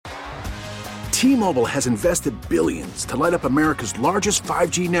T-Mobile has invested billions to light up America's largest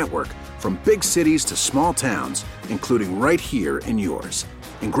 5G network, from big cities to small towns, including right here in yours.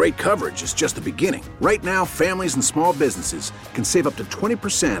 And great coverage is just the beginning. Right now, families and small businesses can save up to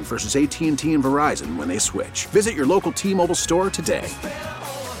 20% versus AT&T and Verizon when they switch. Visit your local T-Mobile store today.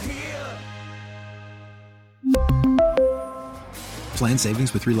 Plan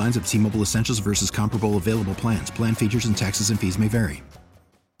savings with 3 lines of T-Mobile Essentials versus comparable available plans. Plan features and taxes and fees may vary.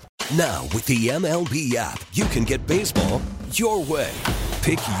 Now, with the MLB app, you can get baseball your way.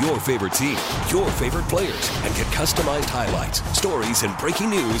 Pick your favorite team, your favorite players, and get customized highlights, stories, and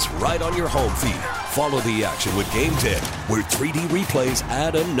breaking news right on your home feed. Follow the action with Game Day, where 3D replays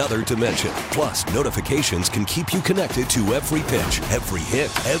add another dimension. Plus, notifications can keep you connected to every pitch, every hit,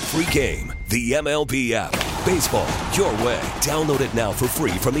 every game. The MLB app. Baseball your way. Download it now for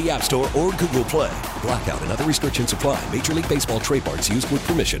free from the App Store or Google Play. Blackout and other restrictions apply. Major League Baseball trademarks used with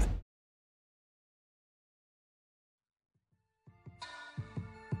permission.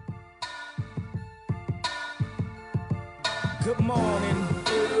 Good morning.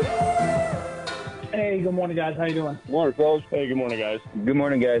 Hey, good morning, guys. How you doing? Good morning, fellas. Hey, good morning, guys. Good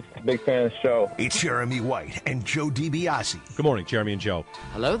morning, guys. Big fan of the show. It's Jeremy White and Joe DiBiase. Good morning, Jeremy and Joe.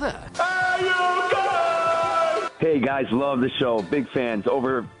 Hello there. Hey, guys. Love the show. Big fans.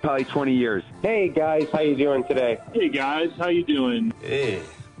 Over probably 20 years. Hey, guys. How you doing today? Hey, guys. How you doing? Hey,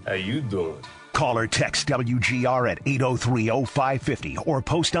 how you doing? Call or text WGR at 803-0550 or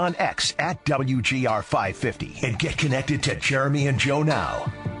post on X at WGR550 and get connected to Jeremy and Joe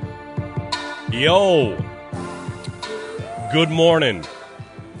now. Yo. Good morning.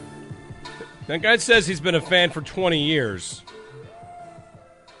 That guy says he's been a fan for 20 years.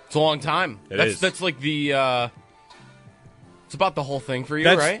 It's a long time. That's like the it's about the whole thing for you,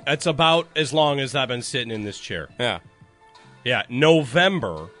 right? That's about as long as I've been sitting in this chair. Yeah. Yeah,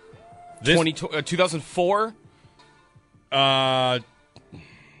 November 2004?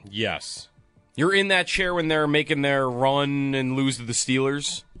 Yes. You're in that chair when they're making their run and lose to the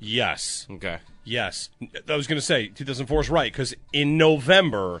Steelers? Yes. Okay. Yes. I was going to say, 2004 is right, because in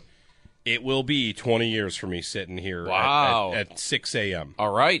November, it will be 20 years for me sitting here at 6 a.m.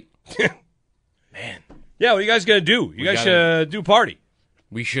 All right. Man. Yeah, what are you guys going to do? You guys should do a party.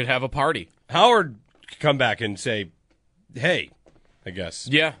 We should have a party. Howard could come back and say, hey, I guess.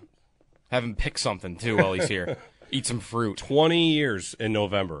 Yeah. Have him pick something, too, while he's here. Eat some fruit. 20 years in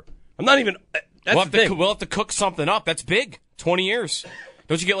November. I'm not even... That's the thing. We'll have to cook something up. That's big. 20 years.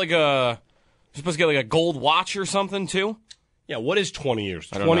 Don't you get like a... You're supposed to get like a gold watch or something, too? Yeah, what is 20 years?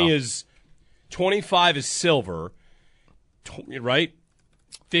 I don't know. 25 is silver, right?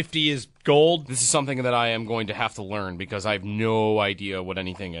 50 is gold. This is something that I am going to have to learn because I have no idea what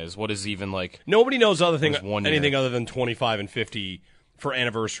anything is. What is even like... Nobody knows anything other than 25 and 50 for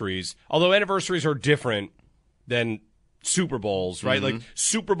anniversaries. Although anniversaries are different than Super Bowls, right? Mm-hmm. Like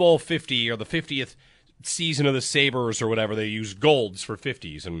Super Bowl 50 or the 50th season of the Sabres or whatever, they use golds for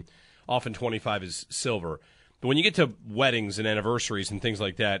 50s, and often 25 is silver. But when you get to weddings and anniversaries and things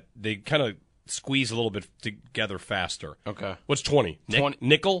like that, they kind of squeeze a little bit together faster. Okay. What's 20?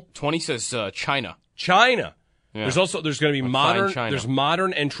 Nickel? 20 says China. China. Yeah. There's going to be like modern. China. There's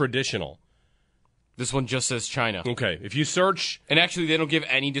modern and traditional. This one just says China. Okay. If you search... And actually, they don't give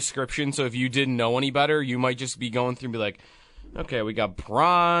any description, so if you didn't know any better, you might just be going through and be like, okay, we got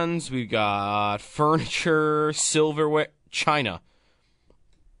bronze, we got furniture, silverware, China.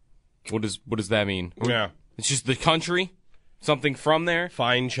 What does that mean? Yeah. It's just the country? Something from there?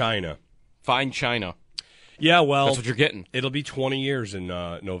 Fine China. Fine China. Yeah, well... That's what you're getting. It'll be 20 years in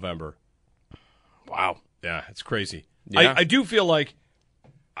November. Wow. Yeah, it's crazy. Yeah. I do feel like...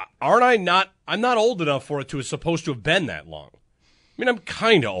 I'm not old enough for it to have supposed to have been that long. I mean, I'm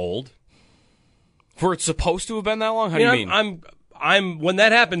kind of old. For it's supposed to have been that long? How do you mean? I'm when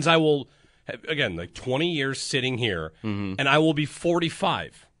that happens, I will, again, like 20 years sitting here, and I will be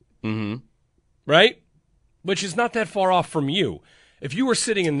 45. Mm-hmm. Right? Which is not that far off from you. If you were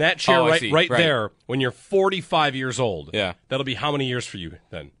sitting in that chair right there when you're 45 years old, yeah, that'll be how many years for you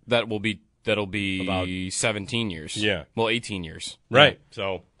then? That'll be about 17 years. Yeah. Well, 18 years. Right.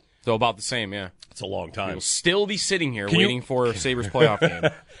 Yeah. So about the same, yeah. It's a long time. We'll still be sitting here waiting for a Sabres playoff game.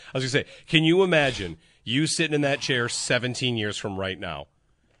 I was going to say, can you imagine you sitting in that chair 17 years from right now?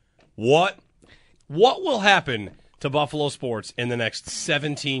 What will happen to Buffalo sports in the next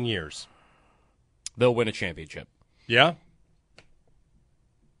 17 years? They'll win a championship. Yeah?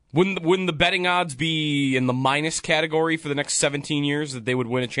 Wouldn't the betting odds be in the minus category for the next 17 years that they would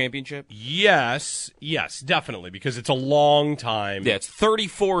win a championship? Yes, definitely, because it's a long time. Yeah, it's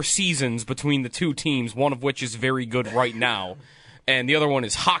 34 seasons between the two teams, one of which is very good right now. and the other one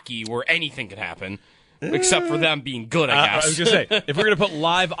is hockey, where anything can happen, except for them being good, I guess. I was going to say, if we're going to put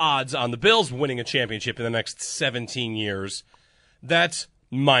live odds on the Bills winning a championship in the next 17 years, that's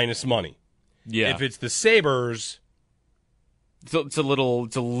minus money. Yeah. If it's the Sabres, it's a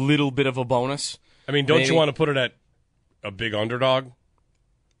little bit of a bonus. I mean, don't you want to put it at a big underdog?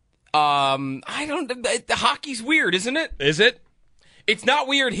 I don't. The hockey's weird, isn't it? Is it? It's not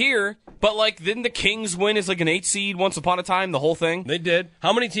weird here, but didn't the Kings win as an 8 seed once upon a time? The whole thing. They did.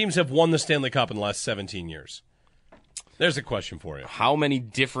 How many teams have won the Stanley Cup in the last 17 years? There's a question for you. How many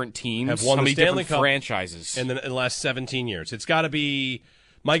different teams have won the Stanley Cup franchises in the last 17 years? It's got to be.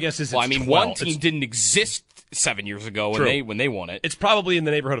 My guess is. Well, it's 12. One team didn't exist 7 years ago when they won it. It's probably in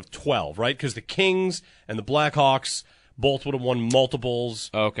the neighborhood of 12, right? Because the Kings and the Blackhawks both would have won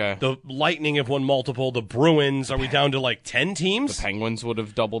multiples. Okay. The Lightning have won multiple. The Bruins, are we down to 10 teams? The Penguins would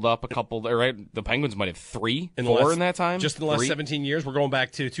have doubled up a couple, right? The Penguins might have 4 in that time. Just in the last 17 years. We're going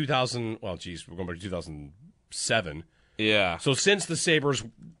back to 2000. Well, geez, we're going back to 2007. Yeah. So since the Sabres,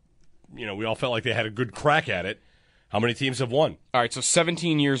 we all felt like they had a good crack at it. How many teams have won? All right, so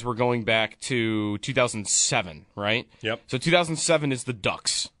 17 years, we're going back to 2007, right? Yep. So 2007 is the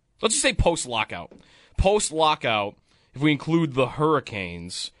Ducks. Let's just say post-lockout. Post-lockout, if we include the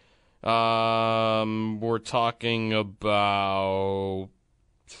Hurricanes, we're talking about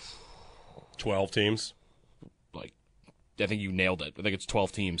 12 teams. I think you nailed it. I think it's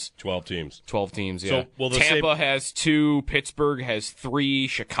 12 teams. 12 teams. 12 teams, yeah. So, Tampa has 2, Pittsburgh has 3,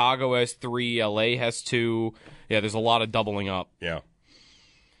 Chicago has 3, LA has 2. Yeah, there's a lot of doubling up. Yeah.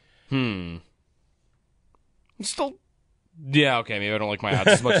 Still, yeah, okay, maybe I don't like my odds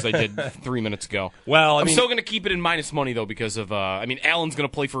as much as I did 3 minutes ago. Well, I'm still going to keep it in minus money, though, because of, Allen's going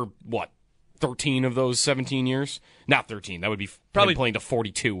to play for, 13 of those 17 years? Not 13. That would be probably playing to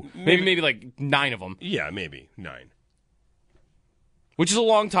 42. Maybe 9 of them. Yeah, maybe 9. Which is a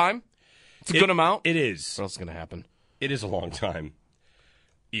long time. It's a good amount. It is. What else is going to happen? It is a long time.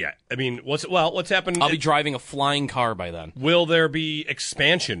 Yeah, what's happened? I'll be driving a flying car by then. Will there be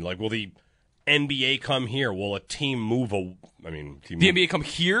expansion? Will the NBA come here? Will a team move? The NBA come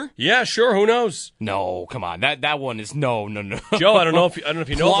here? Yeah, sure. Who knows? No, come on. That one is no. Joe, I don't know if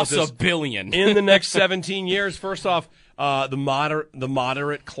you know about this. Plus $1 billion In the next 17 years. First off, the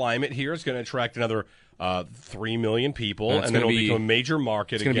moderate climate here is going to attract another 3 million people, and then it'll become a major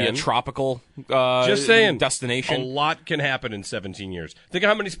market again. It's going to be a tropical Just saying, destination. A lot can happen in 17 years. Think of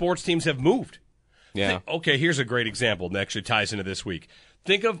how many sports teams have moved. Yeah. Okay, here's a great example that actually ties into this week.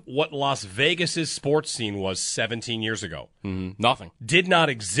 Think of what Las Vegas's sports scene was 17 years ago. Mm-hmm. Nothing. Did not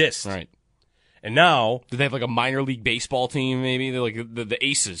exist. Right. And now... Did they have a minor league baseball team, maybe? They're the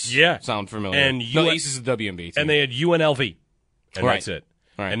Aces. Yeah. Sound familiar. And Aces is the WNBA team. And they had UNLV. And that's it.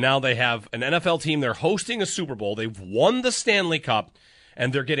 Right. And now they have an NFL team. They're hosting a Super Bowl. They've won the Stanley Cup,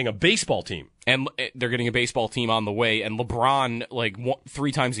 and they're getting a baseball team. And they're getting a baseball team on the way. And LeBron,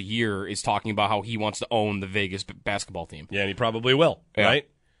 3 times a year, is talking about how he wants to own the Vegas basketball team. Yeah, and he probably will, right?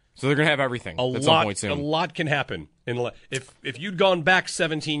 So they're going to have everything at some point soon. A lot can happen. If you'd gone back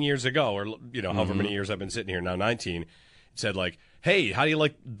 17 years ago, or however many years I've been sitting here now, 19, it said hey, how do you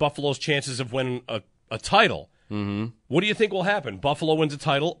like Buffalo's chances of winning a title? Mm-hmm. What do you think will happen? Buffalo wins a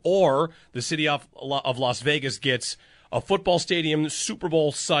title, or the city of Las Vegas gets a football stadium, Super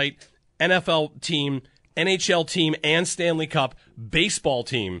Bowl site, NFL team, NHL team, and Stanley Cup baseball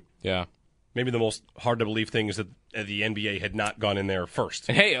team. Yeah. Maybe the most hard-to-believe thing is that the NBA had not gone in there first.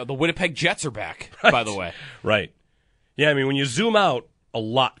 And hey, the Winnipeg Jets are back, by the way. Right. Yeah, when you zoom out, a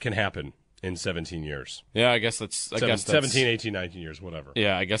lot can happen in 17 years. Yeah, I guess that's... 17, 18, 19 years, whatever.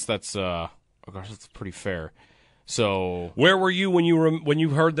 Yeah, I guess that's... that's pretty fair. So... Where were you when you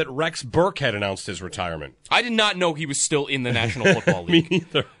heard that Rex Burke had announced his retirement? I did not know he was still in the National Football League. Me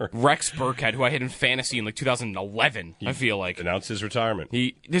neither. Rex Burkhead, who I had in fantasy in 2011, I feel like. Announced his retirement.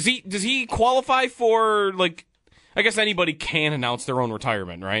 Does he qualify for, I guess anybody can announce their own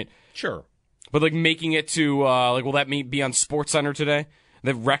retirement, right? Sure. But, making it to, will that be on SportsCenter today?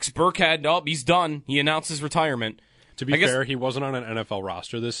 That Rex Burkhead, he's done. He announced his retirement. To be fair, he wasn't on an NFL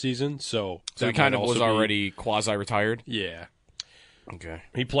roster this season, so he kind of was already quasi-retired? Yeah. Okay.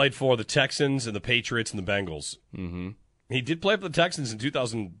 He played for the Texans and the Patriots and the Bengals. Mm-hmm. He did play for the Texans in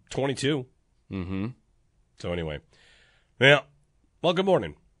 2022. Mm-hmm. So anyway. Yeah. Well, good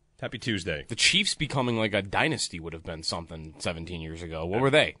morning. Happy Tuesday. The Chiefs becoming a dynasty would have been something 17 years ago. What were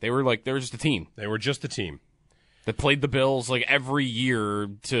they? They were just a team. They were just a team. That played the Bills every year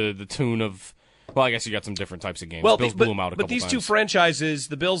to the tune of... Well, I guess you got some different types of games. Well, Bills blew them out a couple times. But these two times. franchises,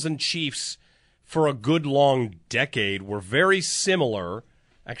 the Bills and Chiefs, for a good long decade, were very similar.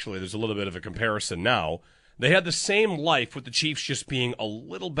 Actually, there's a little bit of a comparison now. They had the same life with the Chiefs just being a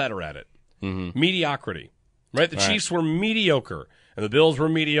little better at it. Mediocrity, right? The Chiefs were mediocre, and the Bills were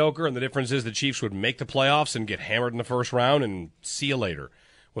mediocre, and the difference is the Chiefs would make the playoffs and get hammered in the first round and see you later.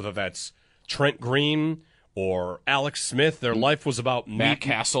 Whether that's Trent Green or Alex Smith, their life was about Matt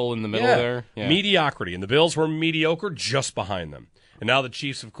Castle in the middle there. Yeah. Mediocrity, and the Bills were mediocre just behind them. And now the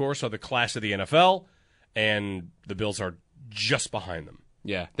Chiefs, of course, are the class of the NFL, and the Bills are just behind them.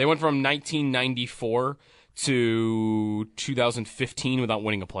 Yeah, they went from 1994 to 2015 without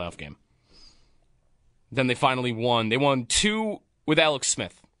winning a playoff game. Then they finally won. They won 2 with Alex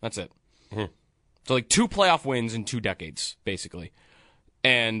Smith. That's it. So like 2 playoff wins in 2 decades, basically.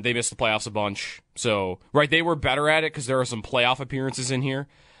 And they missed the playoffs a bunch. So, right, they were better at it because there are some playoff appearances in here.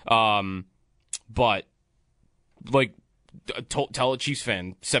 But, like, tell a Chiefs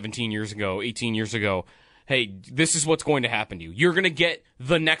fan 17 years ago, 18 years ago, hey, this is what's going to happen to you. You're going to get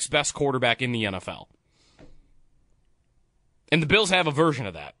the next best quarterback in the NFL. And the Bills have a version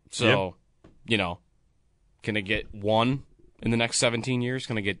of that. So, you know, can they get 1 in the next 17 years?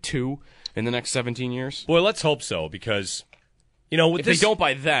 Can they get 2 in the next 17 years? Boy, let's hope so, because, you know, if they don't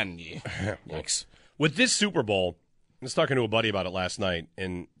by then, yikes. With this Super Bowl, I was talking to a buddy about it last night,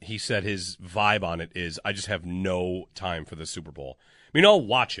 and he said his vibe on it is, I just have no time for the Super Bowl. I mean, I'll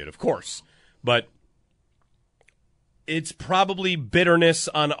watch it, of course, but it's probably bitterness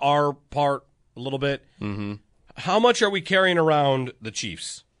on our part a little bit. How much are we carrying around the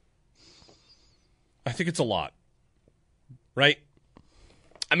Chiefs? I think it's a lot, right?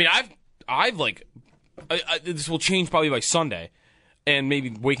 I mean, I've like, this will change probably by Sunday, and maybe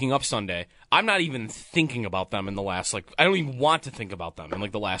waking up Sunday. I'm not even thinking about them in the last, like, I don't even want to think about them in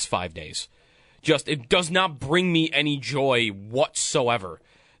like the last 5 days. Just, it does not bring me any joy whatsoever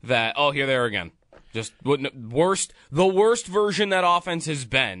that, oh, here they are again. Just the worst version that offense has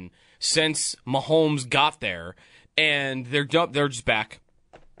been since Mahomes got there, and they're just back.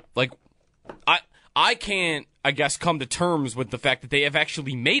 Like, I can't, I guess, come to terms with the fact that they have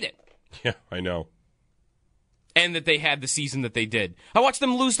actually made it. Yeah, I know. And that they had the season that they did. I watched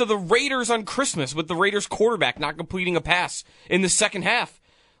them lose to the Raiders on Christmas with the Raiders quarterback not completing a pass in the second half.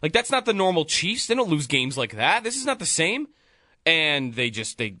 Like, that's not the normal Chiefs. They don't lose games like that. This is not the same. And they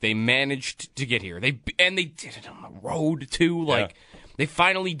just, they managed to get here. And they did it on the road, too. Like, they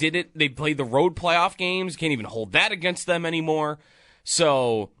finally did it. They played the road playoff games. Can't even hold that against them anymore.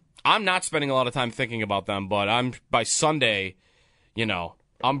 So, I'm not spending a lot of time thinking about them, but by Sunday, you know,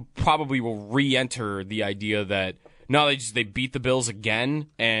 I'm probably will re-enter the idea that no, they beat the Bills again,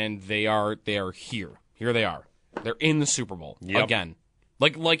 and they are here. Here they are. They're in the Super Bowl again.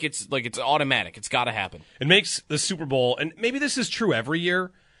 Like it's automatic. It's got to happen. It makes the Super Bowl, and maybe this is true every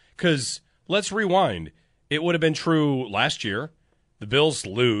year, because let's rewind. It would have been true last year. The Bills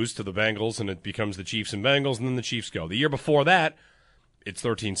lose to the Bengals, and it becomes the Chiefs and Bengals, and then the Chiefs go. The year before that, it's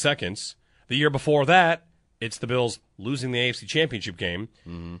 13 seconds. The year before that, it's the Bills losing the AFC Championship game.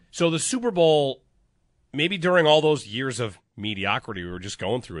 So the Super Bowl, maybe during all those years of mediocrity, we were just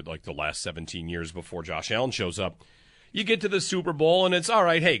going through it, like the last 17 years before Josh Allen shows up, you get to the Super Bowl, and it's, all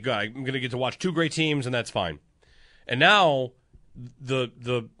right, hey, good, I'm going to get to watch 2 great teams, and that's fine. And now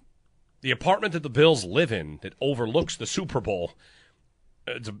the apartment that the Bills live in that overlooks the Super Bowl,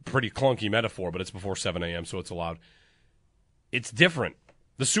 it's a pretty clunky metaphor, but it's before 7 a.m., so it's allowed. It's different.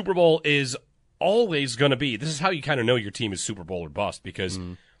 The Super Bowl is always going to be, this is how you kind of know your team is Super Bowl or bust, because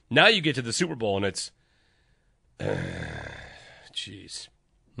now you get to the Super Bowl and it's, jeez.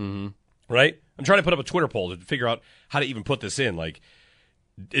 Right? I'm trying to put up a Twitter poll to figure out how to even put this in. Like,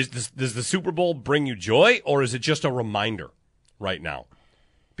 does the Super Bowl bring you joy, or is it just a reminder right now?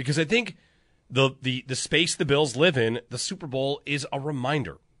 Because I think the space the Bills live in, the Super Bowl is a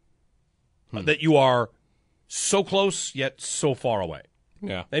reminder that you are so close yet so far away.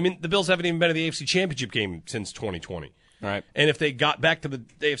 Yeah. I mean, the Bills haven't even been to the AFC Championship game since 2020. Right. And if they got back to the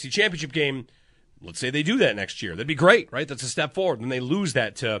AFC Championship game, let's say they do that next year, that'd be great, right? That's a step forward. And they lose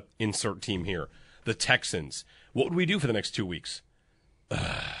that to insert team here, the Texans. What would we do for the next 2 weeks?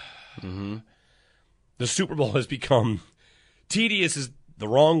 The Super Bowl has become, tedious is the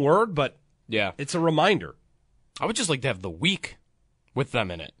wrong word, but yeah, it's a reminder. I would just like to have the week with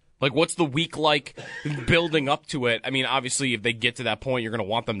them in it. Like, what's the week like building up to it? I mean, obviously, if they get to that point, you're going to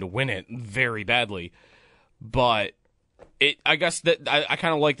want them to win it very badly. But I guess that I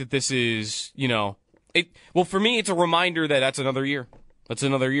kind of like that this is, you know, well, for me, it's a reminder that that's another year. That's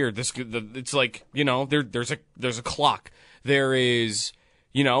another year. It's like, you know, there's a clock. There is,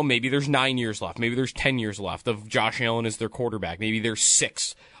 you know, maybe there's 9 years left. Maybe there's 10 years left of Josh Allen as their quarterback. Maybe there's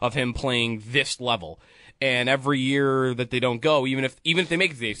 6 of him playing this level. And every year that they don't go, even if they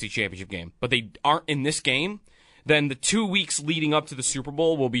make it to the AFC Championship game, but they aren't in this game, then the 2 weeks leading up to the Super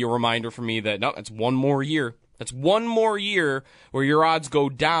Bowl will be a reminder for me that, no, that's one more year. That's one more year where your odds go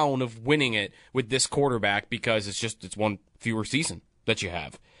down of winning it with this quarterback because it's one fewer season that you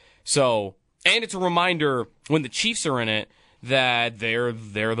have. So, and it's a reminder when the Chiefs are in it that they're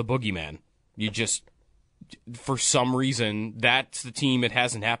the boogeyman. You just, for some reason, that's the team it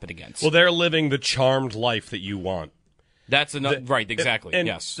hasn't happened against. Well, they're living the charmed life that you want. That's right, exactly. And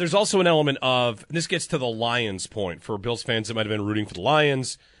yes. There's also an element of, this gets to the Lions point, for Bills fans that might have been rooting for the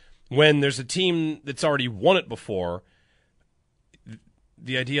Lions, when there's a team that's already won it before,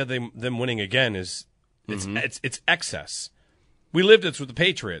 the idea of them winning again is, it's excess. We lived this with the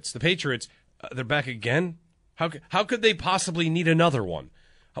Patriots. The Patriots, they're back again? How could they possibly need another one?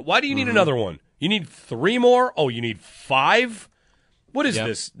 Why do you need another one? You need 3 more? Oh, you need 5? What is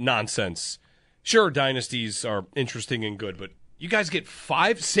this nonsense? Sure, dynasties are interesting and good, but you guys get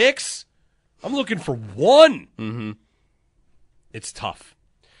 5, 6? I'm looking for 1. Mm-hmm. It's tough.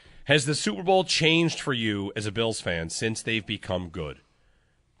 Has the Super Bowl changed for you as a Bills fan since they've become good?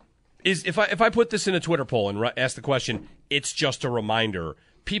 If I put this in a Twitter poll and ask the question, it's just a reminder,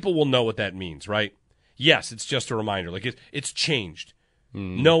 people will know what that means, right? Yes, it's just a reminder. Like it's changed.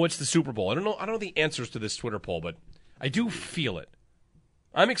 No, it's the Super Bowl. I don't know the answers to this Twitter poll, but I do feel it.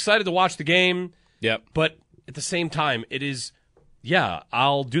 I'm excited to watch the game. Yep. But at the same time, it is,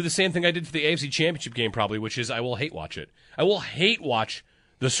 I'll do the same thing I did for the AFC Championship game probably, which is I will hate watch it. I will hate watch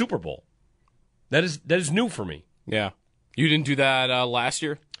the Super Bowl. That is new for me. Yeah. You didn't do that last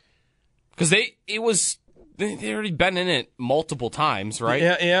year? Because they already been in it multiple times, right?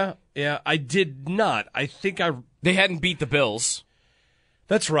 Yeah. I did not. I think they hadn't beat the Bills.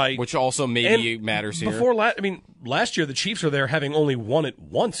 That's right. Which also maybe matters here. Last year the Chiefs were there having only won it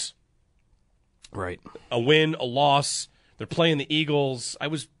once. Right. A win, a loss. They're playing the Eagles. I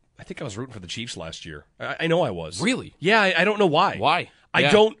think I was rooting for the Chiefs last year. I know I was. Really? Yeah, I don't know why. Why? I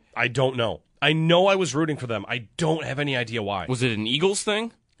don't know. I know I was rooting for them. I don't have any idea why. Was it an Eagles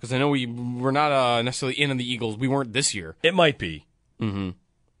thing? Because I know we're not necessarily in on the Eagles. We weren't this year. It might be. Mm-hmm.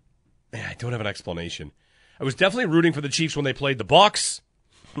 Man, I don't have an explanation. I was definitely rooting for the Chiefs when they played the Bucs.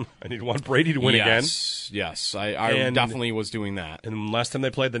 I did want Brady to win again. Yes, I definitely was doing that. And last time they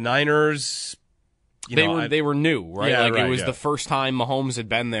played the Niners, they were new, right? Yeah, it was the first time Mahomes had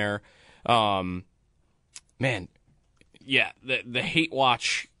been there. The hate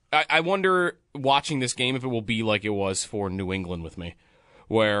watch. I wonder watching this game if it will be like it was for New England with me,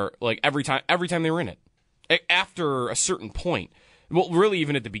 where like every time they were in it, after a certain point. Well, really,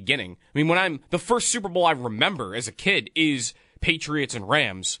 even at the beginning. I mean, the first Super Bowl I remember as a kid is Patriots and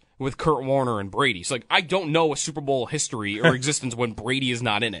Rams with Kurt Warner and Brady. So, I don't know a Super Bowl history or existence when Brady is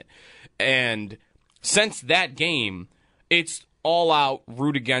not in it. And since that game, it's all out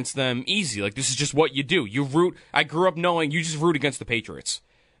root against them easy. Like, this is just what you do. I grew up knowing you just root against the Patriots.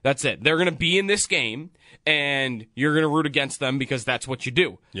 That's it. They're going to be in this game, and you're going to root against them because that's what you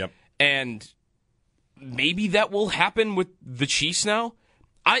do. Yep. And maybe that will happen with the Chiefs now.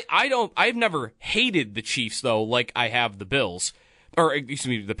 I've never hated the Chiefs, though, like I have the Bills, or excuse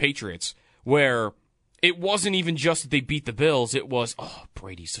me, the Patriots, where it wasn't even just that they beat the Bills. It was,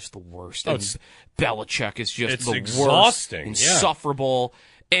 Brady's just the worst. And Belichick is just the exhausting. Worst, insufferable.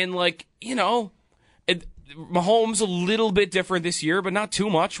 And, Mahomes a little bit different this year, but not too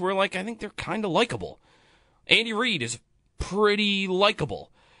much, where, I think they're kind of likable. Andy Reid is pretty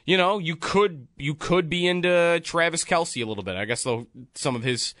likable. You could be into Travis Kelce a little bit. I guess though some of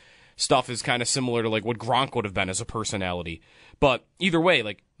his stuff is kind of similar to what Gronk would have been as a personality. But either way,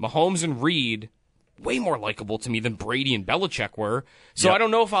 Mahomes and Reid, way more likable to me than Brady and Belichick were. So yep. I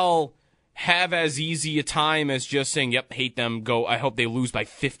don't know if I'll have as easy a time as just saying, "Yep, hate them." Go. I hope they lose by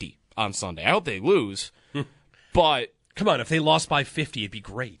 50 on Sunday. I hope they lose. But come on, if they lost by 50, it'd be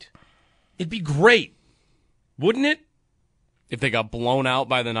great. It'd be great, wouldn't it? If they got blown out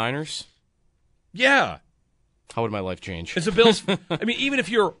by the Niners? Yeah. How would my life change? As a Bills, even if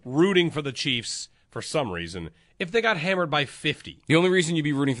you're rooting for the Chiefs for some reason, if they got hammered by 50. The only reason you'd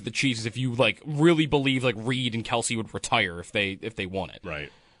be rooting for the Chiefs is if you really believe Reid and Kelce would retire if they won it. Right.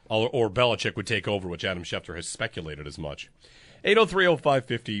 Or Belichick would take over, which Adam Schefter has speculated as much.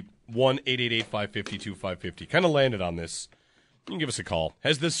 803-0550, 1-888-550-2550. Kind of landed on this. You can give us a call.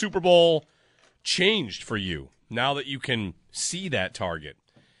 Has the Super Bowl changed for you now that you can see that target?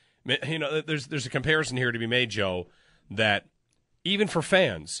 There's a comparison here to be made, Joe, that even for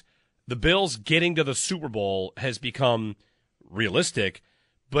fans, the Bills getting to the Super Bowl has become realistic,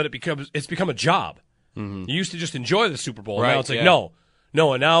 but it's become a job. Mm-hmm. You used to just enjoy the Super Bowl. Right, now it's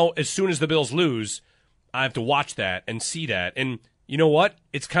no. And now, as soon as the Bills lose, I have to watch that and see that. And you know what?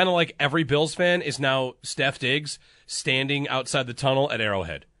 It's kind of like every Bills fan is now Steph Diggs standing outside the tunnel at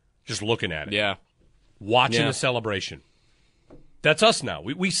Arrowhead, just looking at it. Yeah. Watching the celebration. That's us now.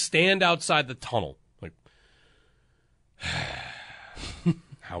 We stand outside the tunnel. Like,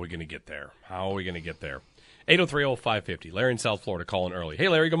 how are we going to get there? 803-0550. Larry in South Florida calling early. Hey,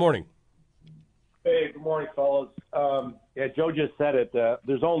 Larry, good morning. Hey, good morning, fellas. Joe just said it.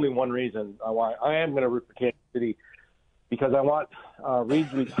 There's only one reason I am going to root for Kansas City, because I want Reed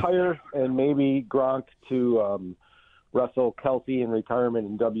to retire and maybe Gronk to wrestle Kelsey in retirement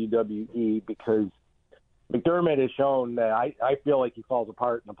in WWE, because McDermott has shown that I feel like he falls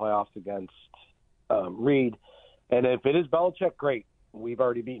apart in the playoffs against Reed. And if it is Belichick, great. We've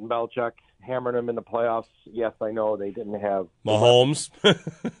already beaten Belichick, hammered him in the playoffs. Yes, I know they didn't have Mahomes. I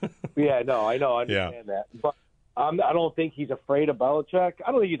understand that. But I don't think he's afraid of Belichick.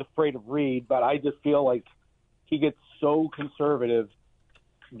 I don't think he's afraid of Reed, but I just feel like he gets so conservative.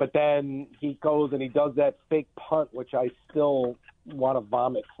 But then he goes and he does that fake punt, which I still want to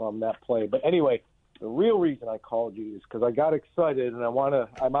vomit from that play. But anyway, the real reason I called you is because I got excited, and I'm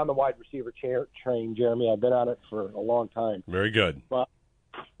on the wide receiver train, Jeremy. I've been on it for a long time. Very good. But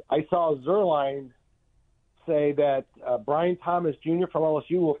I saw Zerline say that Brian Thomas Jr. from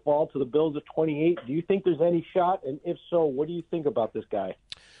LSU will fall to the Bills at 28. Do you think there's any shot? And if so, what do you think about this guy?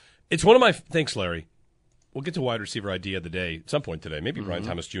 It's one of my – thanks, Larry. We'll get to wide receiver idea of the day at some point today. Maybe Brian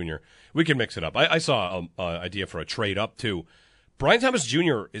Thomas Jr. We can mix it up. I saw an idea for a trade up, too. Brian Thomas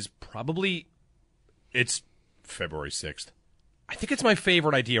Jr. is probably – it's February 6th. I think it's my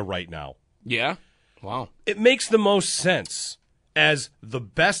favorite idea right now. Yeah? Wow. It makes the most sense as the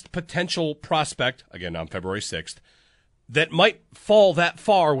best potential prospect, again, on February 6th, that might fall that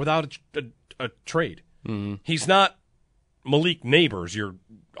far without a trade. Mm-hmm. He's not Malik Neighbors. You're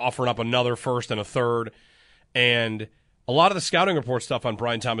offering up another first and a third. And a lot of the scouting report stuff on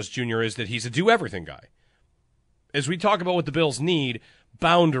Brian Thomas Jr. is that he's a do-everything guy. As we talk about what the Bills need,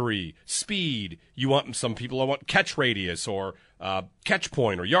 boundary, speed, some people want catch radius or catch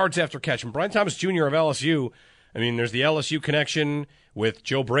point or yards after catch. And Brian Thomas Jr. of LSU, I mean, there's the LSU connection with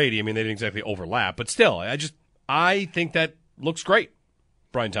Joe Brady. I mean, they didn't exactly overlap, but still, I think that looks great,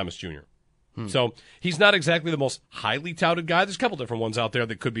 Brian Thomas Jr. So he's not exactly the most highly touted guy. There's a couple different ones out there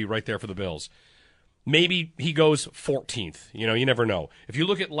that could be right there for the Bills. Maybe he goes 14th. You never know. If you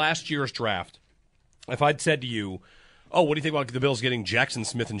look at last year's draft, if I'd said to you, oh, what do you think about the Bills getting Jackson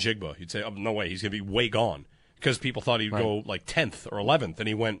Smith and Jigba? You'd say, oh, no way, he's going to be way gone, because people thought he'd go like 10th or 11th, and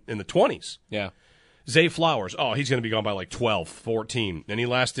he went in the 20s. Yeah. Zay Flowers, oh, he's going to be gone by like 12, 14, and he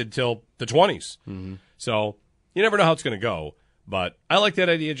lasted till the 20s. Mm-hmm. So you never know how it's going to go, but I like that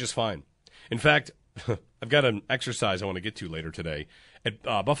idea just fine. In fact, I've got an exercise I want to get to later today. At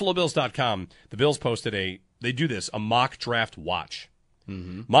BuffaloBills.com, the Bills posted they do this, a mock draft watch.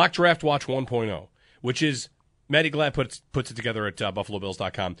 Mm-hmm. Mock draft watch 1.0, which is, Matty Glad puts it together at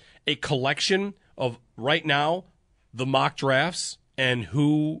BuffaloBills.com, a collection of, right now, the mock drafts and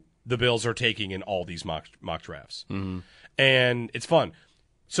who the Bills are taking in all these mock drafts. Mm-hmm. And it's fun.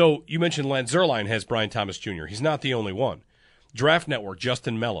 So you mentioned Lance Zierlein has Brian Thomas Jr. He's not the only one. Draft Network,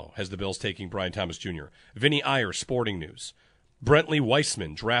 Justin Mello has the Bills taking Brian Thomas Jr. Vinny Iyer, Sporting News. Brentley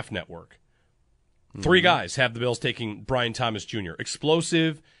Weissman, Draft Network. Three guys have the Bills taking Brian Thomas Jr.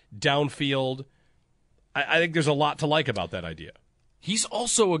 Explosive, downfield. I think there's a lot to like about that idea. He's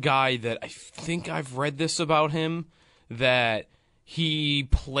also a guy that I think I've read this about him, that he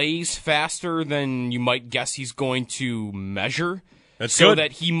plays faster than you might guess he's going to measure. That's so good.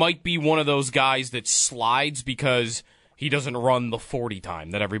 That he might be one of those guys that slides because he doesn't run the 40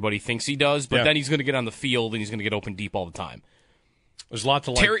 time that everybody thinks he does, but then he's going to get on the field and he's going to get open deep all the time. There's a lot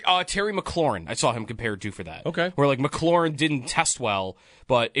to like. Terry McLaurin, I saw him compared to for that. Okay. Where, like, McLaurin didn't test well,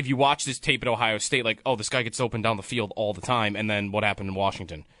 but if you watch this tape at Ohio State, like, oh, this guy gets open down the field all the time, and then what happened in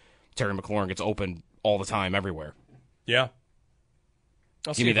Washington? Terry McLaurin gets open all the time everywhere. Yeah.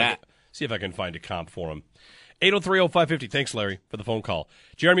 Give me that. See if I can find a comp for him. 803-0550. Thanks, Larry, for the phone call.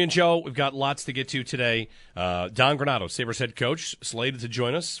 Jeremy and Joe, we've got lots to get to today. Don Granato, Sabres head coach, slated to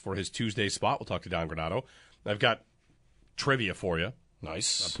join us for his Tuesday spot. We'll talk to Don Granato. I've got trivia for you.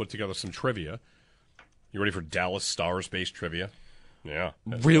 Nice. I put together some trivia. You ready for Dallas Stars-based trivia? Yeah.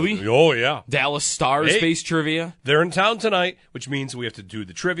 Really? Oh, yeah. Dallas Stars-based trivia? They're in town tonight, which means we have to do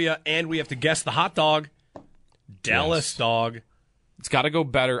the trivia, and we have to guess the hot dog. Dallas dog. It's got to go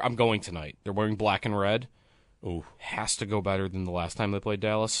better. I'm going tonight. They're wearing black and red. Ooh. Has to go better than the last time they played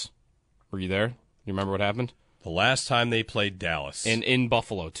Dallas. Were you there? You remember what happened? The last time they played Dallas. And in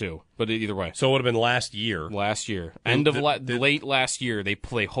Buffalo, too. But either way. So it would have been last year. Last year. Late last year, they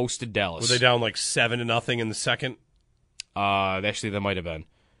hosted Dallas. Were they down like 7-0 in the second? Actually, that might have been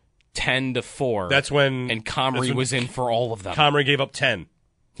 10-4. That's when... And Comrie was in for all of them. Comrie gave up 10.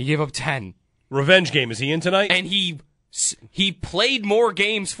 He gave up 10. Revenge game. Is he in tonight? And he played more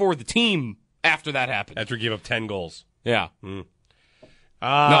games for the team after that happened. After he gave up 10 goals. Yeah. No,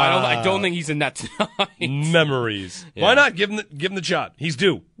 I don't think he's in that tonight. Memories. Yeah. Why not? Give him the shot. He's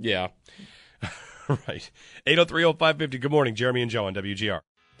due. Yeah. Right. 803-0550. Good morning. Jeremy and Joe on WGR.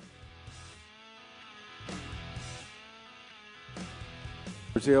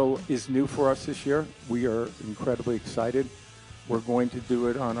 Brazil is new for us this year. We are incredibly excited. We're going to do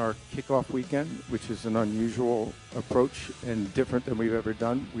it on our kickoff weekend, which is an unusual approach and different than we've ever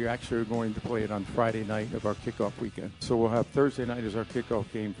done. We actually are going to play it on Friday night of our kickoff weekend. So we'll have Thursday night as our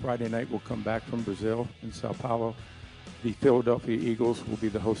kickoff game. Friday night we'll come back from Brazil in Sao Paulo. The Philadelphia Eagles will be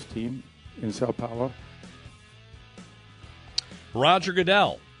the host team in Sao Paulo. Roger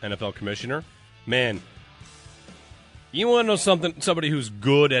Goodell, NFL commissioner. Man, you want to know somebody who's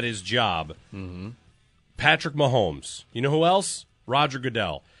good at his job? Mm-hmm. Patrick Mahomes. You know who else? Roger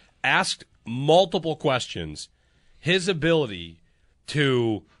Goodell. Asked multiple questions. His ability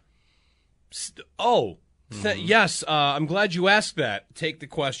to, yes, I'm glad you asked that. Take the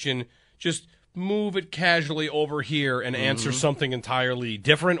question, just move it casually over here and answer something entirely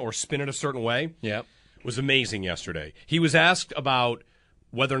different or spin it a certain way. Yep. Was amazing yesterday. He was asked about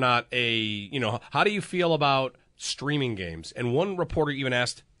whether or not how do you feel about streaming games? And one reporter even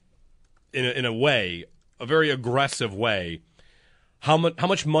asked, in a way, a very aggressive way, how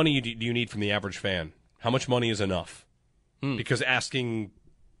much money do you need from the average fan? How much money is enough? Because asking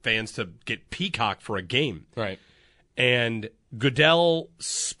fans to get Peacock for a game. Right. And Goodell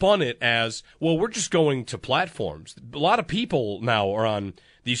spun it as, well, we're just going to platforms. A lot of people now are on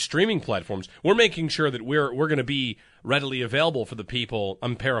these streaming platforms. We're making sure that we're going to be readily available for the people.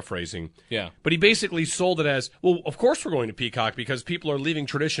 I'm paraphrasing. Yeah. But he basically sold it as, well, of course we're going to Peacock because people are leaving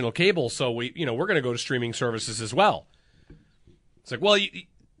traditional cable, so we're going to go to streaming services as well. It's like, well,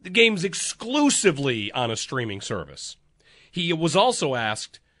 the game's exclusively on a streaming service. He was also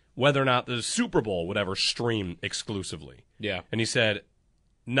asked whether or not the Super Bowl would ever stream exclusively. Yeah. And he said,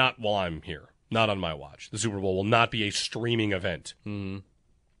 not while I'm here. Not on my watch. The Super Bowl will not be a streaming event. Mm-hmm.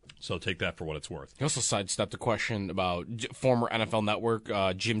 So take that for what it's worth. He also sidestepped a question about former NFL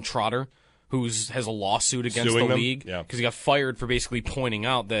Network Jim Trotter, who has a lawsuit against the league because he got fired for basically pointing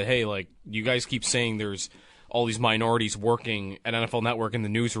out that, hey, like, you guys keep saying there's all these minorities working at NFL Network in the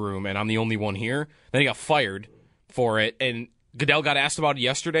newsroom, and I'm the only one here. Then he got fired for it, and Goodell got asked about it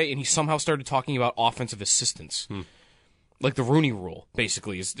yesterday, and he somehow started talking about offensive assistants. Like the Rooney Rule,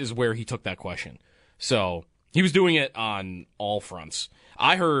 basically, is where he took that question. So he was doing it on all fronts.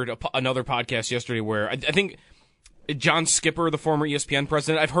 I heard another podcast yesterday where I think John Skipper, the former ESPN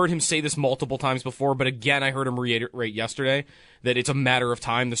president, I've heard him say this multiple times before, but again, I heard him reiterate yesterday that it's a matter of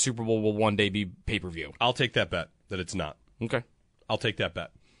time the Super Bowl will one day be pay-per-view. I'll take that bet that it's not. Okay. I'll take that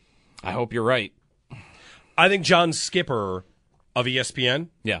bet. I hope you're right. I think John Skipper of ESPN.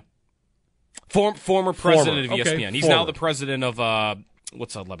 Yeah. Former president of ESPN. Okay. He's now the president of,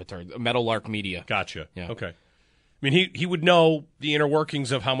 what's that Levitar? Meadowlark Media. Gotcha. Yeah. Okay. I mean, he would know the inner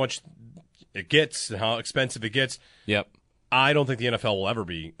workings of how much it gets and how expensive it gets. Yep. I don't think the NFL will ever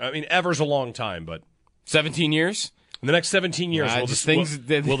be. I mean, ever's a long time, but 17 years? In the next 17 years,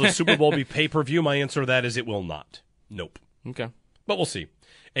 will the Super Bowl be pay-per-view? My answer to that is it will not. Nope. Okay. But we'll see.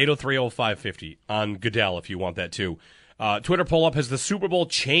 803-0550 on Goodell if you want that too. Twitter poll-up, has the Super Bowl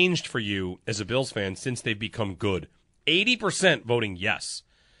changed for you as a Bills fan since they've become good? 80% voting yes.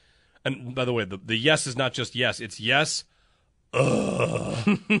 And by the way, the yes is not just yes, it's yes, or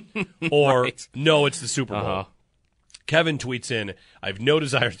right. No, it's the Super Bowl. Kevin tweets in, I have no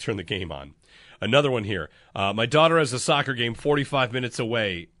desire to turn the game on. Another one here. My daughter has a soccer game 45 minutes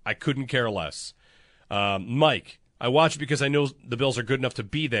away. I couldn't care less. Mike, I watch it because I know the Bills are good enough to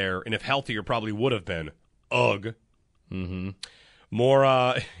be there, and if healthier, probably would have been. Ugh. Mm-hmm.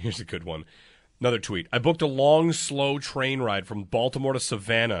 More, here's a good one. Another tweet. I booked a long, slow train ride from Baltimore to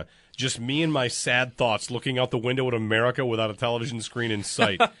Savannah. Just me and my sad thoughts looking out the window at America without a television screen in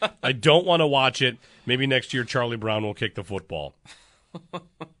sight. I don't want to watch it. Maybe next year Charlie Brown will kick the football.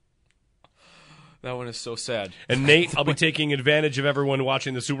 That one is so sad. And Nate, I'll be taking advantage of everyone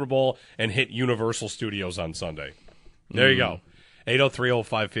watching the Super Bowl and hit Universal Studios on Sunday. There you go.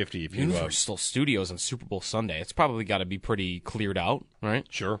 803-0550. Universal Studios on Super Bowl Sunday. It's probably got to be pretty cleared out, right?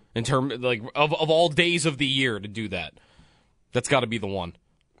 Sure. In terms of all days of the year to do that, that's got to be the one.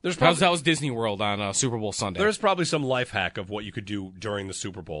 That was Disney World on Super Bowl Sunday. There's probably some life hack of what you could do during the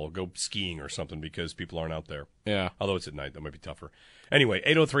Super Bowl. Go skiing or something because people aren't out there. Yeah. Although it's at night. That might be tougher. Anyway,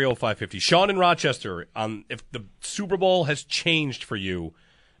 803-0550. Sean in Rochester, if the Super Bowl has changed for you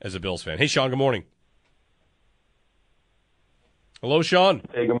as a Bills fan. Hey, Sean, good morning. Hello, Sean.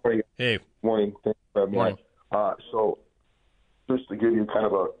 Hey, good morning. Hey. Good morning. Thanks for having me on. So just to give you kind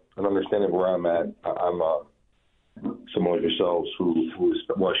of an understanding of where I'm at, I'm someone like yourselves who is,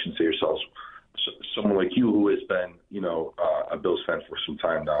 well, I shouldn't say yourselves, someone like you who has been, a Bills fan for some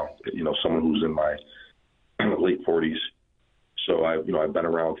time now, someone who's in my late 40s. So I've been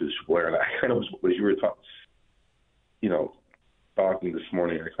around through the Super Bowl, and I kind of was, as you were talking this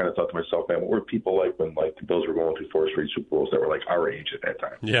morning, I kind of thought to myself, man, what were people like when the Bills were going through 4 straight Super Bowls that were like our age at that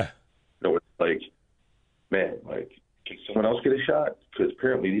time? Yeah. It's like, man, can someone else get a shot? Because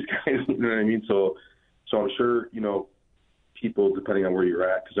apparently these guys, you know what I mean? So I'm sure, people, depending on where you're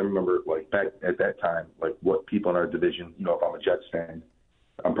at, because I remember, back at that time, what people in our division, if I'm a Jets fan,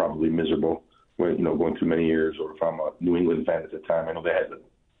 I'm probably miserable when, going through many years, or if I'm a New England fan at the time. I know they had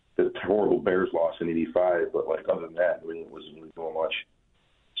the horrible Bears loss in '85, but, other than that, New England wasn't really doing much.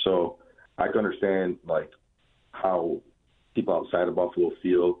 So I can understand, how people outside of Buffalo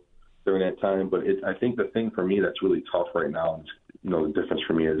feel during that time, but I think the thing for me that's really tough right now, the difference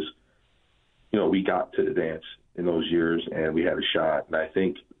for me is, we got to the dance in those years and we had a shot. And I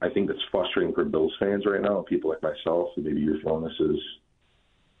think that's frustrating for Bills fans right now, people like myself, and maybe you're feeling this,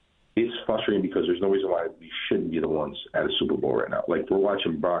 it's frustrating because there's no reason why we shouldn't be the ones at a Super Bowl right now. We're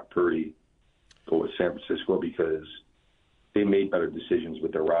watching Brock Purdy go with San Francisco because they made better decisions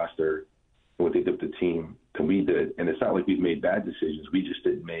with their roster and what they did with the team than we did. And it's not like we've made bad decisions. We just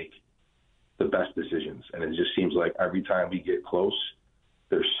didn't make the best decisions. And it just seems like every time we get close,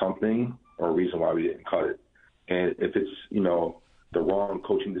 there's something or a reason why we didn't cut it. And if it's, the wrong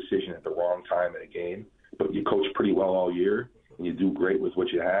coaching decision at the wrong time in a game, but you coach pretty well all year and you do great with what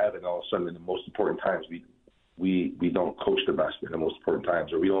you have, and all of a sudden in the most important times we don't coach the best in the most important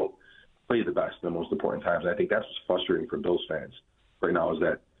times, or we don't play the best in the most important times. And I think that's what's frustrating for Bills fans right now, is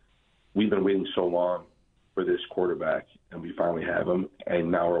that we've been waiting so long for this quarterback, and we finally have him, and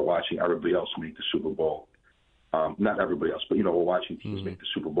now we're watching everybody else make the Super Bowl. Not everybody else, but, we're watching teams make the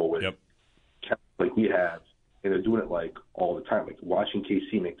Super Bowl with like we have, and they're doing it all the time. Watching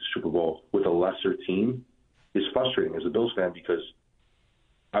KC make the Super Bowl with a lesser team is frustrating as a Bills fan, because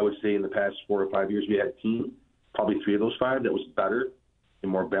I would say in the past 4 or 5 years we had a team, probably 3 of those 5, that was better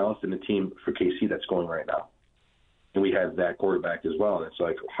and more balanced than the team for KC that's going right now. And we had that quarterback as well. And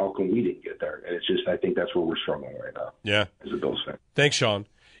it's how come we didn't get there? And it's just, I think that's where we're struggling right now. Yeah. As a Bills fan. Thanks, Sean.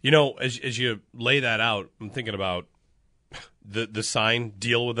 As you lay that out, I'm thinking about the sign,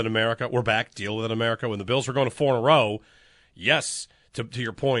 deal with it, America. We're back, deal with it, America. When the Bills were going to 4 in a row, yes, to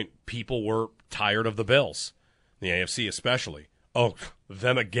your point, people were tired of the Bills, the AFC especially. Oh,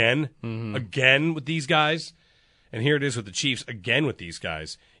 them again? Mm-hmm. Again with these guys? And here it is with the Chiefs, again with these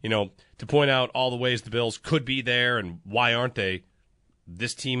guys. To point out all the ways the Bills could be there and why aren't they,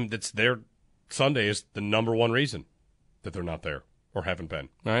 this team that's there Sunday is the number one reason that they're not there or haven't been.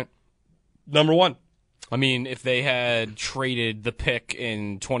 All right. Number one. I mean, if they had traded the pick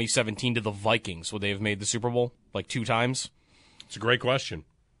in 2017 to the Vikings, would they have made the Super Bowl 2 times? It's a great question.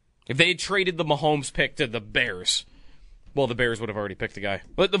 If they had traded the Mahomes pick to the Bears, well, the Bears would have already picked the guy.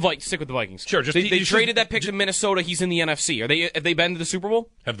 But stick with the Vikings. Sure. They traded that pick to Minnesota. He's in the NFC. Have they been to the Super Bowl?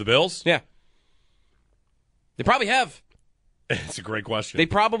 Have the Bills? Yeah. They probably have. It's a great question. They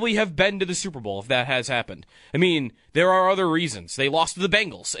probably have been to the Super Bowl if that has happened. I mean, there are other reasons. They lost to the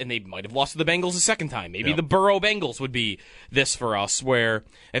Bengals, and they might have lost to the Bengals a second time. Maybe the Burrow Bengals would be this for us, where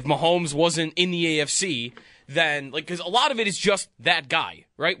if Mahomes wasn't in the AFC, then, because a lot of it is just that guy,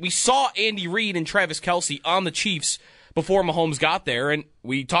 right? We saw Andy Reid and Travis Kelce on the Chiefs before Mahomes got there, and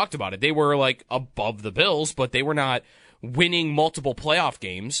we talked about it. They were, above the Bills, but they were not winning multiple playoff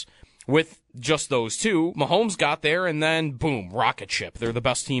games with just those two. Mahomes got there, and then, boom, rocket ship. They're the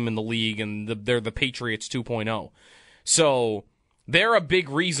best team in the league, and they're the Patriots 2.0. So they're a big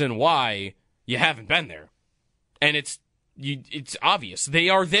reason why you haven't been there. And it's obvious. They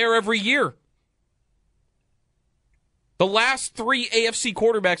are there every year. The last 3 AFC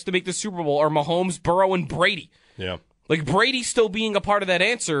quarterbacks to make the Super Bowl are Mahomes, Burrow, and Brady. Yeah. Brady still being a part of that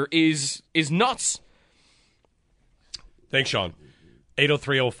answer is nuts. Thanks, Sean.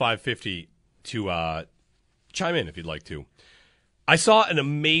 803-0550 to chime in if you'd like to. I saw an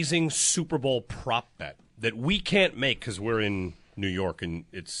amazing Super Bowl prop bet that we can't make because we're in New York, and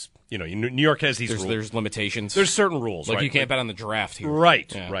it's, New York has these rules. There's limitations. There's certain rules. You can't bet on the draft here.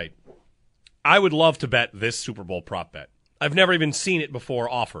 Right, right. I would love to bet this Super Bowl prop bet. I've never even seen it before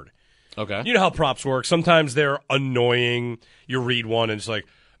offered. Okay. You know how props work. Sometimes they're annoying. You read one and it's like,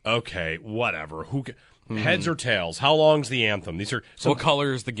 okay, whatever. Heads or tails? How long's the anthem? These are what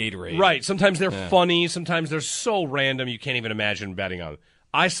color is the Gatorade? Right. Sometimes they're funny. Sometimes they're so random you can't even imagine betting on.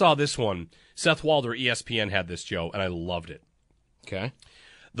 I saw this one. Seth Walder, ESPN, had this, Joe, and I loved it. Okay.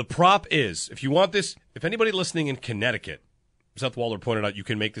 The prop is, if you want this, if anybody listening in Connecticut, Seth Walder pointed out you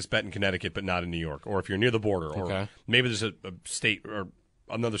can make this bet in Connecticut but not in New York, or if you're near the border, or maybe there's a state or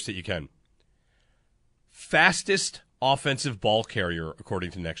another state you can. Fastest offensive ball carrier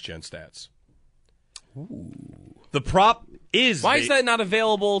according to Next Gen Stats. Ooh. The prop is... Why is that not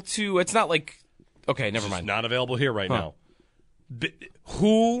available to... It's not like... Okay, never mind. It's not available here right now.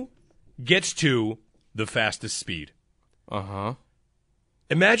 Who gets to the fastest speed? Uh-huh.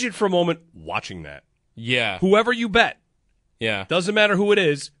 Imagine for a moment watching that. Yeah. Whoever you bet. Yeah. Doesn't matter who it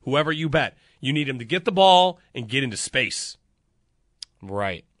is, whoever you bet. You need him to get the ball and get into space.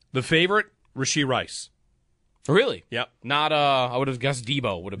 Right. The favorite, Rashee Rice. Really? Yep. Not, I would have guessed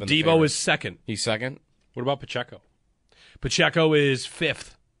Debo would have been the Debo favorite. is second. He's second? What about Pacheco? Pacheco is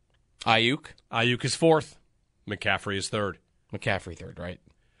fifth. Ayuk is fourth. McCaffrey is third. McCaffrey third, right?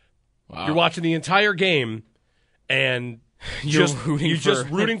 Wow. You're watching the entire game, and you're just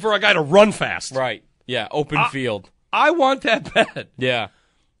rooting for a guy to run fast. Right. Yeah, open field. I want that bet. Yeah.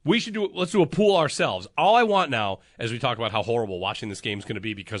 We should let's do a pool ourselves. All I want now, as we talk about how horrible watching this game is going to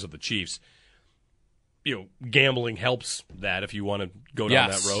be because of the Chiefs, gambling helps that if you want to go down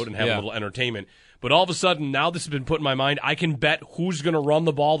that road and have a little entertainment. But all of a sudden, now this has been put in my mind, I can bet who's going to run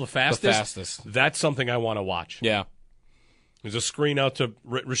the ball the fastest. The fastest. That's something I want to watch. Yeah. There's a screen out to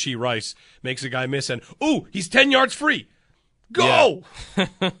Rashee Rice, makes a guy miss, and, ooh, he's 10 yards free. Go! Yeah.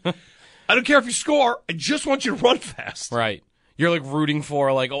 I don't care if you score. I just want you to run fast. Right. You're, rooting for,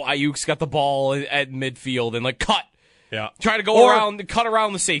 Ayuk's got the ball at midfield, and, cut. Yeah. Try to go cut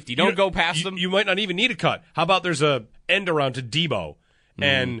around the safety. Don't go past them. You might not even need a cut. How about there's a end around to Debo,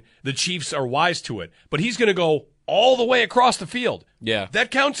 and the Chiefs are wise to it. But he's going to go all the way across the field. Yeah.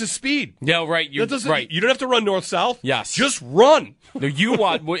 That counts as speed. Yeah, right. Right. You don't have to run north-south. Yes. Just run. No, you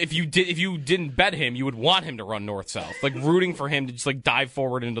want if you didn't bet him, you would want him to run north-south. Rooting for him to just dive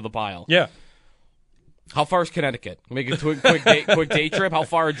forward into the pile. Yeah. How far is Connecticut? Make a quick day trip. How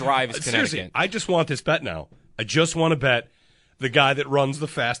far a drive is Connecticut? Seriously, I just want this bet now. I just want to bet the guy that runs the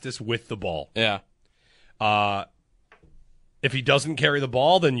fastest with the ball. Yeah. If he doesn't carry the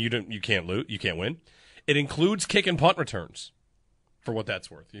ball, then you can't win. It includes kick and punt returns, for what that's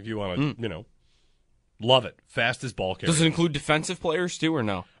worth. If you want to, love it. Fastest ball carrier. Does it include defensive players too, or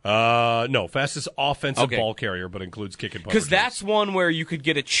no? No. Fastest offensive ball carrier, but includes kick and punt returns. Because that's one where you could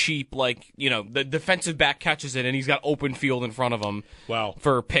get a cheap, the defensive back catches it and he's got open field in front of him. Wow.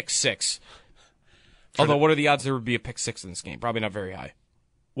 For pick six. Although, what are the odds there would be a pick six in this game? Probably not very high.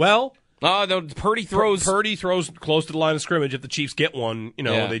 Well, Purdy throws close to the line of scrimmage. If the Chiefs get one,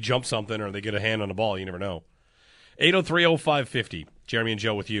 they jump something or they get a hand on the ball. You never know. 803-0550. Jeremy and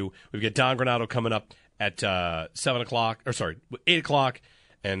Joe with you. We've got Don Granato coming up at 8 o'clock.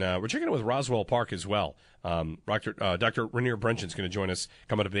 And we're checking in with Roswell Park as well. Dr. Renier Brentjens is going to join us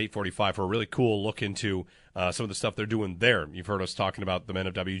coming up at 8:45 for a really cool look into some of the stuff they're doing there. You've heard us talking about the Men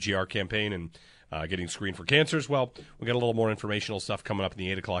of WGR campaign and getting screened for cancers. Well, we got a little more informational stuff coming up in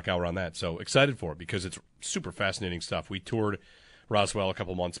the 8 o'clock hour on that. So excited for it because it's super fascinating stuff. We toured Roswell a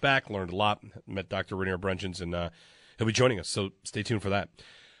couple months back, learned a lot, met Dr. Renier Brentjens, and he'll be joining us. So stay tuned for that.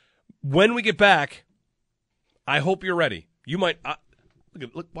 When we get back, I hope you're ready. You might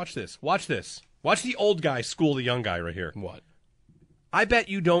look. Watch this. Watch this. Watch the old guy school the young guy right here. What? I bet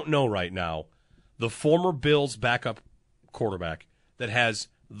you don't know right now the former Bills backup quarterback that has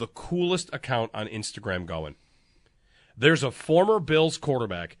the coolest account on Instagram going. There's a former Bills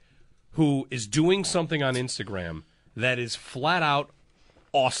quarterback who is doing something on Instagram that is flat out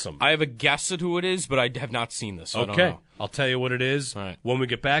awesome. I have a guess at who it is, but I have not seen this. So okay. I don't know. I'll tell you what it is. All right. When we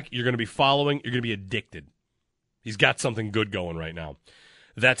get back, you're going to be following. You're going to be addicted. He's got something good going right now.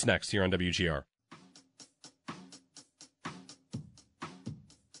 That's next here on WGR.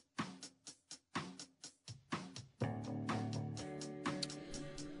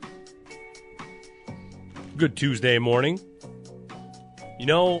 Good Tuesday morning.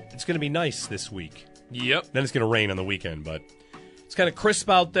 It's going to be nice this week. Yep. Then it's going to rain on the weekend, but it's kind of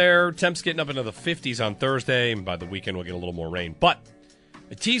crisp out there. Temps getting up into the 50s on Thursday, and by the weekend we'll get a little more rain. But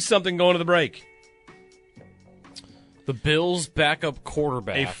I teased something going to the break. The Bills' backup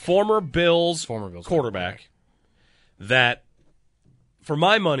quarterback. A former Bills quarterback that, for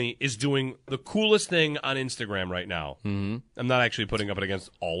my money, is doing the coolest thing on Instagram right now. Mm-hmm. I'm not actually putting up it against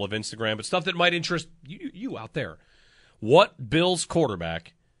all of Instagram, but stuff that might interest you out there. What Bills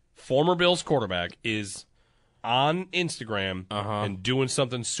quarterback, former Bills quarterback, is on Instagram and doing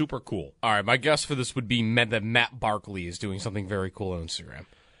something super cool? All right, my guess for this would be that Matt Barkley is doing something very cool on Instagram.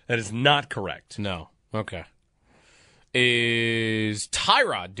 That is not correct. No. Okay. Is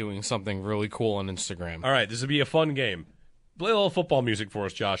Tyrod doing something really cool on Instagram? All right, this would be a fun game. Play a little football music for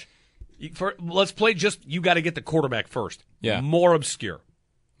us, Josh. Let's play you got to get the quarterback first. Yeah. More obscure.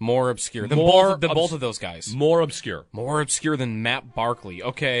 More obscure than both of those guys. More obscure. More obscure than Matt Barkley.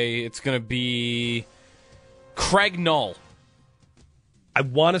 Okay, it's going to be Craig Null. I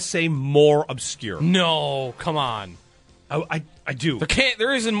want to say more obscure. No, come on. I do.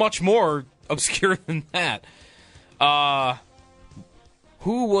 There isn't much more obscure than that.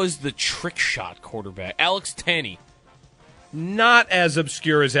 Who was the trick shot quarterback? Alex Tanney. Not as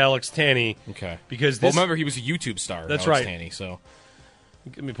obscure as Alex Tanney. Okay. Because remember, he was a YouTube star. That's Alex right. Tanney, so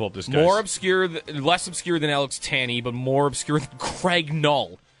let me pull up this guy. Less obscure than Alex Tanney, but more obscure than Craig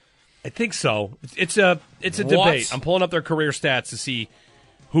Null. I think so. It's a debate. I'm pulling up their career stats to see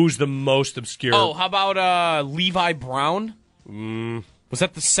who's the most obscure. Oh, how about Levi Brown? Was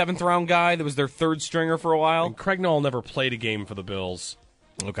that the 7th round guy that was their third stringer for a while? And Craig Null never played a game for the Bills.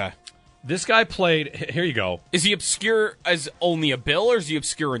 Okay. This guy played. Here you go. Is he obscure as only a Bill, or is he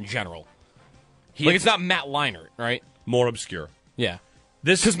obscure in general? It's not Matt Leinart, right? More obscure. Yeah.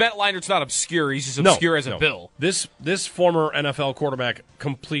 Because Matt Leinert's not obscure; he's just obscure as a Bill. This former NFL quarterback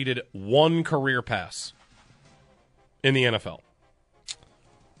completed one career pass in the NFL.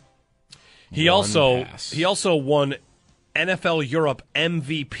 He also won NFL Europe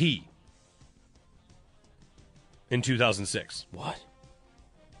MVP in 2006. What?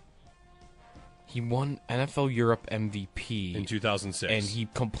 He won NFL Europe MVP in 2006. And he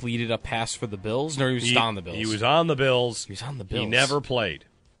completed a pass for the Bills? No, he was on the Bills. He was on the Bills. He was on the Bills. He never played.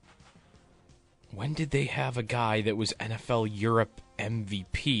 When did they have a guy that was NFL Europe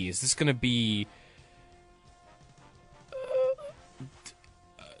MVP? Is this going to be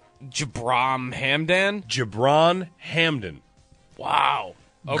Jabram Hamdan? Jabron Hamdan. Wow.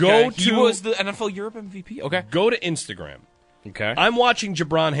 Okay. He was the NFL Europe MVP? Okay. Go to Instagram. Okay. I'm watching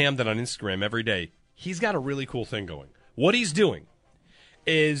Jabron Hamdan on Instagram every day. He's got a really cool thing going. What he's doing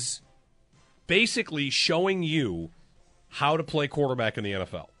is basically showing you how to play quarterback in the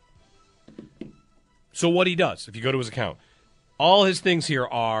NFL. So what he does, if you go to his account, all his things here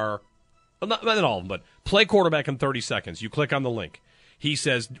are, well, not all of them, but play quarterback in 30 seconds. You click on the link. He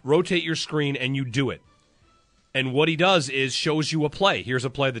says, rotate your screen, and you do it. And what he does is shows you a play. Here's a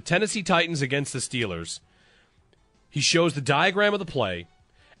play, the Tennessee Titans against the Steelers. He shows the diagram of the play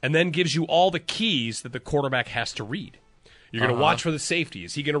and then gives you all the keys that the quarterback has to read. You're going to watch for the safety.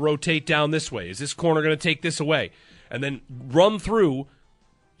 Is he going to rotate down this way? Is this corner going to take this away? And then run through,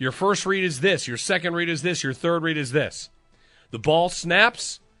 your first read is this, your second read is this, your third read is this. The ball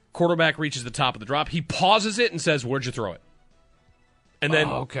snaps, quarterback reaches the top of the drop. He pauses it and says, where'd you throw it? And then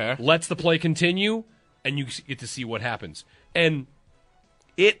lets the play continue, and you get to see what happens. And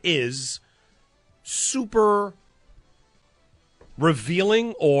it is super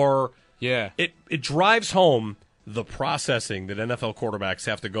revealing, or it drives home the processing that NFL quarterbacks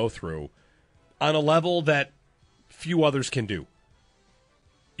have to go through on a level that few others can do.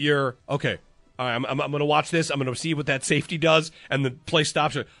 You're okay. All right, I'm going to watch this. I'm going to see what that safety does, and the play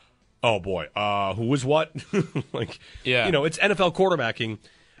stops. Oh boy, who was what? It's NFL quarterbacking.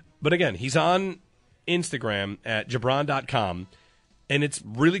 But again, he's on Instagram at Jabron.com, and it's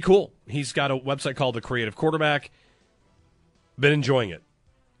really cool. He's got a website called The Creative Quarterback. Been enjoying it.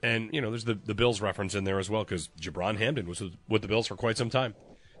 And, there's the Bills reference in there as well, because Jabron Hamdan was with the Bills for quite some time.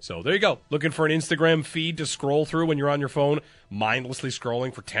 So there you go. Looking for an Instagram feed to scroll through when you're on your phone, mindlessly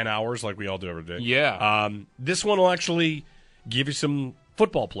scrolling for 10 hours like we all do every day. Yeah. This one will actually give you some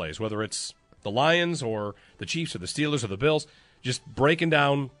football plays, whether it's the Lions or the Chiefs or the Steelers or the Bills, just breaking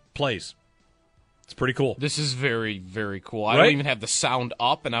down plays. It's pretty cool. This is very, very cool. I don't even have the sound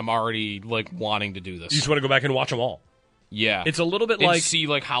up, and I'm already wanting to do this. You just want to go back and watch them all. Yeah. It's a little bit and see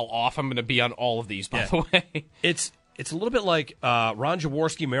how off I'm going to be on all of these, by the way. It's a little bit like Ron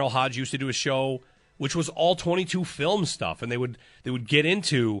Jaworski, Merrill Hodge used to do a show, which was all 22 film stuff, and they would get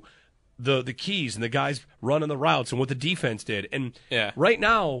into the keys and the guys running the routes and what the defense did. And right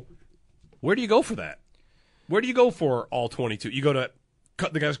now, where do you go for that? Where do you go for all 22? You go to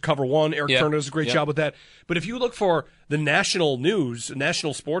the guys cover one. Eric Turner does a great job with that. But if you look for the national news,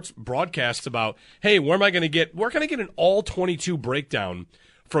 national sports broadcasts about, hey, where can I get an all 22 breakdown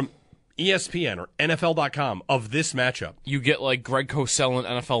from ESPN or NFL.com of this matchup? You get Greg Cosell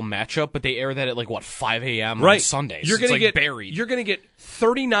and NFL matchup, but they air that at 5 a.m. on Sundays. You're going to get buried. You're going to get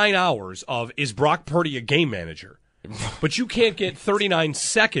 39 hours of, is Brock Purdy a game manager? But you can't get 39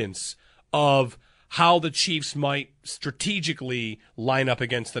 seconds of how the Chiefs might strategically line up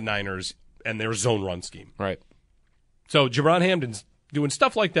against the Niners and their zone run scheme. Right. So Jabron Hamden's doing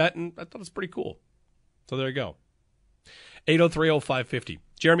stuff like that, and I thought it was pretty cool. So there you go. 803-0550.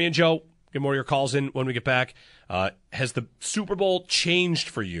 Jeremy and Joe, get more of your calls in when we get back. Has the Super Bowl changed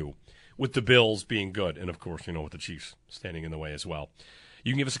for you with the Bills being good? And, of course, with the Chiefs standing in the way as well.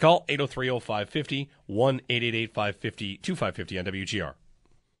 You can give us a call, 803-0550, 1-888-550-2550 on WGR.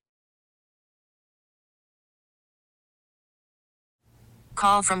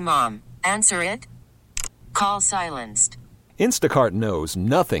 Call from mom. Answer it. Call silenced. Instacart knows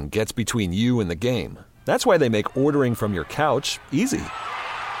nothing gets between you and the game. That's why they make ordering from your couch easy.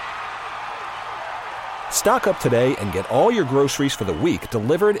 Stock up today and get all your groceries for the week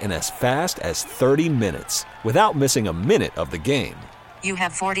delivered in as fast as 30 minutes without missing a minute of the game. You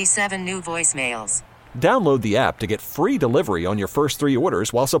have 47 new voicemails. Download the app to get free delivery on your first 3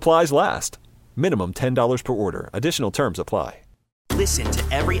 orders while supplies last. Minimum $10 per order. Additional terms apply. Listen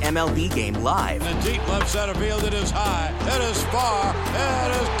to every MLB game live. In the deep left center field, it is high, it is far,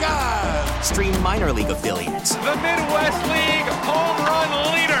 it is gone. Stream minor league affiliates. The Midwest League home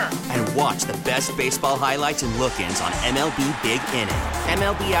run leader. And watch the best baseball highlights and look-ins on MLB Big Inning.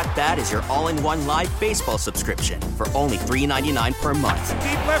 MLB At Bat is your all-in-one live baseball subscription for only $3.99 per month.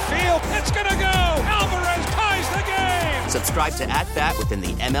 Deep left field, it's gonna go. Alvarez ties the game. Subscribe to At Bat within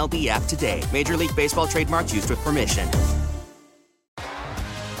the MLB app today. Major League Baseball trademarks used with permission.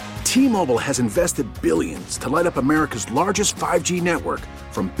 T-Mobile has invested billions to light up America's largest 5G network,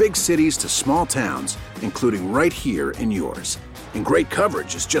 from big cities to small towns, including right here in yours. And great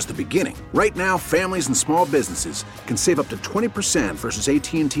coverage is just the beginning. Right now, families and small businesses can save up to 20% versus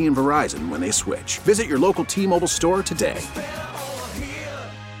AT&T and Verizon when they switch. Visit your local T-Mobile store today.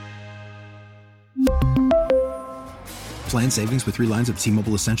 Plan savings with 3 lines of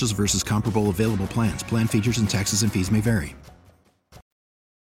T-Mobile Essentials versus comparable available plans. Plan features and taxes and fees may vary.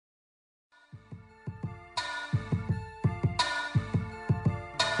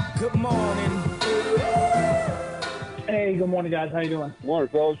 Good morning. Hey, good morning, guys. How you doing? Good morning,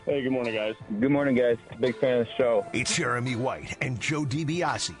 fellas. Hey, good morning, guys. Good morning, guys. Big fan of the show. It's Jeremy White and Joe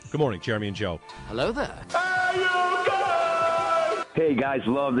DiBiase. Good morning, Jeremy and Joe. Hello there. Hey, guys.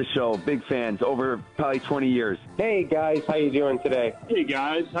 Love the show. Big fans. Over probably 20 years. Hey, guys. How you doing today? Hey,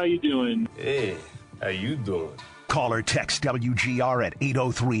 guys. How you doing? Hey, how you doing? Call or text WGR at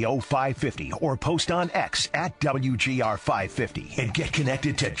 803-0550 or post on X at WGR550 and get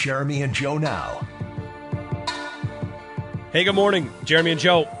connected to Jeremy and Joe now. Hey, good morning, Jeremy and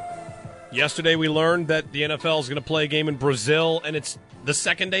Joe. Yesterday we learned that the NFL is going to play a game in Brazil, and it's the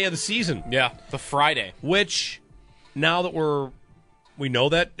second day of the season. Yeah, the Friday. Which, now that we know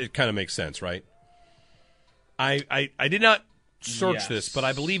that, it kind of makes sense, right? I did not search this, but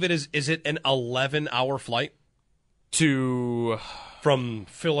I believe it is it an 11-hour flight? From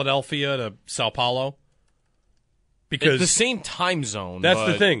Philadelphia to Sao Paulo? Because it's the same time zone. That's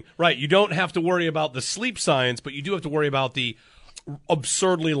the thing. Right. You don't have to worry about the sleep science, but you do have to worry about the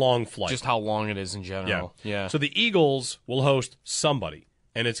absurdly long flight. Just how long it is in general. Yeah. So the Eagles will host somebody,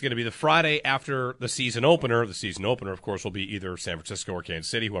 and it's going to be the Friday after the season opener. The season opener, of course, will be either San Francisco or Kansas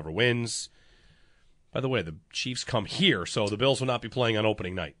City, whoever wins. By the way, the Chiefs come here, so the Bills will not be playing on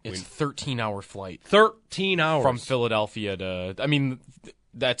opening night. It's a 13-hour flight. 13 hours. From Philadelphia to... I mean,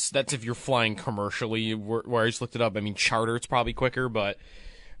 that's if you're flying commercially, where I just looked it up. I mean, charter, it's probably quicker, but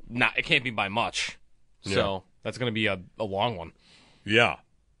it can't be by much. Yeah. So that's going to be a long one. Yeah,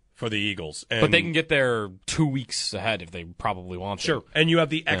 for the Eagles. But they can get there 2 weeks ahead if they probably want to. Sure, and you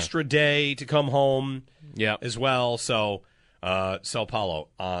have the extra day to come home as well. So Sao Paulo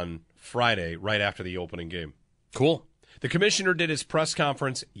on Friday, right after the opening game. Cool. The commissioner did his press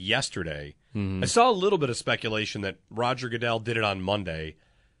conference yesterday. Mm-hmm. I saw a little bit of speculation that Roger Goodell did it on Monday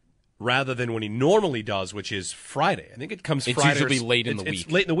rather than when he normally does, which is Friday. I think it comes Friday. It's usually late in the week.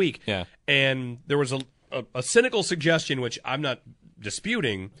 It's late in the week. Yeah. And there was a cynical suggestion, which I'm not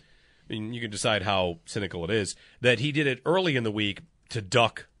disputing. I mean, you can decide how cynical it is, that he did it early in the week to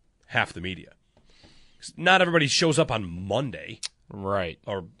duck half the media. Not everybody shows up on Monday. Right.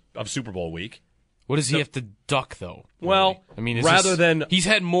 Or of Super Bowl week. What does he have to duck, though? Well, I mean, he's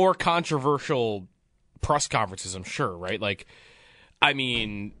had more controversial press conferences, I'm sure, right? Like, I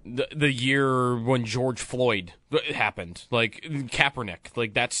mean, the year when George Floyd happened, like Kaepernick,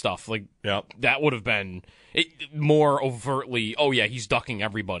 like that stuff, like that would have been more overtly. Oh yeah, he's ducking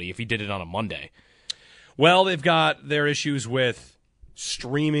everybody if he did it on a Monday. Well, they've got their issues with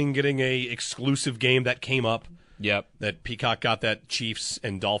streaming, getting a exclusive game that came up. Yep. That Peacock got that Chiefs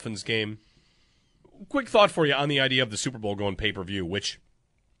and Dolphins game. quick thought for you on the idea of the Super Bowl going pay-per-view, which,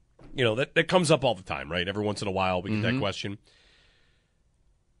 that comes up all the time, right? Every once in a while we get that question.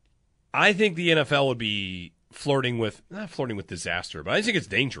 I think the NFL would be not flirting with disaster, but I think it's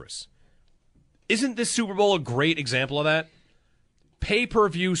dangerous. Isn't this Super Bowl a great example of that?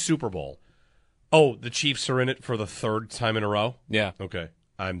 Pay-per-view Super Bowl. Oh, the Chiefs are in it for the third time in a row? Yeah. Okay.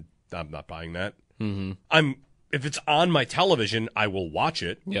 I'm not buying that. Mm-hmm. If it's on my television, I will watch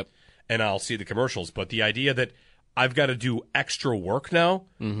it. Yep. And I'll see the commercials. But the idea that I've got to do extra work now,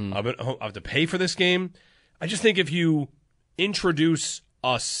 I have to pay for this game, I just think if you introduce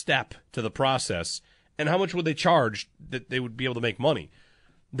a step to the process, and how much would they charge that they would be able to make money?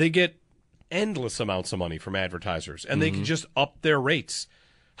 They get endless amounts of money from advertisers, and they can just up their rates.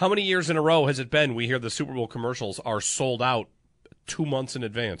 How many years in a row has it been we hear the Super Bowl commercials are sold out 2 months in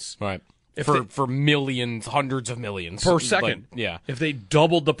advance? Right. For millions, hundreds of millions. Per second. Yeah. If they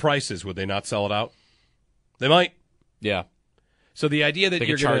doubled the prices, would they not sell it out? They might. Yeah. So the idea that they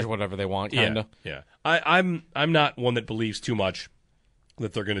you're can charge whatever they want, kind of. Yeah. I'm not one that believes too much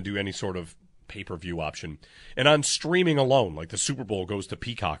that they're going to do any sort of pay-per-view option. And on streaming alone, like the Super Bowl goes to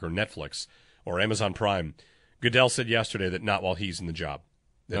Peacock or Netflix or Amazon Prime, Goodell said yesterday that not while he's in the job.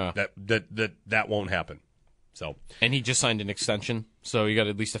 That won't happen. So, and he just signed an extension, so you got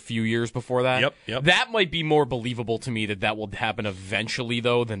at least a few years before that. Yep. That might be more believable to me that will happen eventually,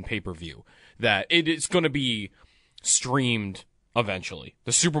 though, than pay-per-view. That it's going to be streamed eventually.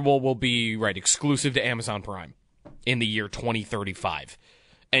 The Super Bowl will be exclusive to Amazon Prime in the year 2035,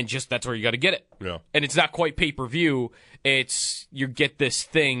 and just that's where you got to get it. Yeah. And it's not quite pay-per-view. It's you get this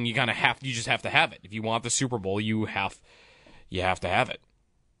thing. You just have to have it. If you want the Super Bowl, you have to have it.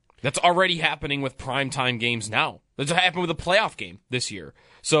 That's already happening with primetime games now. That's what happened with the playoff game this year.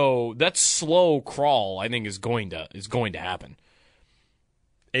 So that slow crawl, I think, is going to happen.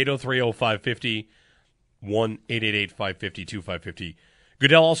 803-0550, 1-888-550-2550.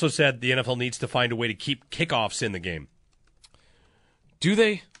 Goodell also said the NFL needs to find a way to keep kickoffs in the game. Do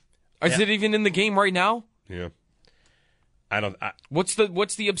they? Is it even in the game right now? Yeah. What's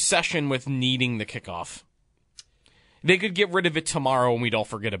the obsession with needing the kickoff? They could get rid of it tomorrow and we'd all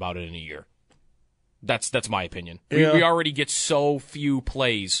forget about it in a year. That's my opinion. Yeah. We already get so few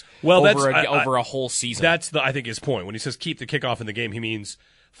plays over a whole season. That's I think his point. When he says keep the kickoff in the game, he means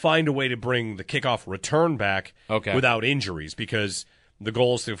find a way to bring the kickoff return back without injuries, because the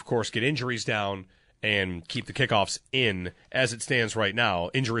goal is to, of course, get injuries down and keep the kickoffs in. As it stands right now,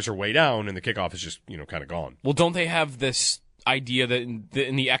 injuries are way down and the kickoff is just kind of gone. Well, don't they have this idea that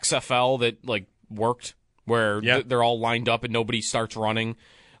in the XFL that worked? Where they're all lined up and nobody starts running.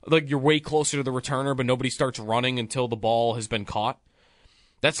 You're way closer to the returner, but nobody starts running until the ball has been caught.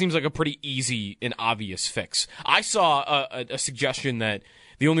 That seems like a pretty easy and obvious fix. I saw a suggestion that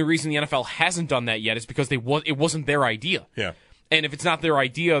the only reason the NFL hasn't done that yet is because it wasn't their idea. Yeah. And if it's not their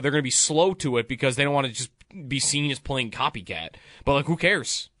idea, they're going to be slow to it because they don't want to just be seen as playing copycat. But who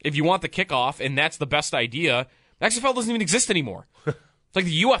cares? If you want the kickoff and that's the best idea, the XFL doesn't even exist anymore. It's like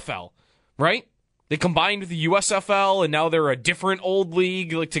the UFL, right? They combined with the USFL, and now they're a different old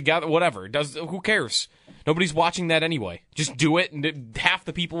league, together, whatever. Who cares? Nobody's watching that anyway. Just do it, and half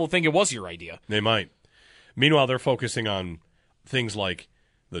the people will think it was your idea. They might. Meanwhile, they're focusing on things like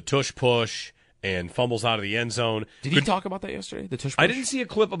the tush push and fumbles out of the end zone. Did he talk about that yesterday, the tush push? I didn't see a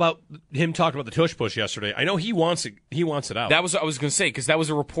clip about him talking about the tush push yesterday. I know he wants it. He wants it out. That was what I was going to say, because that was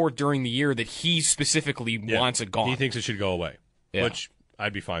a report during the year that he specifically wants it gone. He thinks it should go away, which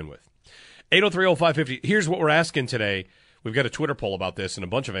I'd be fine with. 803-0550. Here's what we're asking today. We've got a Twitter poll about this and a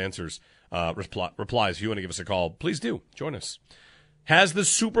bunch of answers, replies. If you want to give us a call, please do. Join us. Has the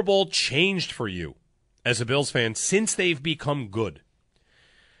Super Bowl changed for you as a Bills fan since they've become good?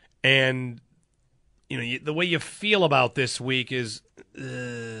 And, the way you feel about this week is,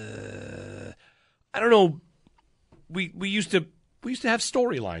 I don't know. We used to have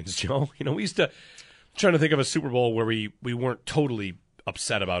storylines, Joe. We used to, I'm trying to think of a Super Bowl where we weren't totally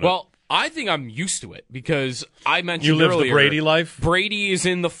upset about it. Well, I think I'm used to it because I mentioned you live earlier, the Brady life. Brady is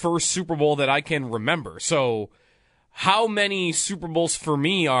in the first Super Bowl that I can remember. So, how many Super Bowls for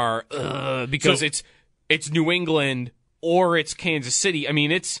me are because it's New England or it's Kansas City? I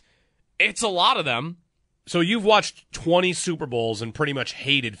mean, it's a lot of them. So you've watched 20 Super Bowls and pretty much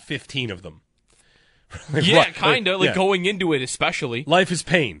hated 15 of them. Kind of going into it, especially. Life is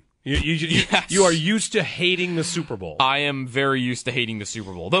pain. You are used to hating the Super Bowl. I am very used to hating the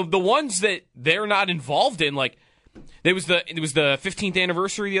Super Bowl. The ones that they're not involved in, it was the 15th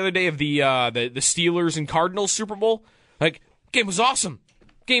anniversary the other day of the Steelers and Cardinals Super Bowl. Game was awesome.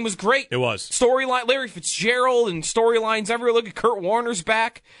 Game was great. It was. Storyline, Larry Fitzgerald and storylines everywhere. Look at Kurt Warner's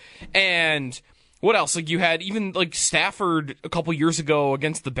back. And What else? Like, you had even, like, Stafford a couple years ago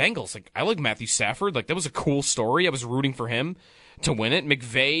against the Bengals. Like, I like Matthew Stafford. Like, that was a cool story. I was rooting for him to win it.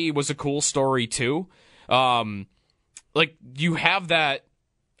 McVay was a cool story, too. Like, you have that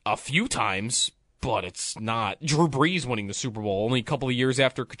a few times, but it's not. Drew Brees winning the Super Bowl only a couple of years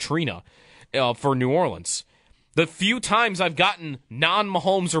after Katrina for New Orleans. The few times I've gotten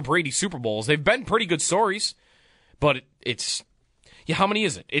non-Mahomes or Brady Super Bowls, they've been pretty good stories, but it's... Yeah, how many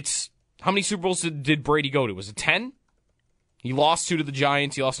is it? How many Super Bowls did Brady go to? Was it 10? He lost 2 to the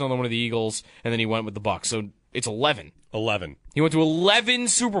Giants, he lost another one to the Eagles, and then he went with the Bucs. So it's 11. 11. He went to 11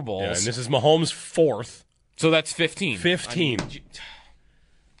 Super Bowls. Yeah, and this is Mahomes' 4th. So that's 15. 15.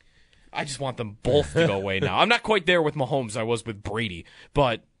 I just want them both to go away now. I'm not quite there with Mahomes I was with Brady,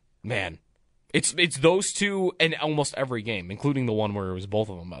 but, man, it's those two in almost every game, including the one where it was both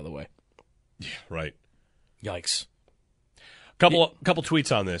of them, by the way. Yeah, right. Yikes. Couple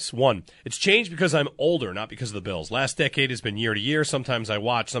tweets on this. One, it's changed because I'm older, not because of the Bills. Last decade has been year to year. Sometimes I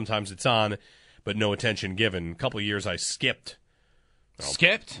watch, sometimes it's on, but no attention given. Couple of years I skipped.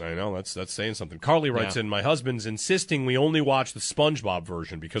 Skipped? I know, that's saying something. Carly writes in, my husband's insisting we only watch the SpongeBob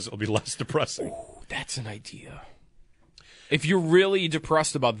version because it'll be less depressing. Ooh, that's an idea. If you're really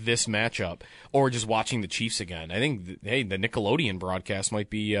depressed about this matchup or just watching the Chiefs again, I think, the Nickelodeon broadcast might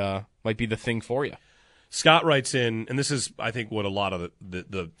be the thing for you. Scott writes in, and this is, I think, what a lot of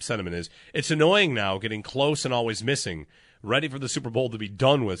the sentiment is. It's annoying now, getting close and always missing. Ready for the Super Bowl to be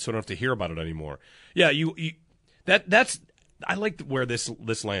done with, so I don't have to hear about it anymore. Yeah, that's. I like where this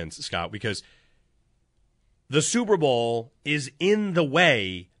lands, Scott, because the Super Bowl is in the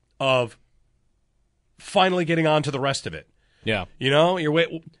way of finally getting on to the rest of it. Yeah,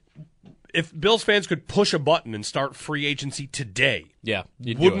 if Bills fans could push a button and start free agency today,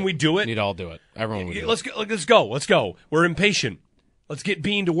 wouldn't we do it? You'd all do it. Everyone would do it. Let's go. We're impatient. Let's get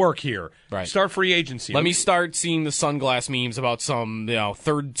Bean to work here. Right. Start free agency. Let me start seeing the sunglass memes about some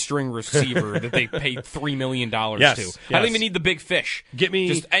third-string receiver that they paid $3 million to. Yes. I don't even need the big fish. Get me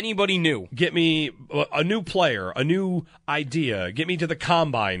just anybody new. Get me a new player, a new idea. Get me to the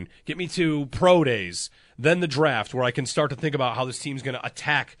combine. Get me to pro days. Then the draft, where I can start to think about how this team's going to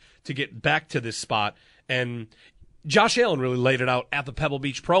attack to get back to this spot. And Josh Allen really laid it out at the Pebble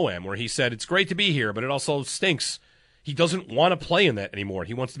Beach Pro-Am, where he said, it's great to be here, but it also stinks. He doesn't want to play in that anymore.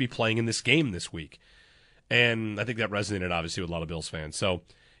 He wants to be playing in this game this week. And I think that resonated, obviously, with a lot of Bills fans. So,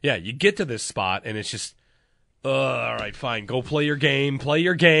 yeah, you get to this spot, and it's just, all right, fine, go play your game.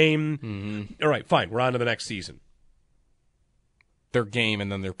 Mm-hmm. All right, fine, we're on to the next season. Their game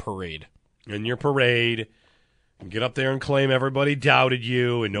and then their parade. And your parade. And get up there and claim everybody doubted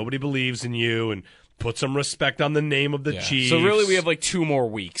you, and nobody believes in you, and put some respect on the name of the Chiefs. So really we have 2 more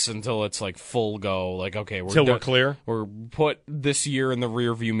weeks until it's full go. Okay, we're clear. We're put this year in the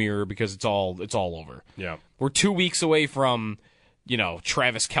rearview mirror because it's all over. Yeah. We're 2 weeks away from,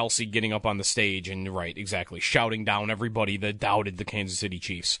 Travis Kelce getting up on the stage and shouting down everybody that doubted the Kansas City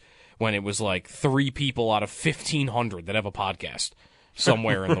Chiefs when it was 3 people out of 1,500 that have a podcast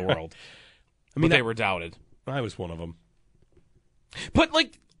somewhere in the world. They were doubted. I was one of them. But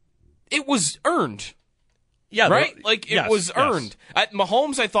it was earned. Yeah, right? It was earned.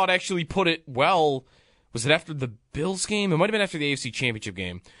 Mahomes, I thought, actually put it well. Was it after the Bills game? It might have been after the AFC Championship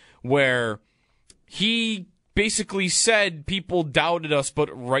game, where he basically said people doubted us, but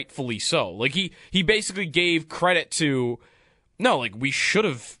rightfully so. He basically gave credit to, we should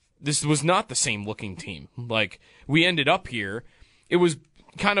have, this was not the same looking team. We ended up here. It was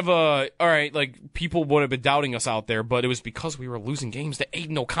kind of all right, people would have been doubting us out there, but it was because we were losing games to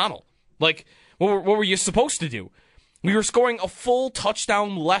Aiden O'Connell. What were you supposed to do? We were scoring a full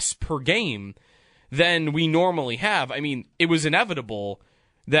touchdown less per game than we normally have. It was inevitable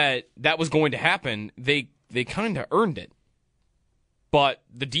that was going to happen. They kind of earned it. But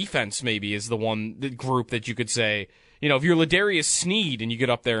the defense maybe is the group that you could say, if you're Ladarius Sneed and you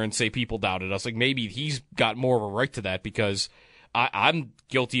get up there and say people doubted us, maybe he's got more of a right to that because I'm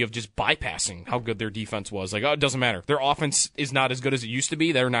guilty of just bypassing how good their defense was. It doesn't matter. Their offense is not as good as it used to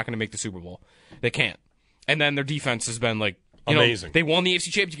be. They're not going to make the Super Bowl. They can't. And then their defense has been amazing. They won the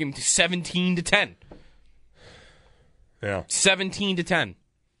AFC Championship game 17-10. Yeah. 17-10.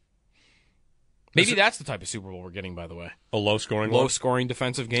 Maybe that's the type of Super Bowl we're getting, by the way. A low-scoring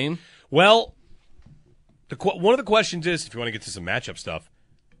defensive game? Well, one of the questions is, if you want to get to some matchup stuff,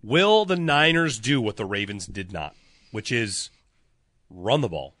 will the Niners do what the Ravens did not, which is run the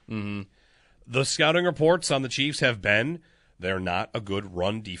ball? Mm-hmm. The scouting reports on the Chiefs have been they're not a good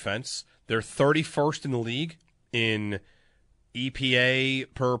run defense. They're 31st in the league in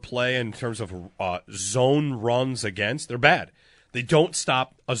EPA per play in terms of zone runs against. They're bad. They don't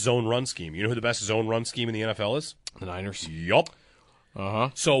stop a zone run scheme. You know who the best zone run scheme in the NFL is? The Niners. Yup.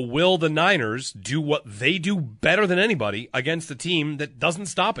 So will the Niners do what they do better than anybody against a team that doesn't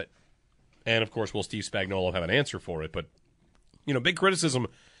stop it? And, of course, will Steve Spagnuolo have an answer for it? But, big criticism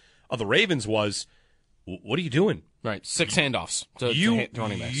of the Ravens was, what are you doing? Right, 6 handoffs to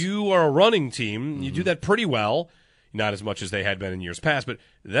running backs. You are a running team. You do that pretty well. Not as much as they had been in years past, but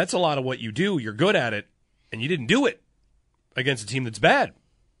that's a lot of what you do. You're good at it, and you didn't do it against a team that's bad.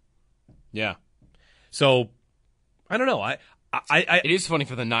 Yeah. So, I don't know. It is funny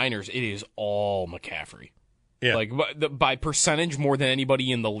for the Niners. It is all McCaffrey. Yeah. Like, by percentage more than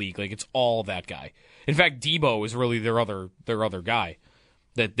anybody in the league. Like, it's all that guy. In fact, Debo is really their other guy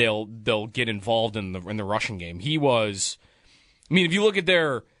that they'll get involved in the rushing game. He was, if you look at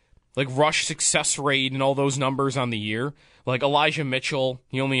their rush success rate and all those numbers on the year, like Elijah Mitchell,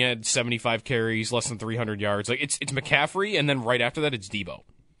 he only had 75 carries, less than 300 yards. Like, it's McCaffrey, and then right after that, it's Debo.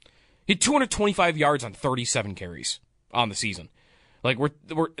 He had 225 yards on 37 carries on the season. Like,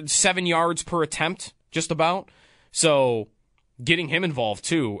 we're 7 yards per attempt, just about. So, getting him involved,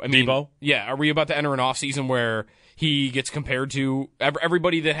 too. Debo? Yeah, are we about to enter an offseason where he gets compared to...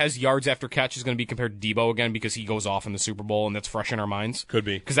 Everybody that has yards after catch is going to be compared to Debo again because he goes off in the Super Bowl, and that's fresh in our minds? Could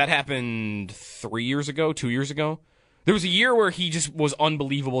be. Because that happened 2 years ago. There was a year where he just was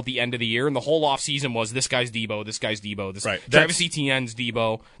unbelievable at the end of the year, and the whole offseason was, this guy's Debo, this guy's Debo, right. Travis Etienne's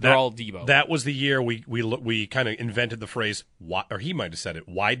Debo. They're all Debo. That was the year we kind of invented the phrase, or he might have said it,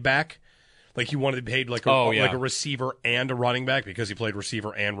 wide back. Like, he wanted to be paid like a receiver and a running back because he played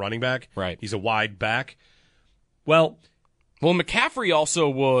receiver and running back. Right. He's a wide back. Well, McCaffrey also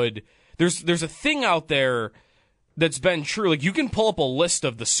would... There's a thing out there that's been true. Like, you can pull up a list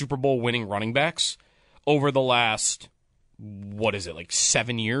of the Super Bowl winning running backs over the last,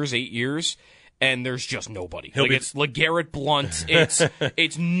 7 years, 8 years, and there's just nobody. It's LeGarrette Blount.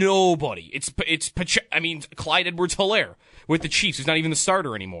 It's nobody. It's Clyde Edwards-Helaire with the Chiefs, who's not even the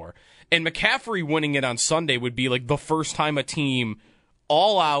starter anymore. And McCaffrey winning it on Sunday would be like the first time a team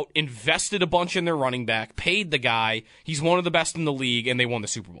all out invested a bunch in their running back, paid the guy. He's one of the best in the league, and they won the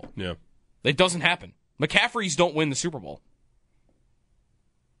Super Bowl. Yeah, it doesn't happen. McCaffreys don't win the Super Bowl.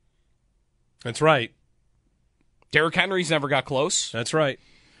 That's right. Derrick Henry's never got close. That's right.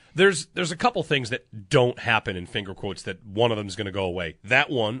 There's a couple things that don't happen in finger quotes that one of them is going to go away. That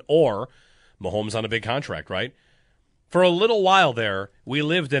one, or Mahomes on a big contract, right? For a little while there, we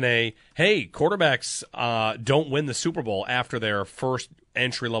lived in quarterbacks don't win the Super Bowl after their first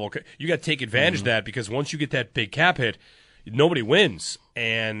entry-level. You got to take advantage of that because once you get that big cap hit, nobody wins.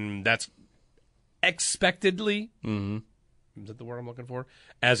 And that's expectedly, is that the word I'm looking for?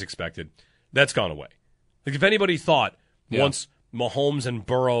 As expected. That's gone away. Like, if anybody thought once Mahomes and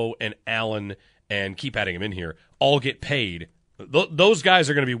Burrow and Allen, and keep adding them in here, all get paid, those guys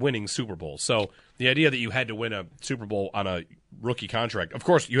are going to be winning Super Bowls. So the idea that you had to win a Super Bowl on a rookie contract, of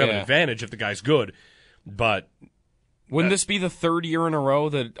course, you have an advantage if the guy's good, but... Wouldn't this be the third year in a row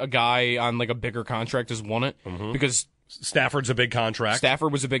that a guy on a bigger contract has won it? Mm-hmm. Because Stafford's a big contract.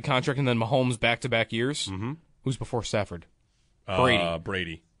 Stafford was a big contract, and then Mahomes back-to-back years. Mm-hmm. Who's before Stafford?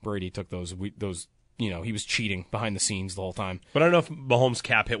 Brady. Brady took those. He was cheating behind the scenes the whole time. But I don't know if Mahomes'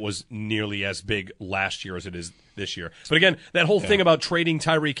 cap hit was nearly as big last year as it is this year. But again, that whole thing about trading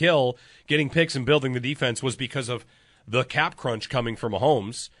Tyreek Hill, getting picks and building the defense was because of the cap crunch coming from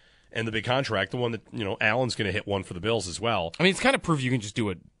Mahomes and the big contract, the one that, Allen's going to hit one for the Bills as well. It's kind of proof you can just do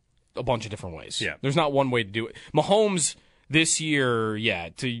it a bunch of different ways. Yeah. There's not one way to do it. Mahomes this year,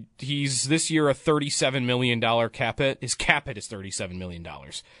 he's this year a $37 million cap hit. His cap hit is $37 million.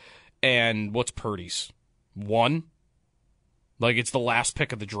 And what's Purdy's? 1? It's the last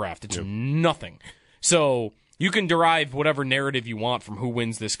pick of the draft. It's nothing. So you can derive whatever narrative you want from who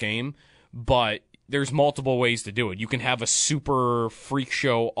wins this game, but there's multiple ways to do it. You can have a super freak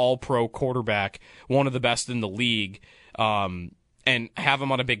show, all-pro quarterback, one of the best in the league, and have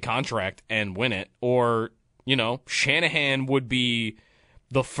him on a big contract and win it. Or, Shanahan would be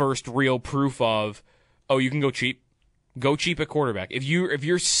the first real proof of, you can go cheap. Go cheap at quarterback. If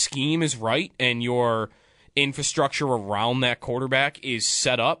your scheme is right and your infrastructure around that quarterback is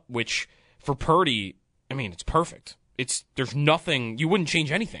set up, which for Purdy, it's perfect. There's nothing, you wouldn't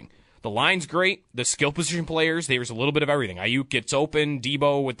change anything. The line's great. The skill position players, there's a little bit of everything. Ayuk gets open,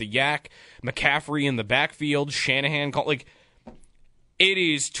 Debo with the yak, McCaffrey in the backfield, Shanahan it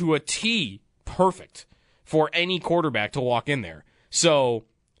is to a T perfect for any quarterback to walk in there. So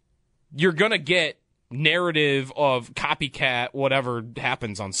you're going to get narrative of copycat, whatever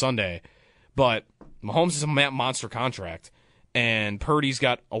happens on Sunday. But Mahomes is a monster contract, and Purdy's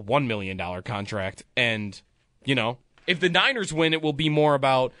got a $1 million contract, and, if the Niners win, it will be more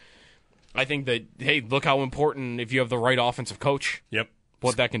about, I think that, hey, look how important if you have the right offensive coach. Yep.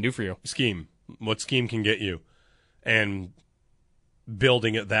 What that can do for you. Scheme. What scheme can get you. And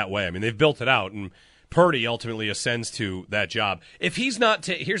building it that way. I mean, they've built it out, and Purdy ultimately ascends to that job. If he's not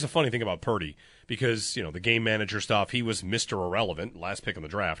here's a funny thing about Purdy, because, the game manager stuff, he was Mr. Irrelevant, last pick in the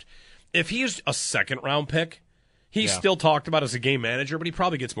draft. If he's a second-round pick, he's still talked about as a game manager, but he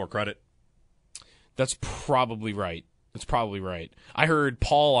probably gets more credit. That's probably right. I heard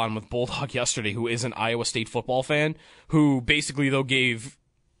Paul on with Bulldog yesterday, who is an Iowa State football fan, who basically, though, gave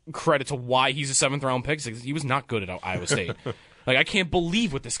credit to why he's a seventh-round pick. He was not good at Iowa State. I can't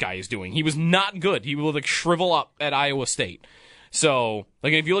believe what this guy is doing. He was not good. He will, shrivel up at Iowa State. So,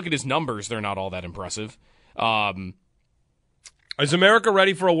 if you look at his numbers, they're not all that impressive. Is America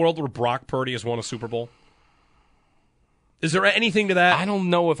ready for a world where Brock Purdy has won a Super Bowl? Is there anything to that? I don't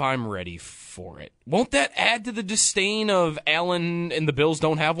know if I'm ready for it. Won't that add to the disdain of Allen and the Bills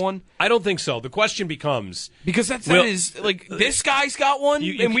don't have one? I don't think so. The question becomes... Because that is, this guy's got one,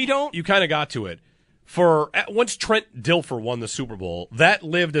 and we don't? You kind of got to it. Once Trent Dilfer won the Super Bowl, that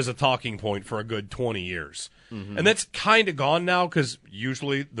lived as a talking point for a good 20 years. Mm-hmm. And that's kind of gone now, because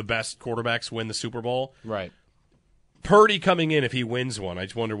usually the best quarterbacks win the Super Bowl. Right. Purdy coming in, if he wins one, I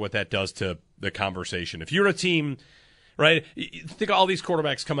just wonder what that does to the conversation. If you're a team... Right? Think of all these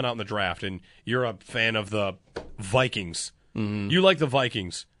quarterbacks coming out in the draft, and you're a fan of the Vikings. Mm-hmm. You like the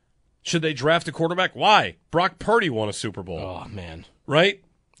Vikings. Should they draft a quarterback? Why? Brock Purdy won a Super Bowl. Oh, man. Right?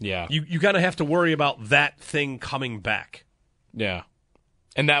 Yeah. You got to have to worry about that thing coming back. Yeah.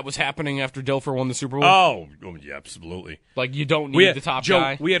 And that was happening after Dilfer won the Super Bowl? Oh yeah, absolutely. You don't need the top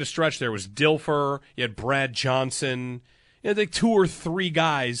guy? We had a stretch there. It was Dilfer, you had Brad Johnson... You had 2 or 3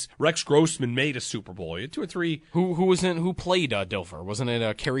 guys. Rex Grossman made a Super Bowl. You had 2 or 3. Who played Dilfer? Wasn't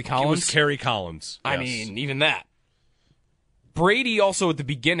it Kerry Collins? It was Kerry Collins. Yes. I mean, even that. Brady also at the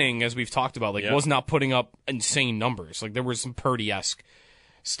beginning, as we've talked about, was not putting up insane numbers. There was some Purdy-esque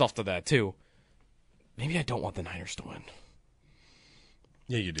stuff to that too. Maybe I don't want the Niners to win.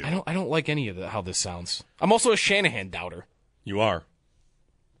 Yeah, you do. I don't like any of how this sounds. I'm also a Shanahan doubter. You are.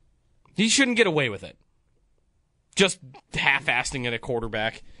 He shouldn't get away with it. Just half-assing at a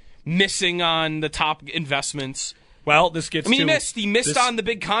quarterback, missing on the top investments. Well, this gets he missed on the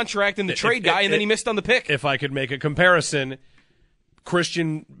big contract and the trade guy, and then he missed on the pick. If I could make a comparison,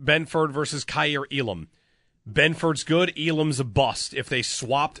 Christian Benford versus Kyer Elam. Benford's good, Elam's a bust. If they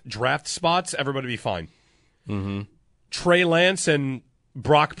swapped draft spots, everybody would be fine. Mm-hmm. Trey Lance and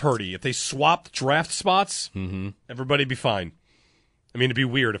Brock Purdy, if they swapped draft spots, mm-hmm. everybody would be fine. I mean, it'd be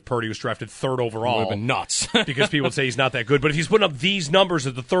weird if Purdy was drafted 3rd overall. It would have been nuts. Because people would say he's not that good. But if he's putting up these numbers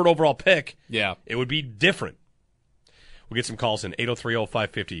at the 3rd overall pick, it would be different. We'll get some calls in,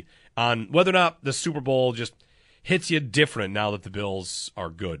 803-0550, on whether or not the Super Bowl just hits you different now that the Bills are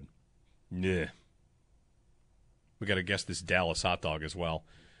good. Yeah. We got to guess this Dallas hot dog as well.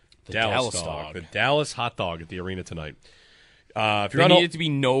 The Dallas dog. The Dallas hot dog at the arena tonight. If you need it to be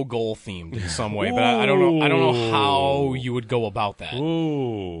no goal themed in some way, but I don't know how you would go about that.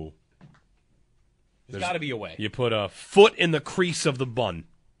 Ooh, there's got to be a way. You put a foot in the crease of the bun.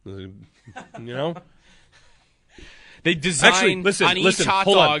 They design on each hot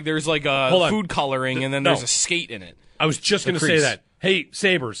dog. There's a food coloring, and then there's a skate in it. I was just going to say that. Hey,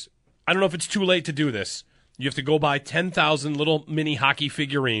 Sabres, I don't know if it's too late to do this. You have to go buy 10,000 little mini hockey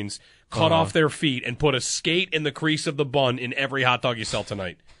figurines, cut off their feet, and put a skate in the crease of the bun in every hot dog you sell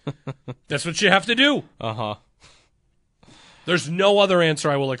tonight. That's what you have to do. Uh-huh. There's no other answer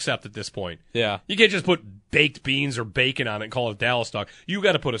I will accept at this point. Yeah. You can't just put baked beans or bacon on it and call it Dallas dog. You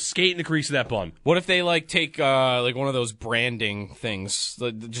got to put a skate in the crease of that bun. What if they take one of those branding things,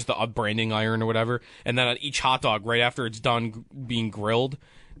 just the branding iron or whatever, and then on each hot dog, right after it's done being grilled,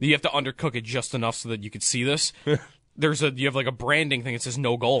 you have to undercook it just enough so that you could see this. You have a branding thing that says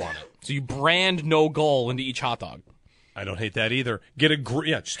no goal on it. So you brand no goal into each hot dog. I don't hate that either.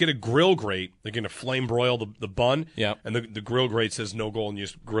 Just get a grill grate. They're going to flame broil the bun. Yeah. And the grill grate says no goal, and you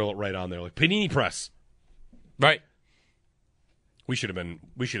just grill it right on there, like panini press. Right. We should have been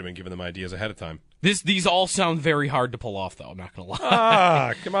giving them ideas ahead of time. These all sound very hard to pull off, though. I'm not going to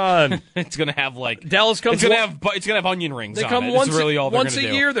lie. Come on. It's going to have Dallas comes. It's going to have onion rings. They on come it. once. It's really all once a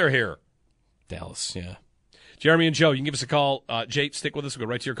year. They're here. Dallas, yeah. Jeremy and Joe, you can give us a call. Jay, stick with us. We'll go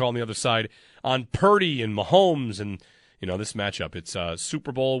right to your call on the other side on Purdy and Mahomes and this matchup. It's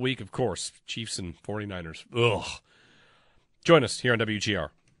Super Bowl week, of course. Chiefs and 49ers. Ugh. Join us here on WGR.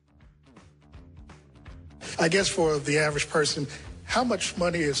 I guess for the average person, how much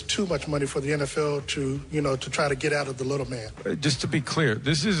money is too much money for the NFL to try to get out of the little man? Just to be clear,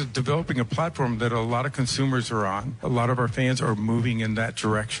 this is developing a platform that a lot of consumers are on. A lot of our fans are moving in that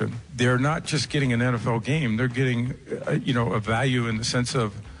direction. They're not just getting an NFL game. They're getting, a value in the sense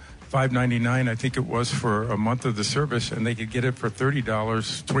of $5.99, I think it was, for a month of the service, and they could get it for $30,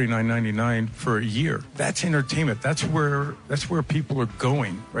 $29.99 for a year. That's entertainment. That's where people are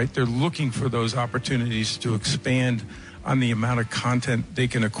going, right? They're looking for those opportunities to expand on the amount of content they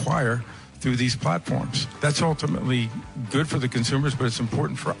can acquire through these platforms. That's ultimately good for the consumers, but it's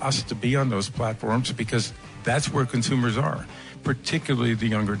important for us to be on those platforms because that's where consumers are, particularly the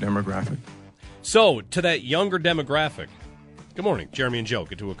younger demographic. So, to that younger demographic, good morning, Jeremy and Joe.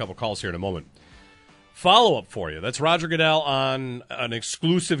 Get to a couple calls here in a moment. Follow-up for you. That's Roger Goodell on an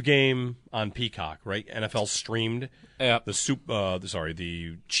exclusive game on Peacock, right? NFL streamed. Yeah.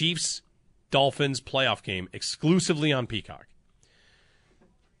 The Chiefs-Dolphins playoff game exclusively on Peacock.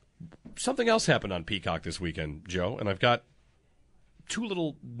 Something else happened on Peacock this weekend, Joe, and I've got two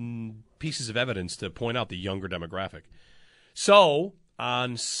little pieces of evidence to point out the younger demographic. So,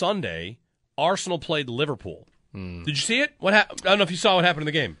 on Sunday, Arsenal played Liverpool. Did you see it? I don't know if you saw what happened in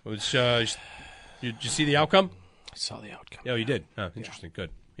the game. It was, did you see the outcome? I saw the outcome. Oh, you did? Oh, interesting. Good.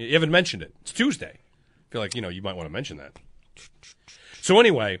 You haven't mentioned it. It's Tuesday. I feel like, you might want to mention that. So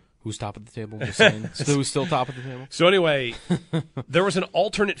anyway. Who's top of the table? Just saying. Who's still top of the table? So anyway, there was an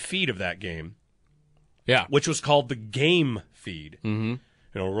alternate feed of that game. Yeah. Which was called the game feed.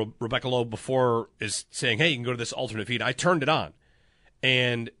 Mm-hmm. Rebecca Lowe before is saying, hey, you can go to this alternate feed. I turned it on.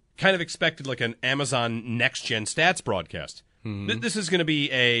 And kind of expected like an Amazon Next Gen Stats broadcast. Mm-hmm. This is going to be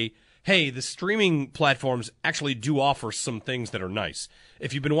hey, the streaming platforms actually do offer some things that are nice.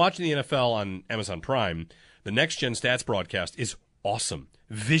 If you've been watching the NFL on Amazon Prime, the Next Gen Stats broadcast is awesome.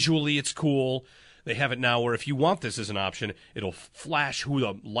 Visually, it's cool. They have it now where if you want this as an option, it'll flash who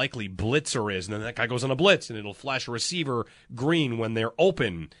the likely blitzer is, and then that guy goes on a blitz, and it'll flash a receiver green when they're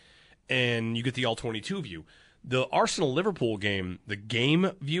open, and you get the all-22 view. The Arsenal-Liverpool game, the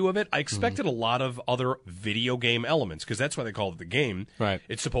game view of it, I expected a lot of other video game elements, because that's why they call it the game. Right.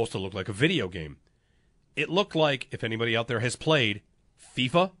 It's supposed to look like a video game. It looked like, if anybody out there has played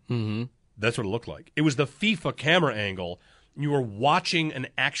FIFA, that's what it looked like. It was the FIFA camera angle. You were watching an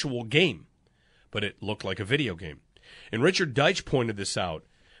actual game, but it looked like a video game. And Richard Deitch pointed this out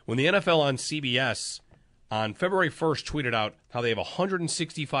when the NFL on CBS on February 1st tweeted out how they have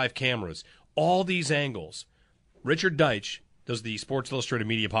 165 cameras, all these angles. Richard Deitch does the Sports Illustrated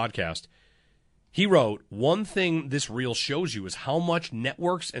Media podcast. He wrote, one thing this reel shows you is how much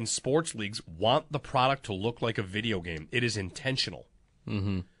networks and sports leagues want the product to look like a video game. It is intentional.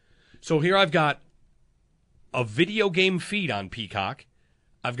 Mm-hmm. So here I've got a video game feed on Peacock.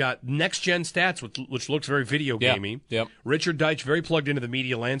 I've got Next Gen Stats, which looks very video gamey. Yep. Richard Deitch, very plugged into the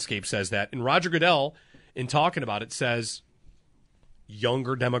media landscape, says that. And Roger Goodell, in talking about it, says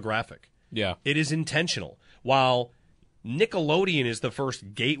younger demographic. Yeah. It is intentional. While Nickelodeon is the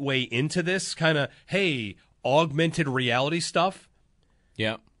first gateway into this kind of, hey, augmented reality stuff.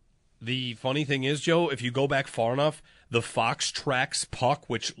 Yeah. The funny thing is, Joe, if you go back far enough, the Fox Tracks puck,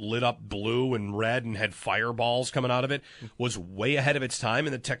 which lit up blue and red and had fireballs coming out of it, was way ahead of its time,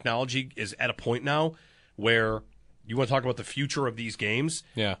 and the technology is at a point now where you want to talk about the future of these games.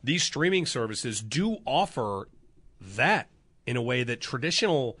 Yeah. These streaming services do offer that in a way that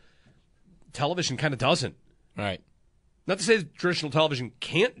traditional television kind of doesn't. Right. Not to say that traditional television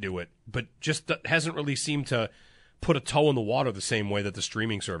can't do it, but just hasn't really seemed to put a toe in the water the same way that the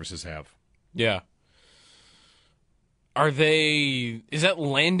streaming services have. Yeah. Is that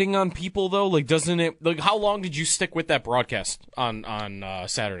landing on people though? Like, doesn't it, like, how long did you stick with that broadcast on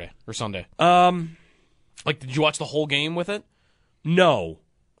Saturday or Sunday? Like, did you watch the whole game with it? No.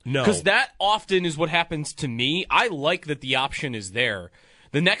 Because that often is what happens to me. I like that the option is there.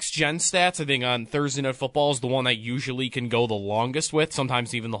 The Next Gen Stats, I think, on Thursday Night Football is the one I usually can go the longest with,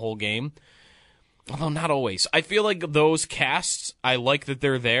 sometimes even the whole game. Although not always. I feel like those casts, I like that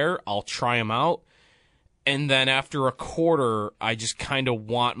they're there. I'll try them out. And then after a quarter, I just kind of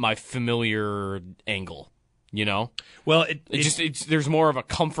want my familiar angle, you know? Well, there's more of a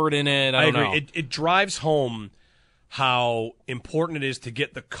comfort in it. I agree. know. It drives home how important it is to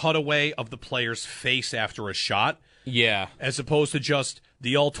get the cutaway of the player's face after a shot. Yeah. As opposed to just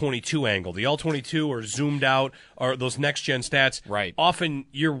the all-22 angle. The all-22 or zoomed out or those next-gen stats. Right. Often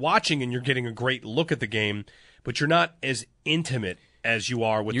you're watching and you're getting a great look at the game, but you're not as intimate as you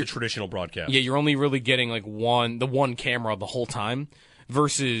are with the traditional broadcast. Yeah, you're only really getting like the one camera the whole time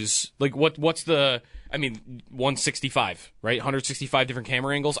versus like what's the 165, right? 165 different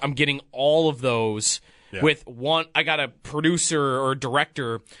camera angles. I'm getting all of those Yeah. With one, I got a producer or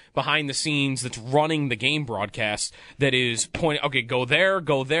director behind the scenes that's running the game broadcast that is pointing, okay, go there.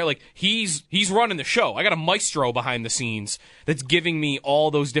 Like, he's running the show. I got a maestro behind the scenes that's giving me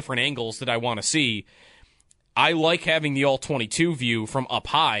all those different angles that I want to see. I like having the all-22 view from up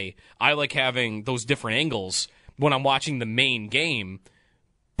high. I like having those different angles when I'm watching the main game.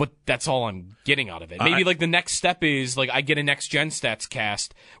 But that's all I'm getting out of it. Maybe like the next step is like I get a next gen stats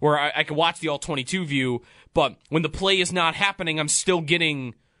cast where I can watch the all 22 view, but when the play is not happening, I'm still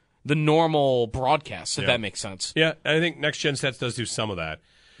getting the normal broadcast. If that makes sense. Yeah, I think next gen stats does do some of that.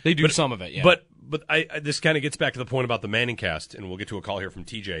 They do some of it. Yeah, but this kind of gets back to the point about the Manning cast, and we'll get to a call here from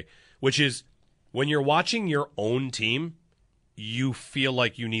TJ, which is when you're watching your own team, you feel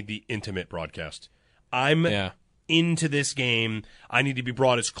like you need the intimate broadcast. I'm into this game. I need to be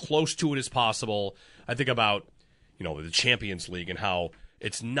brought as close to it as possible. I think about, the Champions League and how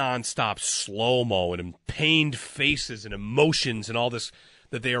it's nonstop slow-mo and pained faces and emotions and all this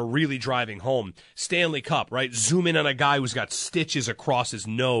that they are really driving home. Stanley Cup, right? Zoom in on a guy who's got stitches across his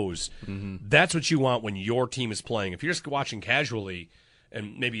nose. Mm-hmm. That's what you want when your team is playing. If you're just watching casually,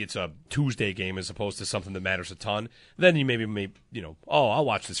 and maybe it's a Tuesday game as opposed to something that matters a ton, then you maybe I'll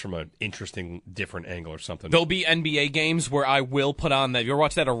watch this from an interesting, different angle or something. There'll be NBA games where I will put on that. You ever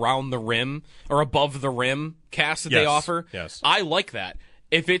watch that Around the Rim or Above the Rim cast that they offer? Yes. I like that.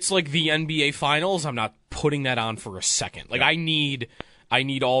 If it's like the NBA Finals, I'm not putting that on for a second. Like, I need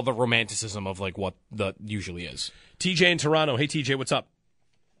all the romanticism of like what that usually is. TJ in Toronto. Hey, TJ, what's up?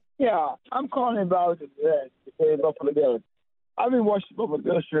 Yeah, I'm calling about the Buffalo Bills. I've been watching Buffalo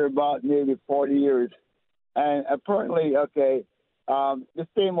Bills for about maybe 40 years, and apparently, the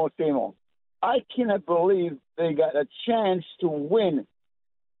same old. I cannot believe they got a chance to win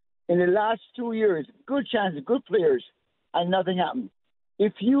in the last 2 years. Good chances, good players, and nothing happened.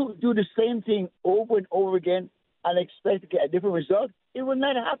 If you do the same thing over and over again and expect to get a different result, it will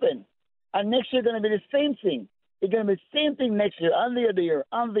not happen. And next year, going to be the same thing. It's going to be the same thing next year, and the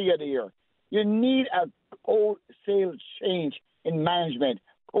other year. You need a wholesale change in management,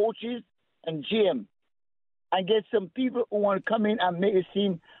 coaches, and GM, and get some people who want to come in and make it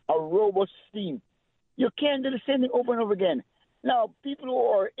seem a robust team. You can't do the same thing over and over again. Now, people who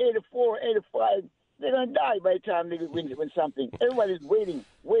are 84, 85, they're going to die by the time they win something. Everybody's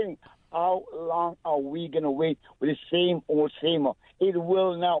waiting. How long are we going to wait with the same old? It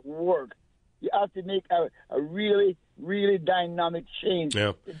will not work. You have to make a really, really dynamic change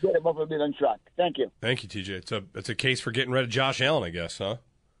to get them up a bit on track. Thank you. Thank you, TJ. It's a case for getting rid of Josh Allen, I guess, huh?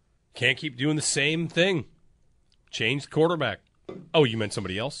 Can't keep doing the same thing. Change the quarterback. Oh, you meant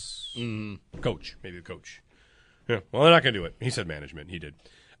somebody else? Coach. Maybe the coach. Yeah. Well, they're not going to do it. He said management. He did.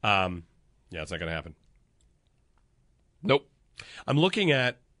 It's not going to happen. Nope. I'm looking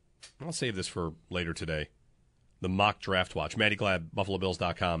at, I'll save this for later today, the mock draft watch. Matty Glad,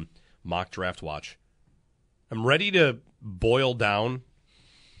 BuffaloBills.com. Mock draft watch. I'm ready to boil down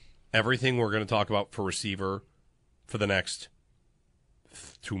everything we're going to talk about for receiver for the next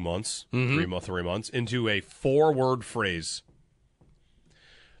 2 months, 3 months, into a 4-word phrase.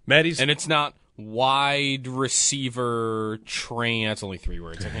 Maddie's, and it's not wide receiver train. That's only 3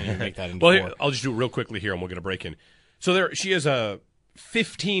 words. I can't even make that into 4. Here, I'll just do it real quickly here, and we'll get a break in. So she has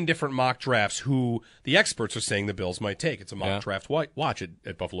 15 different mock drafts who the experts are saying the Bills might take. It's a mock draft watch at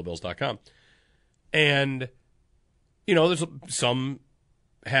BuffaloBills.com. And, there's some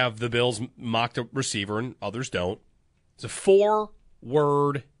have the Bills mocked a receiver and others don't. It's a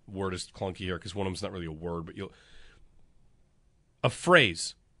 4-word, word is clunky here because one of them's not really a word, but a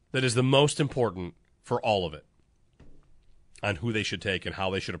phrase that is the most important for all of it on who they should take and how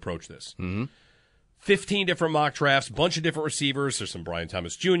they should approach this. 15 different mock drafts, bunch of different receivers. There's some Brian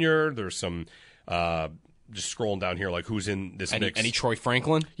Thomas Jr. There's some, just scrolling down here, like who's in this mix. Any Troy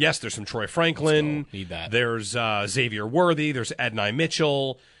Franklin? Yes, there's some Troy Franklin. Need that. There's Xavier Worthy. There's Adonai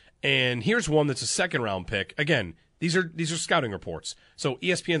Mitchell. And here's one that's a second-round pick. Again, these are scouting reports. So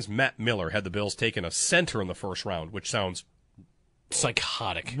ESPN's Matt Miller had the Bills taking a center in the first round, which sounds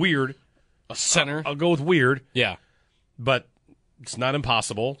psychotic. Weird. A center? I'll go with weird. Yeah. But it's not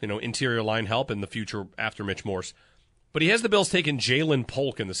impossible, interior line help in the future after Mitch Morse. But he has the Bills taking Jalen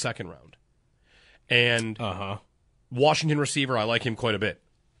Polk in the second round. And Washington receiver, I like him quite a bit.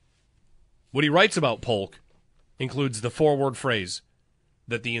 What he writes about Polk includes the 4-word phrase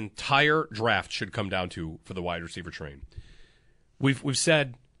that the entire draft should come down to for the wide receiver train. We've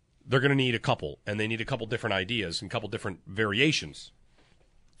said they're going to need a couple, and they need a couple different ideas and a couple different variations.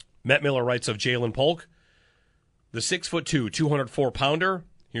 Matt Miller writes of Jalen Polk, the 6'2", 204-pounder,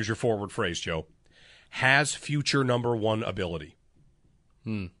 here's your 4-word phrase, Joe, has future number 1 ability.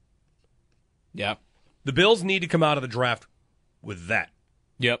 Yeah. The Bills need to come out of the draft with that.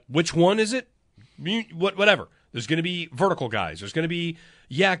 Yep. Which one is it? Whatever. There's going to be vertical guys. There's going to be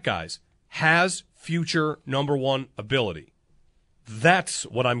yak guys. Has future number one ability. That's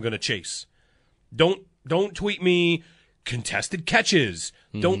what I'm going to chase. Don't tweet me contested catches.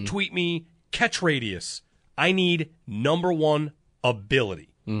 Mm-hmm. Don't tweet me catch radius. I need number one ability.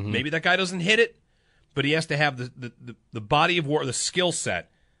 Mm-hmm. Maybe that guy doesn't hit it, but he has to have the body of work, the skill set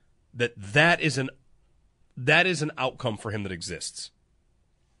that is an outcome for him that exists.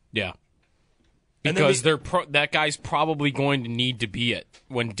 Yeah. Because that guy's probably going to need to be it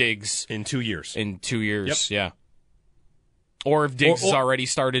when Diggs... In 2 years. Yep. Yeah. Or if Diggs has already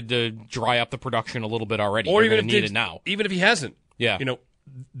started to dry up the production a little bit already. Or even if need it now. Even if he hasn't. Yeah.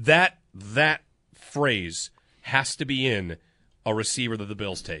 That phrase has to be in a receiver that the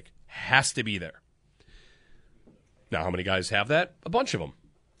Bills take. Has to be there. Now, how many guys have that? A bunch of them.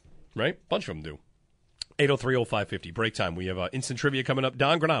 Right? A bunch of them do. 803-0550. Break time. We have instant trivia coming up.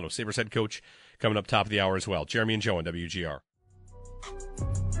 Don Granato, Sabres head coach, coming up top of the hour as well. Jeremy and Joe on WGR.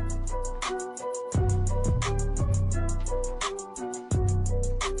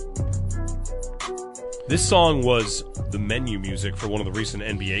 This song was the menu music for one of the recent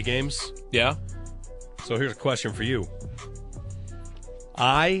NBA games. Yeah. So here's a question for you.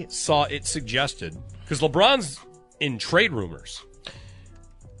 I saw it suggested, because LeBron's in trade rumors.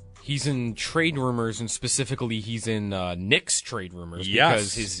 He's in trade rumors, and specifically he's in Knicks trade rumors. Yes.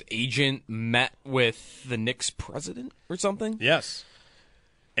 Because his agent met with the Knicks president or something. Yes.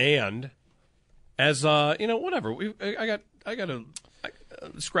 And as, whatever. I got to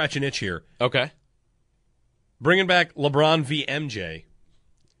scratch an itch here. Okay. Bringing back LeBron v. MJ.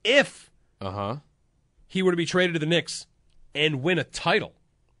 If he were to be traded to the Knicks and win a title.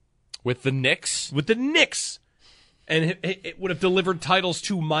 With the Knicks? With the Knicks. And it would have delivered titles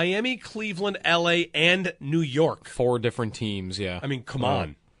to Miami, Cleveland, L.A., and New York. 4 different teams, yeah. I mean, come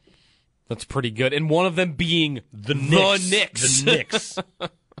on. That's pretty good. And one of them being the Knicks. The Knicks.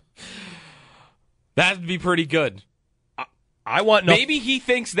 That'd be pretty good. I want Maybe he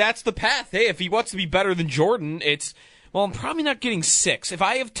thinks that's the path. Hey, if he wants to be better than Jordan, I'm probably not getting 6. If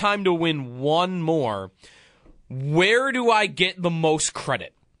I have time to win one more, where do I get the most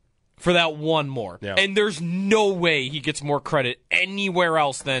credit for that one more? Yeah. And there's no way he gets more credit anywhere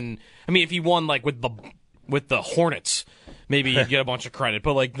else than, if he won with the Hornets, maybe he'd get a bunch of credit,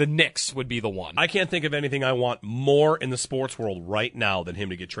 but the Knicks would be the one. I can't think of anything I want more in the sports world right now than him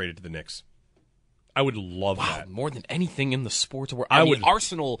to get traded to the Knicks. I would love that. More than anything in the sports world.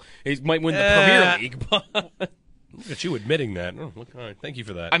 Arsenal might win the Premier League, but... Look at you admitting that. Oh, all right, thank you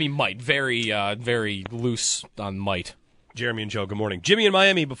for that. Might. Very, very loose on might. Jeremy and Joe, good morning. Jimmy in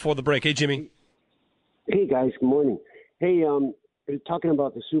Miami before the break. Hey, Jimmy. Hey, guys. Good morning. Hey, talking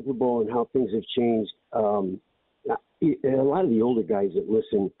about the Super Bowl and how things have changed, a lot of the older guys that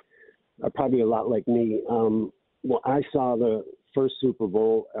listen are probably a lot like me. I saw the first Super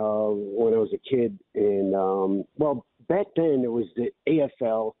Bowl when I was a kid, and back then it was the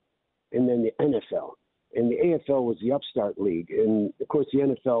AFL and then the NFL, and the AFL was the upstart league, and of course the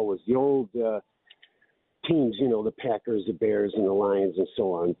NFL was the old teams, the Packers, the Bears, and the Lions, and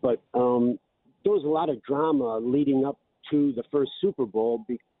so on. But there was a lot of drama leading up to the first Super Bowl.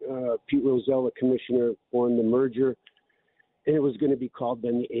 Pete Rozelle, the commissioner, formed the merger, and it was going to be called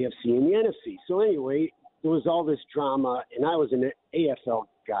then the AFC and the NFC. So anyway, there was all this drama, and I was an AFL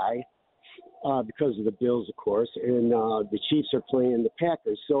guy because of the Bills, of course, and the Chiefs are playing the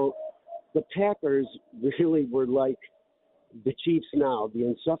Packers. So the Packers really were like the Chiefs now, the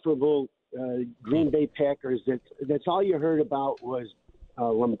insufferable Green Bay Packers. That's all you heard about was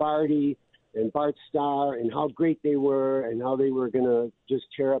Lombardi and Bart Starr and how great they were and how they were going to just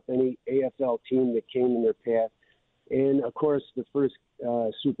tear up any AFL team that came in their path. And, of course, the first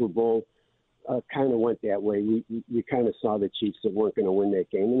Super Bowl kind of went that way. We kind of saw the Chiefs that weren't going to win that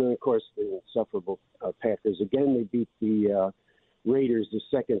game. And then, of course, the insufferable Packers. Again, they beat the Raiders the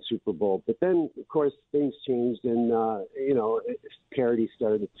second Super Bowl. But then, of course, things changed, and, parity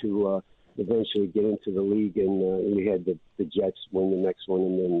started to eventually get into the league, and we had the Jets win the next one,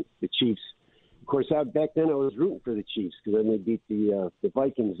 and then the Chiefs. Of course, back then I was rooting for the Chiefs because then they beat the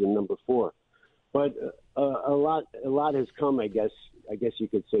Vikings in number 4. But a lot has come, I guess you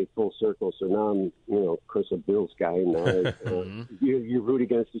could say, full circle. So now I'm, of course, a Bills guy. Now you root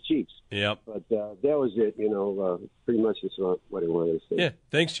against the Chiefs. Yep. But that was it. Pretty much that's what I wanted to say. Yeah.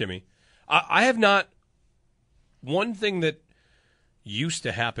 Thanks, Jimmy. I have not. One thing that used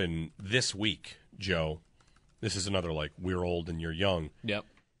to happen this week, Joe. This is another we're old and you're young. Yep.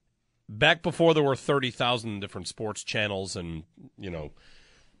 Back before there were 30,000 different sports channels and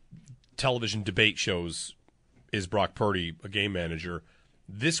television debate shows, is Brock Purdy a game manager?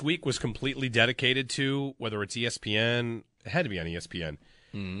 This week was completely dedicated to, whether it's ESPN, it had to be on ESPN,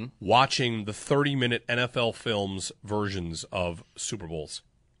 watching the 30-minute NFL Films versions of Super Bowls.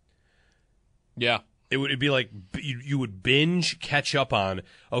 Yeah. It'd be like you would binge, catch up on,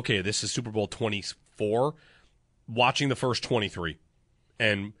 okay, this is Super Bowl 24, watching the first 23,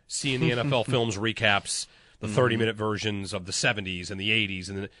 and seeing the NFL Films recaps, the 30-minute versions of the 70s and the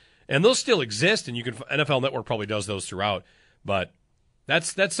 80s, and those still exist, and you can NFL Network probably does those throughout, but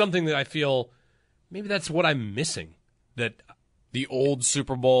that's something that I feel maybe that's what I'm missing. That the old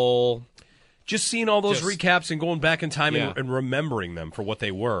Super Bowl, just seeing all those recaps and going back in time and remembering them for what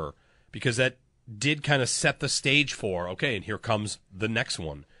they were, because that did kind of set the stage for, okay, and here comes the next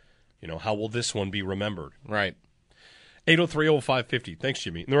one. You know, how will this one be remembered? Right. 803-0550. Thanks,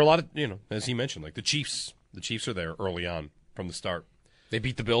 Jimmy. And there are a lot of, as he mentioned, like the Chiefs. The Chiefs are there early on from the start. They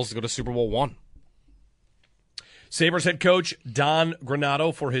beat the Bills to go to Super Bowl I. Sabres head coach Don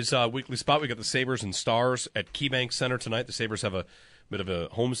Granato for his weekly spot. We got the Sabres and Stars at KeyBank Center tonight. The Sabres have a bit of a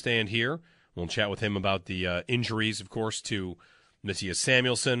homestand here. We'll chat with him about the injuries, of course, to Matthias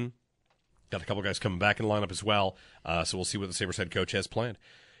Samuelsson. Got a couple guys coming back in the lineup as well. So we'll see what the Sabres head coach has planned.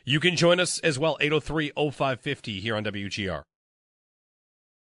 You can join us as well, 803-0550 here on WGR.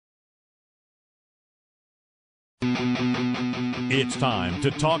 It's time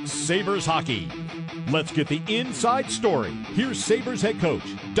to talk Sabres hockey. Let's get the inside story. Here's Sabres head coach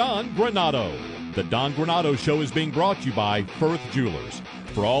Don Granato. The Don Granato Show is being brought to you by Firth Jewelers.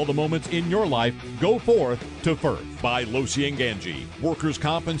 For all the moments in your life, go forth to Firth. By Losi and Ganji, workers'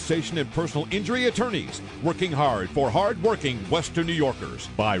 compensation and personal injury attorneys, working hard for hard-working Western New Yorkers.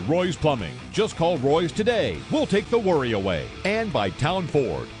 By Roy's Plumbing, just call Roy's today. We'll take the worry away. And by Town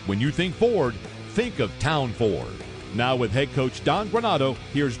Ford. When you think Ford, think of Town Ford. Now with head coach Don Granato,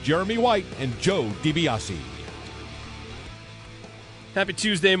 here's Jeremy White and Joe DiBiase. Happy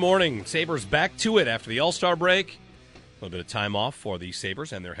Tuesday morning. Sabres back to it after the All-Star break. A little bit of time off for the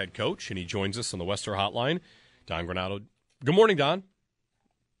Sabres and their head coach, and he joins us on the Wester Hotline. Don Granato. Good morning, Don.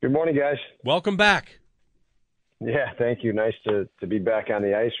 Good morning, guys. Welcome back. Yeah, thank you. Nice to be back on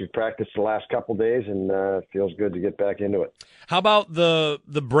the ice. We've practiced the last couple days, and it feels good to get back into it. How about the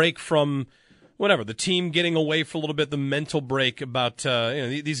break from the team getting away for a little bit, the mental break about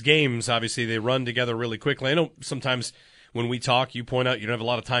these games? Obviously, they run together really quickly. I know sometimes when we talk, you point out you don't have a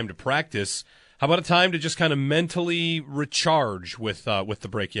lot of time to practice. How about a time to just kind of mentally recharge with the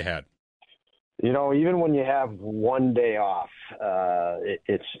break you had? Even when you have one day off,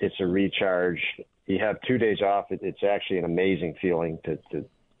 it's a recharge. You have 2 days off. It's actually an amazing feeling to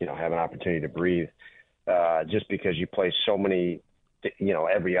have an opportunity to breathe, just because you play so many,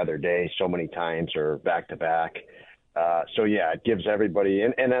 every other day, so many times or back to back. So yeah, it gives everybody,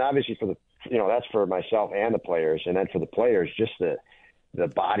 and then obviously for the, that's for myself and the players, and then for the players, just the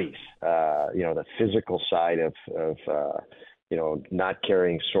bodies, the physical side of not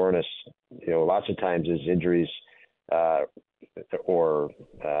carrying soreness. Lots of times as injuries, or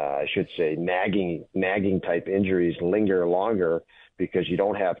I should say nagging type injuries linger longer because you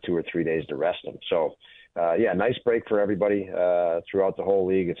don't have 2 or 3 days to rest them. So, nice break for everybody throughout the whole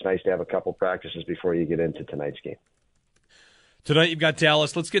league. It's nice to have a couple practices before you get into tonight's game. Tonight you've got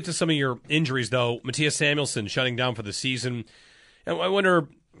Dallas. Let's get to some of your injuries, though. Matthias Samuelsson shutting down for the season. And I wonder,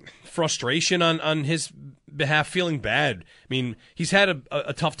 frustration on his behalf, feeling bad. I mean, he's had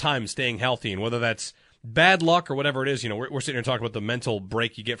a tough time staying healthy, and whether that's bad luck or whatever it is, we're sitting here talking about the mental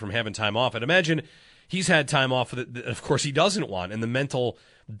break you get from having time off. I'd imagine he's had time off that, of course, he doesn't want, and the mental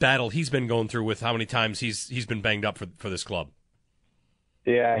battle he's been going through with how many times he's been banged up for this club.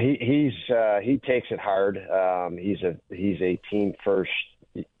 Yeah, he takes it hard. He's a team first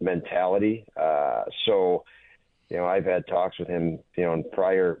mentality. So, I've had talks with him, in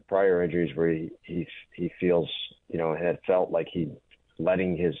prior injuries where he feels, had felt like he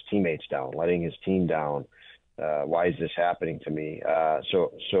letting his teammates down, letting his team down. Why is this happening to me?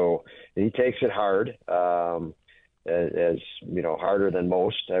 So he takes it hard, as harder than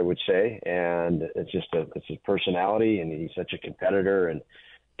most, I would say. And it's his personality, and he's such a competitor and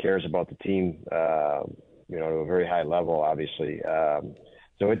cares about the team, to a very high level, obviously.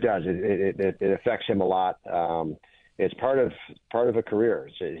 So it does. It affects him a lot. It's part of a career.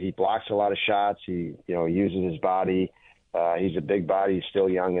 He blocks a lot of shots. He uses his body. He's a big body. He's still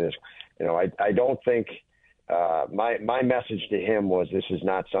young, and I my message to him was this is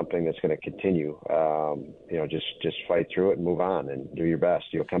not something that's going to continue. Just fight through it and move on and do your best.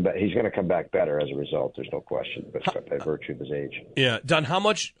 You'll come back. He's going to come back better as a result. There's no question, but by virtue of his age. Yeah, Don, how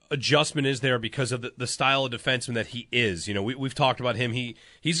much adjustment is there because of the style of defenseman that he is? We've talked about him.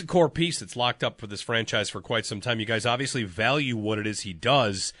 He's a core piece that's locked up for this franchise for quite some time. You guys obviously value what it is he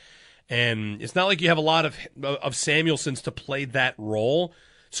does, and it's not like you have a lot of Samuelsons to play that role.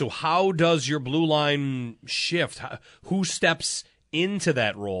 So how does your blue line shift? Who steps into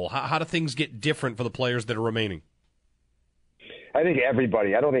that role? How do things get different for the players that are remaining? I think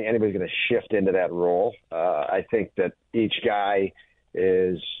everybody. I don't think anybody's going to shift into that role. I think that each guy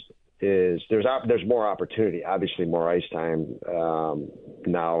there's more opportunity. Obviously, more ice time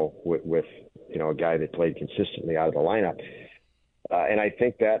now with a guy that played consistently out of the lineup, and I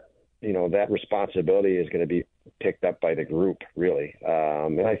think that that responsibility is going to be picked up by the group, really.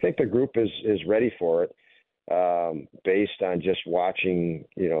 And I think the group is ready for it based on just watching,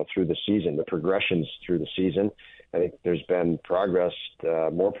 through the season, the progressions through the season. I think there's been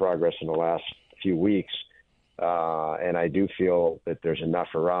more progress in the last few weeks. And I do feel that there's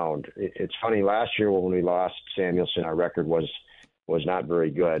enough around. It's funny, last year when we lost Samuelson, our record was not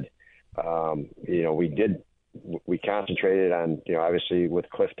very good. We concentrated on, obviously with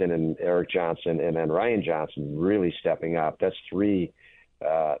Clifton and Eric Johnson and then Ryan Johnson really stepping up. That's three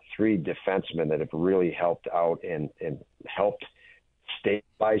defensemen that have really helped out and helped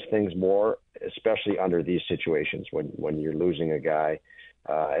stabilize things more, especially under these situations when you're losing a guy.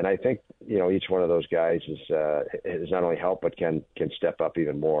 And I think, each one of those guys is not only helped, but can step up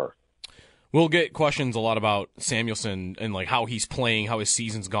even more. We'll get questions a lot about Samuelson and like how he's playing, how his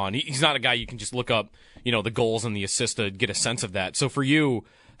season's gone. He's not a guy you can just look up, the goals and the assists to get a sense of that. So for you,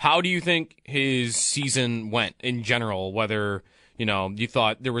 how do you think his season went in general? Whether, you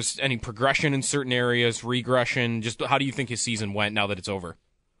thought there was any progression in certain areas, regression, just how do you think his season went now that it's over?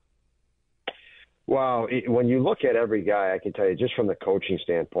 Well, when you look at every guy, I can tell you just from the coaching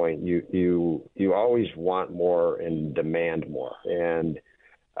standpoint, you always want more and demand more. And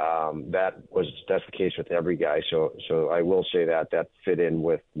that's the case with every guy. So I will say that fit in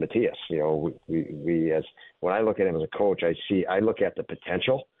with Matthias. When I look at him as a coach, I look at the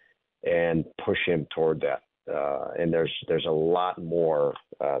potential and push him toward that. And there's a lot more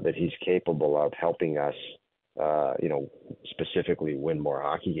that he's capable of helping us, specifically win more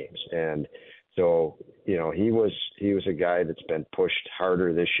hockey games. And so, he was a guy that's been pushed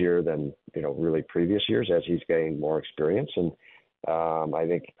harder this year than, really previous years as he's gained more experience. And I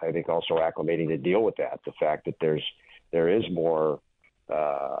think also acclimating to deal with that, the fact that there is more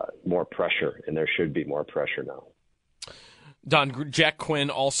pressure, and there should be more pressure now. Don, Jack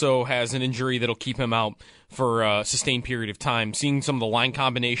Quinn also has an injury that'll keep him out for a sustained period of time. Seeing some of the line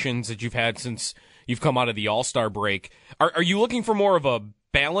combinations that you've had since you've come out of the All-Star break, are you looking for more of a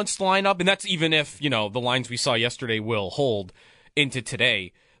balanced lineup? And that's even if, the lines we saw yesterday will hold into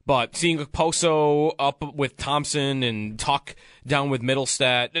today. But seeing Poso up with Thompson and Tuck down with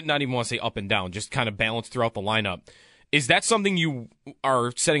Middlestat, not even want to say up and down, just kind of balanced throughout the lineup. Is that something you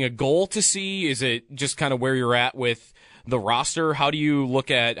are setting a goal to see? Is it just kind of where you're at with the roster? How do you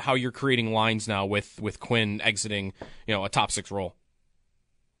look at how you're creating lines now with Quinn exiting, a top six role?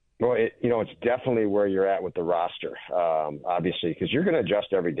 Well, it's definitely where you're at with the roster, obviously, because you're going to adjust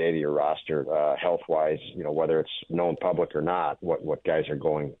every day to your roster health-wise, whether it's known public or not, what guys are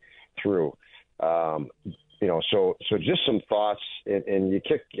going through. So just some thoughts, and you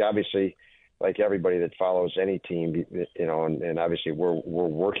kick, obviously, like everybody that follows any team, and obviously we're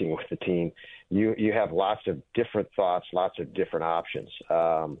working with the team. You have lots of different thoughts, lots of different options.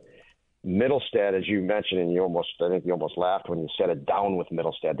 Middlestat, as you mentioned, and I think you almost laughed when you said it, down with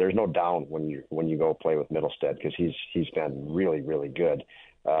Middlestat. There's no down when you go play with Middlestat because he's been really, really good.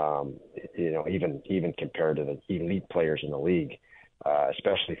 Even compared to the elite players in the league,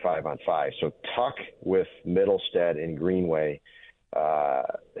 especially 5-on-5. So Tuck with Middlestat and Greenway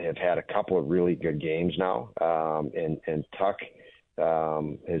have had a couple of really good games now, and Tuck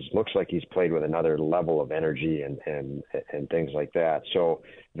looks like he's played with another level of energy and things like that. So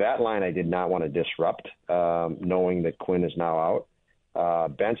that line I did not want to disrupt, knowing that Quinn is now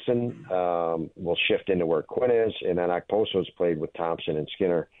out. Benson will shift into where Quinn is, and then Okposo's played with Thompson and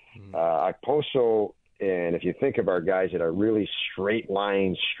Skinner. Okposo, and if you think of our guys that are really straight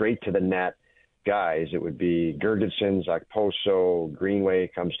lines, straight to the net guys, it would be Gergensons, Okposo, Greenway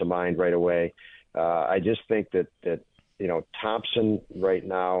comes to mind right away. I just think that Thompson right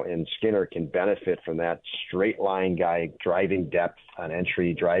now and Skinner can benefit from that straight line guy driving depth on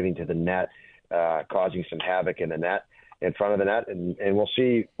entry, driving to the net, causing some havoc in the net, in front of the net, and we'll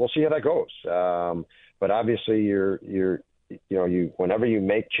see how that goes. but obviously whenever you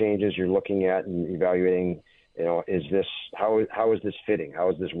make changes, you're looking at and evaluating, how is this fitting? How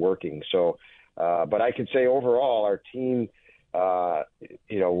is this working? So, but I could say overall, our team,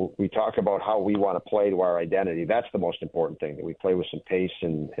 we talk about how we want to play to our identity. That's the most important thing, that we play with some pace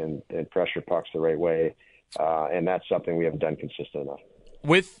and pressure pucks the right way. And that's something we haven't done consistent enough.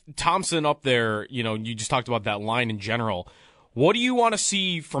 With Thompson up there, you just talked about that line in general. What do you want to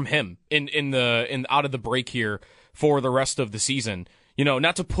see from him in out of the break here for the rest of the season?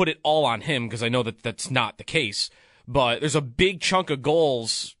 Not to put it all on him, because I know that that's not the case, but there's a big chunk of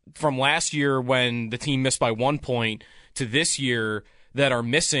goals from last year when the team missed by 1 point to this year that are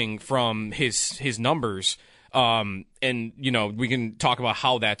missing from his numbers. And we can talk about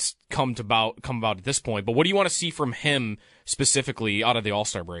how that's come about at this point. But what do you want to see from him specifically out of the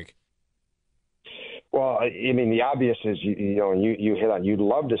All-Star break? Well, I mean, the obvious is you hit on. You'd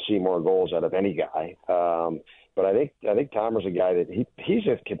love to see more goals out of any guy, but I think Tomer's a guy that he's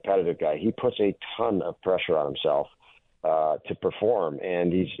a competitive guy. He puts a ton of pressure on himself to perform,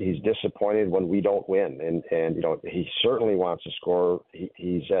 and he's disappointed when we don't win. And he certainly wants to score.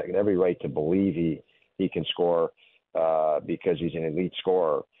 He's got every right to believe he can score because he's an elite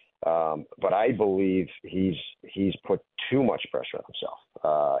scorer. But I believe he's put too much pressure on himself,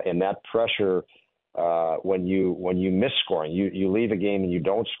 and that pressure. When you miss scoring, you leave a game and you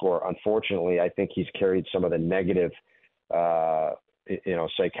don't score. Unfortunately, I think he's carried some of the negative,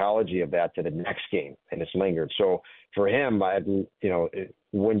 psychology of that to the next game, and it's lingered. So for him,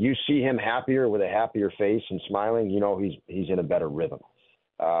 when you see him happier with a happier face and smiling, he's in a better rhythm.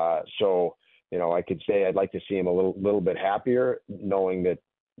 So I could say I'd like to see him a little bit happier, knowing that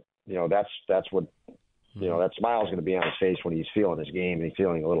that's what. That smile is going to be on his face when he's feeling his game and he's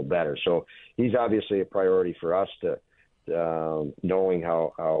feeling a little better. So he's obviously a priority for us to knowing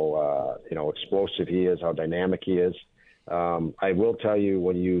how explosive he is, how dynamic he is. I will tell you,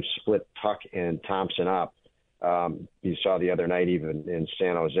 when you split Tuck and Thompson up, you saw the other night, even in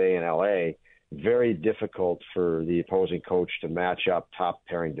San Jose and LA, very difficult for the opposing coach to match up top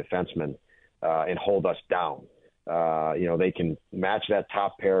pairing defensemen and hold us down. They can match that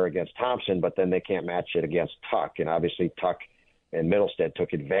top pair against Thompson, but then they can't match it against Tuck. And obviously Tuck and Middlestead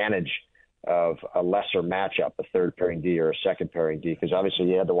took advantage of a lesser matchup, a third pairing D or a second pairing D, because obviously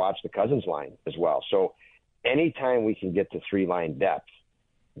you had to watch the Cousins line as well. So anytime we can get to 3-line depth,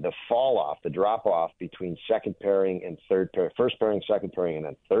 the fall off, the drop off between second pairing and first pairing, second pairing, and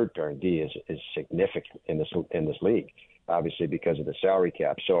then third pairing D is significant in this league. Obviously, because of the salary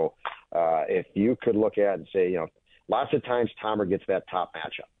cap. So if you could look at and say, lots of times Tomer gets that top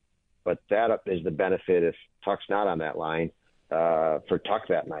matchup, but that is the benefit if Tuck's not on that line for Tuck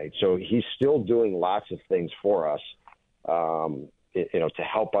that night. So he's still doing lots of things for us, to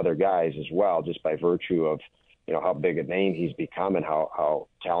help other guys as well, just by virtue of, how big a name he's become and how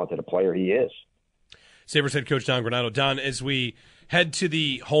talented a player he is. Sabres head coach Don Granato. Don, as we head to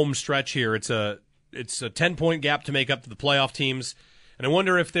the home stretch here, it's a 10-point gap to make up to the playoff teams. And I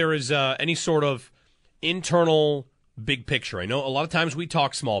wonder if there is any sort of internal big picture. I know a lot of times we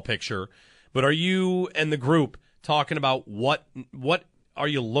talk small picture, but are you and the group talking about what are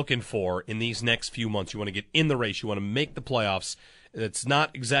you looking for in these next few months? You want to get in the race. You want to make the playoffs. It's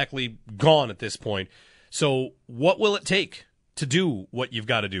not exactly gone at this point. So what will it take to do what you've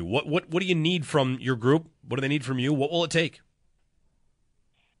got to do? What do you need from your group? What do they need from you? What will it take?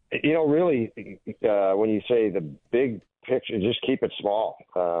 Really, when you say the big picture, just keep it small.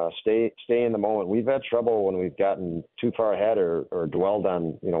 Stay in the moment. We've had trouble when we've gotten too far ahead or dwelled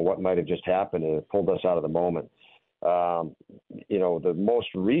on, what might have just happened, and it pulled us out of the moment. The most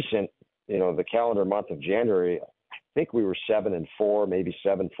recent, the calendar month of January, I think we were 7-4, maybe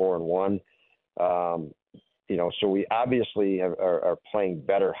 7-4-1. So we obviously are playing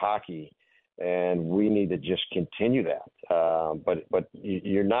better hockey. And we need to just continue that. But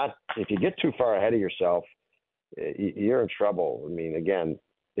you're not, if you get too far ahead of yourself, you're in trouble. I mean, again,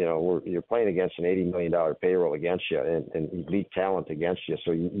 you're playing against an $80 million payroll against you and elite talent against you.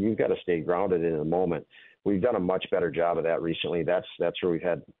 So you've got to stay grounded in the moment. We've done a much better job of that recently. That's where we've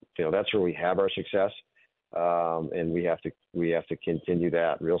had, that's where we have our success. And we have to continue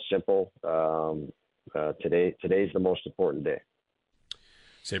that. Real simple. Today's the most important day.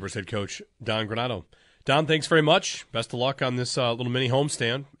 Sabres head coach Don Granato. Don, thanks very much. Best of luck on this little mini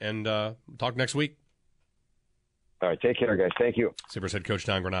homestand, and talk next week. All right, take care, guys. Thank you. Sabres head coach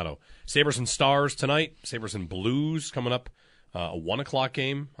Don Granato. Sabres and Stars tonight. Sabres and Blues coming up. A 1:00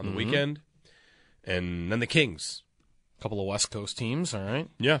 game on the weekend. And then the Kings. A couple of West Coast teams, all right?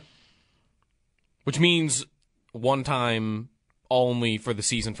 Yeah. Which means one time only for the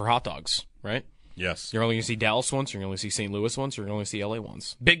season for hot dogs, right? Yes. You're only going to see Dallas once. You're going to see St. Louis once. You're going to see LA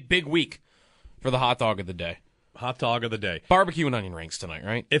once. Big week for the hot dog of the day. Hot dog of the day. Barbecue and onion rings tonight,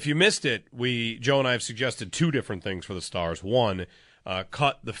 right? If you missed it, Joe and I have suggested 2 different things for the Stars. One,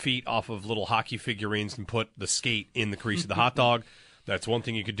 cut the feet off of little hockey figurines and put the skate in the crease of the hot dog. That's one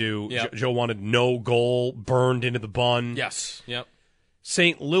thing you could do. Yep. Joe wanted no goal burned into the bun. Yes. Yep.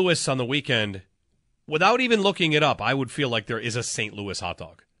 St. Louis on the weekend, without even looking it up, I would feel like there is a St. Louis hot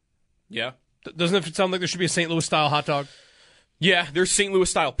dog. Yeah. Doesn't it sound like there should be a St. Louis-style hot dog? Yeah, there's St.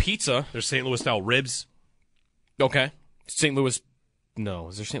 Louis-style pizza. There's St. Louis-style ribs. Okay. St. Louis... No.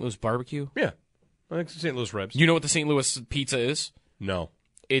 Is there St. Louis barbecue? Yeah. I think St. Louis ribs. You know what the St. Louis pizza is? No.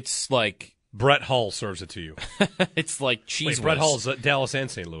 It's like... Brett Hull serves it to you. It's like Cheese Whiz. Brett Hull's Dallas and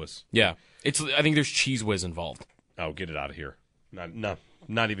St. Louis. Yeah. I think there's Cheese Whiz involved. Oh, get it out of here.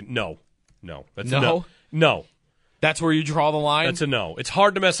 Not even... No. That's no? No. That's where you draw the line? That's a no. It's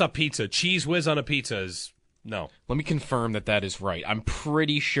hard to mess up pizza. Cheese Whiz on a pizza is... No. Let me confirm that is right. I'm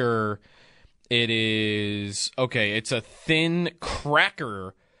pretty sure it is... Okay, it's a thin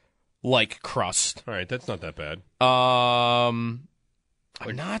cracker-like crust. All right, that's not that bad. I'm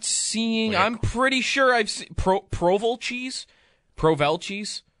not seeing... I'm pretty sure I've seen... Provel cheese? Provel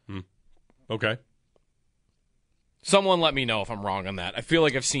cheese? Okay. Someone let me know if I'm wrong on that. I feel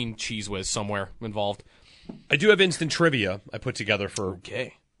like I've seen Cheese Whiz somewhere involved. I do have instant trivia I put together for...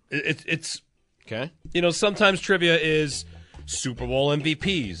 Okay. It's... Okay. You know, sometimes trivia is Super Bowl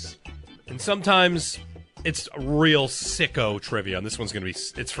MVPs. And sometimes it's real sicko trivia. And this one's going to be...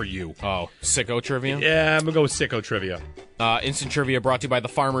 It's for you. Oh, sicko trivia? Yeah, I'm going to go with sicko trivia. Instant trivia brought to you by The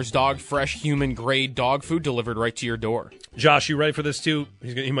Farmer's Dog. Fresh, human-grade dog food delivered right to your door. Josh, you ready for this too?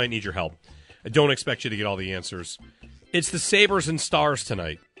 He might need your help. I don't expect you to get all the answers. It's the Sabres and Stars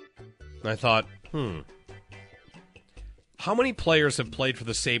tonight. And I thought, how many players have played for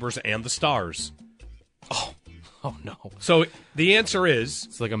the Sabres and the Stars? Oh no. So the answer is...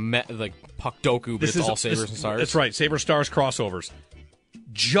 It's like like Puck Doku, but it's all Sabres and Stars? That's right, Sabres-Stars crossovers.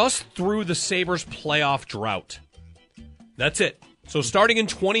 Just through the Sabres playoff drought. That's it. So starting in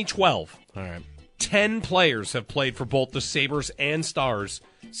 2012, all right, 10 players have played for both the Sabres and Stars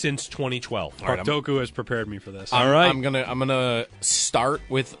since 2012. Puck Doku has prepared me for this. All right. I'm gonna start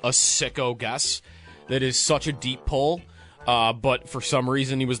with a sicko guess that is such a deep pull. But for some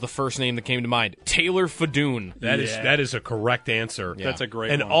reason, he was the first name that came to mind. Taylor Fadoon. That is a correct answer. Yeah. That's a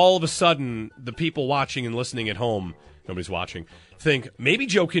great one. And all of a sudden, the people watching and listening at home, nobody's watching, think maybe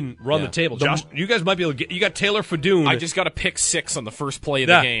Joe can run the table. Josh, you guys might be able to get. You got Taylor Fadoon. I just got to pick 6 on the first play of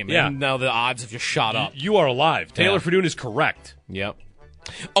the game, and now the odds have just shot up. You are alive. Taylor Fadoon is correct. Yep.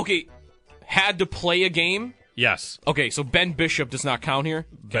 Okay, had to play a game. Yes. Okay, so Ben Bishop does not count here.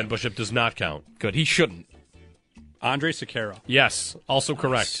 Ben Bishop does not count. Good. He shouldn't. Andre Sekera. Yes, also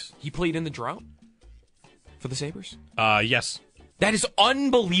correct. He played in the drought for the Sabres? Yes. That is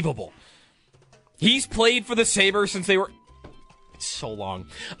unbelievable. He's played for the Sabres since they were... It's so long.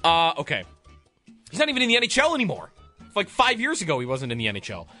 Okay. He's not even in the NHL anymore. Like 5 years ago, he wasn't in the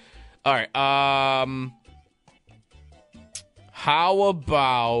NHL. All right. How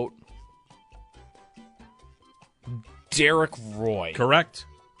about Derek Roy? Correct.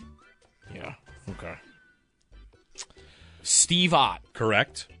 Yeah. Okay. Steve Ott.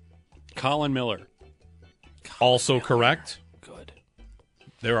 Correct. Colin Miller. Also correct. Good.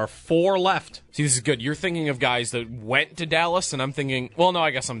 There are 4 left. See, this is good. You're thinking of guys that went to Dallas, and I'm thinking, well, no, I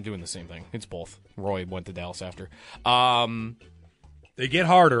guess I'm doing the same thing. It's both. Roy went to Dallas after. They get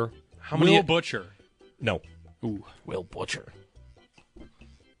harder. How many? Will Butcher. No. Ooh, Will Butcher.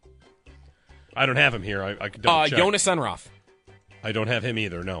 I don't have him here. I could double check. Jonas Enroth. I don't have him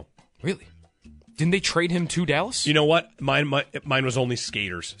either, no. Really? Didn't they trade him to Dallas? You know what? Mine was only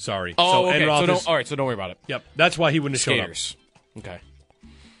skaters. Sorry. Oh, okay. Enroth All right, so don't worry about it. Yep. That's why he wouldn't have skaters. Shown up. Okay.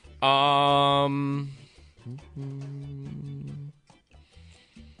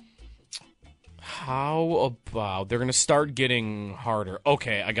 How about they're gonna start getting harder?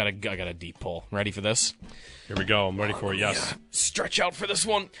 Okay, I got a deep pull. Ready for this? Here we go. I'm ready for it. Yes. Yeah. Stretch out for this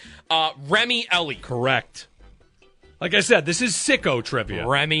one. Remy Ellie. Correct. Like I said, this is sicko trivia.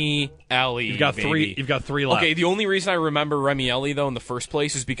 Remy Ellie. You've got baby. 3. You've got 3 left. Okay. The only reason I remember Remy Ellie though in the first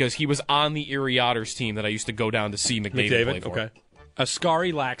place is because he was on the Erie Otters team that I used to go down to see McDavid play for. Okay.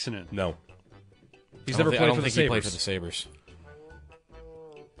 Askari Laaksonen. No. He's I never played for the he Sabres. played for the Sabres.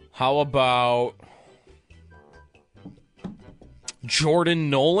 How about Jordan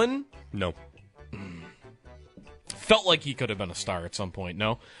Nolan? No. Felt like he could have been a star at some point.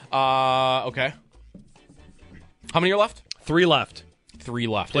 No. Okay. How many are left? 3 left. 3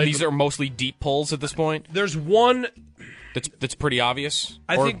 left. And these are mostly deep pulls at this point? There's one... That's pretty obvious.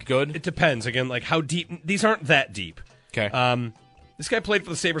 I think good. It depends. Again, like how deep. These aren't that deep. Okay. This guy played for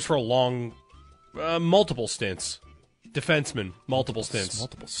the Sabres for a long, multiple stints. Defenseman, multiple stints.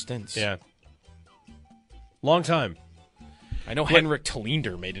 Multiple stints. Yeah. Long time. I know Henrik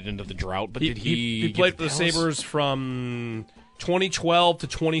Tallinder made it into the drought, but did he? He played for the Sabres from 2012 to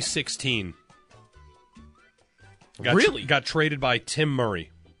 2016. Really? Got traded by Tim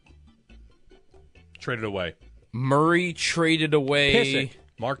Murray. Traded away. Murray traded away. Pysyk.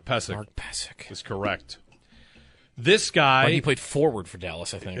 Mark Pysyk. Is correct. This guy... He played forward for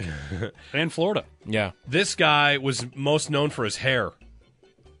Dallas, I think. And Florida. Yeah. This guy was most known for his hair.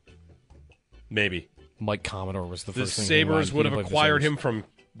 Maybe. Mike Commodore was the first thing. The Sabres would have acquired him from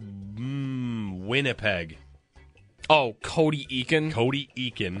Winnipeg. Oh, Cody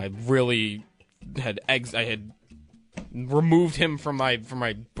Eakin. I really had I had removed him from my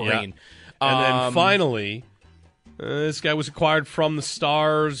brain. Yeah. And then finally, this guy was acquired from the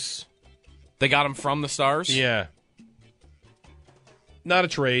Stars. They got him from the Stars? Yeah. Not a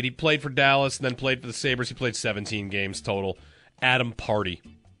trade. He played for Dallas and then played for the Sabres. He played 17 games total. Adam Party.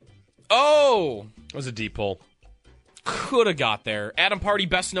 Oh! That was a deep pull. Could have got there. Adam Party,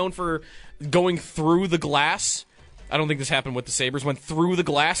 best known for going through the glass. I don't think this happened with the Sabres. Went through the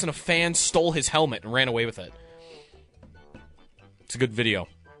glass and a fan stole his helmet and ran away with it. It's a good video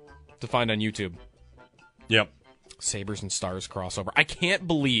to find on YouTube. Yep. Sabres and Stars crossover. I can't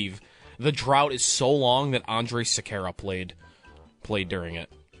believe the drought is so long that Andrej Sekera played during it.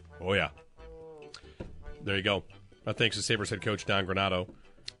 Oh, yeah. There you go. Thanks to Sabres head coach Don Granato.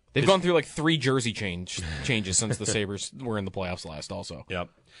 They've gone through like 3 jersey changes since the Sabres were in the playoffs last also. Yep.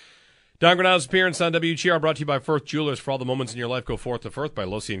 Don Granato's appearance on WGR brought to you by Firth Jewelers. For all the moments in your life, go forth to Firth by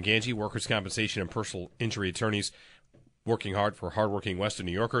Losi and Ganji, workers' compensation and personal injury attorneys. Working hard for hardworking Western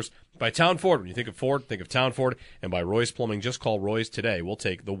New Yorkers. By Town Ford. When you think of Ford, think of Town Ford. And by Roy's Plumbing. Just call Roy's today. We'll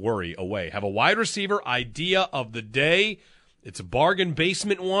take the worry away. Have a wide receiver idea of the day. It's a bargain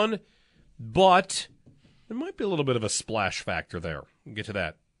basement one, but there might be a little bit of a splash factor there. We'll get to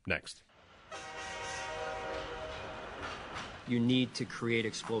that next. You need to create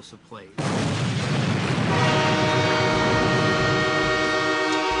explosive plays.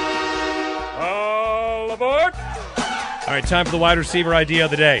 All aboard! All right, time for the wide receiver idea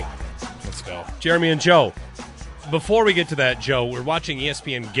of the day. Let's go. Jeremy and Joe. Before we get to that, Joe, we're watching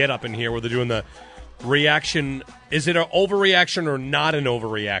ESPN Get Up in here where they're doing the reaction. Is it an overreaction or not an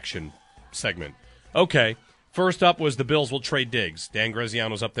overreaction segment? Okay. First up was the Bills will trade Diggs. Dan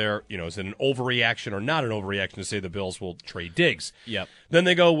Graziano's up there. Is it an overreaction or not an overreaction to say the Bills will trade Diggs? Yep. Then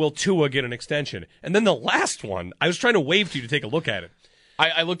they go, will Tua get an extension? And then the last one, I was trying to wave to you to take a look at it.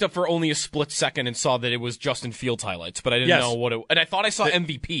 I looked up for only a split second and saw that it was Justin Fields highlights, but I didn't know what it. And I thought I saw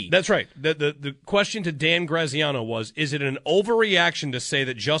MVP. That's right. The question to Dan Graziano was: is it an overreaction to say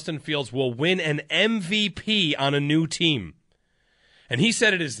that Justin Fields will win an MVP on a new team? And he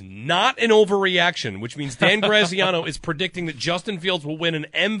said it is not an overreaction, which means Dan Graziano is predicting that Justin Fields will win an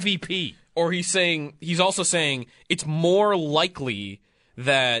MVP. Or he's also saying it's more likely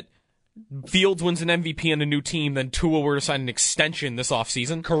that Fields wins an MVP on a new team than Tua were to sign an extension this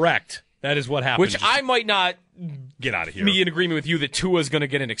offseason. Correct. That is what happened. Which I might not get out of here. Be in agreement with you that Tua is going to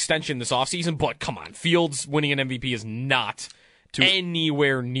get an extension this offseason, but come on, Fields winning an MVP is not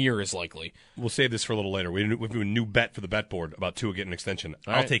anywhere near as likely. We'll save this for a little later. We have a new bet for the bet board about Tua getting an extension.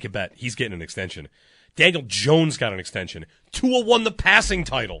 I'll take a bet. He's getting an extension. Daniel Jones got an extension. Tua won the passing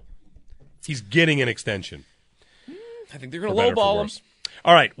title. He's getting an extension. I think they're going to lowball him.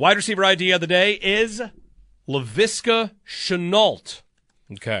 All right, wide receiver idea of the day is Laviska Shenault.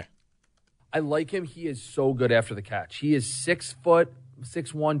 Okay. I like him. He is so good after the catch. He is 6 foot,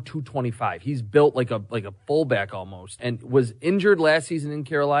 6'1", 225. He's built like a fullback almost, and was injured last season in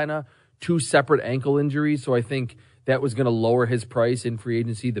Carolina, 2 separate ankle injuries. So I think that was going to lower his price in free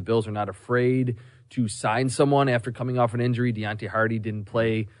agency. The Bills are not afraid to sign someone after coming off an injury. Deontay Hardy didn't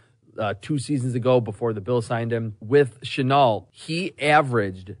play 2 seasons ago before the Bills signed him. With Shenault, he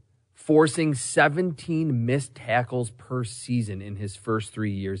averaged forcing 17 missed tackles per season in his first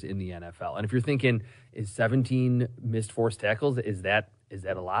 3 years in the NFL. And if you're thinking, is 17 missed forced tackles, is that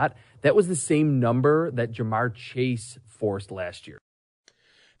a lot? That was the same number that Jamar Chase forced last year.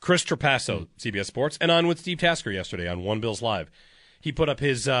 Chris Trapasso, CBS Sports, and on with Steve Tasker yesterday on One Bills Live. He put up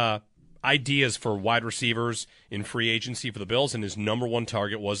his ideas for wide receivers in free agency for the Bills, and his number one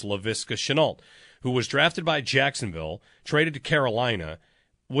target was Laviska Shenault, who was drafted by Jacksonville, traded to Carolina,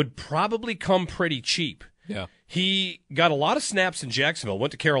 would probably come pretty cheap. Yeah. He got a lot of snaps in Jacksonville,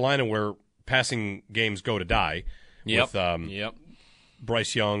 went to Carolina where passing games go to die with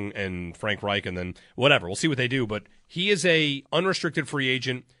Bryce Young and Frank Reich, and then whatever. We'll see what they do, but He is a unrestricted free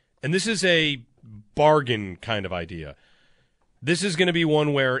agent, and this is a bargain kind of idea. This is going to be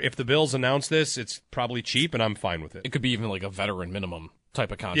one where if the Bills announce this, it's probably cheap, and I'm fine with it. It could be even like a veteran minimum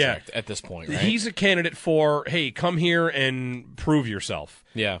type of contract at this point, right? He's a candidate for, hey, come here and prove yourself.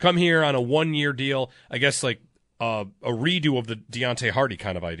 Yeah. Come here on a 1-year deal, I guess like a redo of the Deontay Hardy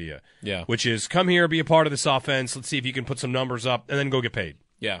kind of idea. Yeah. Which is come here, be a part of this offense, let's see if you can put some numbers up, and then go get paid.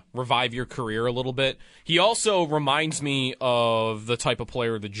 Yeah, revive your career a little bit. He also reminds me of the type of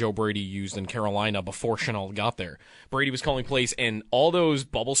player that Joe Brady used in Carolina before Shenault got there. Brady was calling plays, and all those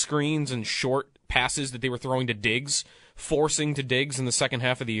bubble screens and short passes that they were throwing to Diggs, forcing to Diggs in the second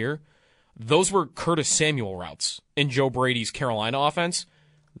half of the year, those were Curtis Samuel routes in Joe Brady's Carolina offense.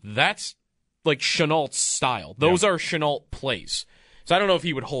 That's like Shenault's style. Those are Shenault plays. So I don't know if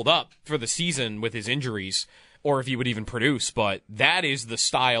he would hold up for the season with his injuries, or if he would even produce, but that is the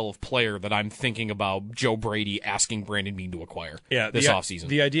style of player that I'm thinking about Joe Brady asking Brandon Beane to acquire this offseason.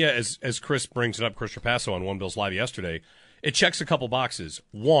 The idea, as Chris brings it up, Chris Trapasso on One Bills Live yesterday, it checks a couple boxes.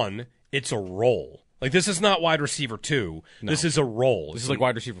 One, it's a role. Like, this is not wide receiver 2. No. This is a role. This is like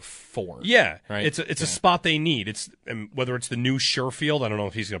wide receiver 4. Yeah. Right? It's a spot they need. Whether it's the new Sherfield, I don't know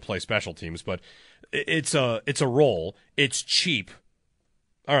if he's going to play special teams, but it's a role. It's cheap.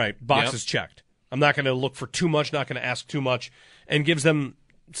 All right, boxes checked. I'm not going to look for too much, not going to ask too much, and gives them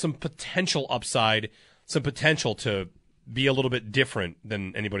some potential upside, some potential to be a little bit different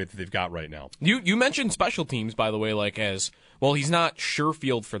than anybody that they've got right now. You mentioned special teams, by the way, like as, well, he's not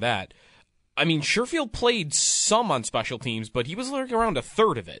Sherfield for that. I mean, Sherfield played some on special teams, but he was like around a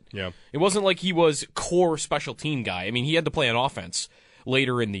third of it. Yeah. It wasn't like he was core special team guy. I mean, he had to play on offense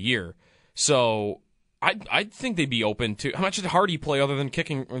later in the year. So I think they'd be open to, how much did Hardy play other than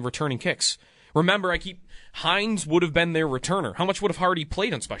kicking and returning kicks? Remember, Hines would have been their returner. How much would have Hardy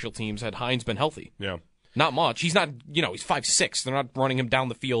played on special teams had Hines been healthy? Yeah. Not much. He's not, he's 5'6". They're not running him down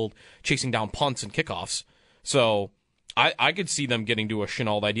the field, chasing down punts and kickoffs. So I could see them getting to a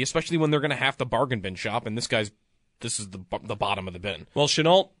Shenault idea, especially when they're going to have to bargain bin shop, and this is the bottom of the bin. Well,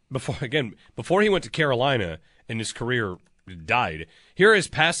 Shenault, before he went to Carolina and his career died, here are his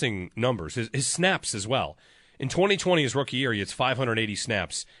passing numbers, his snaps as well. In 2020, his rookie year, he has 580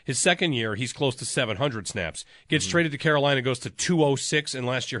 snaps. His second year, he's close to 700 snaps. Gets traded to Carolina, goes to 206, and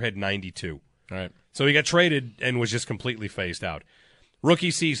last year had 92. All right. So he got traded and was just completely phased out.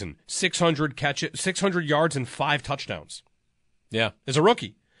 Rookie season, 600 yards and 5 touchdowns. Yeah. As a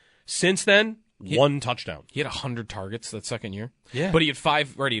rookie. Since then, 1 touchdown. He had 100 targets that second year. Yeah. But he had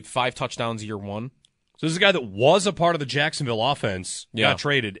 5 touchdowns year 1. So this is a guy that was a part of the Jacksonville offense, got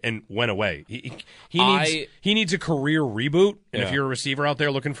traded, and went away. He needs a career reboot, and if you're a receiver out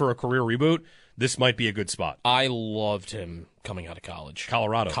there looking for a career reboot, this might be a good spot. I loved him coming out of college.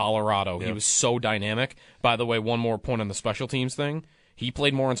 Colorado. Yeah. He was so dynamic. By the way, one more point on the special teams thing. He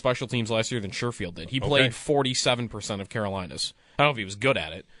played more on special teams last year than Sherfield did. He played 47% of Carolina's. I don't know if he was good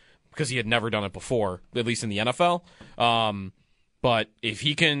at it, because he had never done it before, at least in the NFL. But if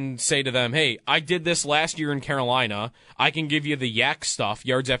he can say to them, hey, I did this last year in Carolina, I can give you the yak stuff,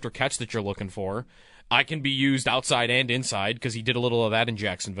 yards after catch that you're looking for. I can be used outside and inside, because he did a little of that in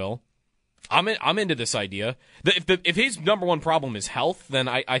Jacksonville. I'm into this idea. If his number one problem is health, then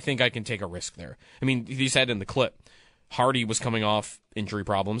I think I can take a risk there. I mean, he said in the clip, Hardy was coming off injury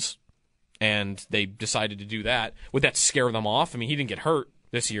problems, and they decided to do that. Would that scare them off? I mean, he didn't get hurt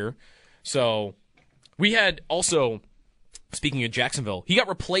this year. So we had also, speaking of Jacksonville, he got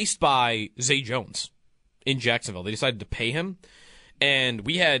replaced by Zay Jones in Jacksonville. They decided to pay him. And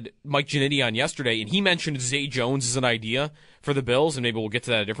we had Mike Giannitti on yesterday, and he mentioned Zay Jones as an idea for the Bills, and maybe we'll get to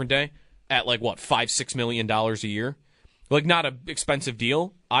that a different day, at $5-6 million a year. Like, not an expensive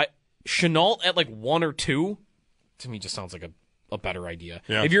deal. Shenault at 1 or 2, to me just sounds like a better idea.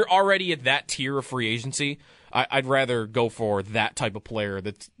 Yeah. If you're already at that tier of free agency, I'd rather go for that type of player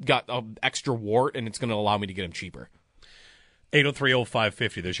that's got an extra wart, and it's going to allow me to get him cheaper.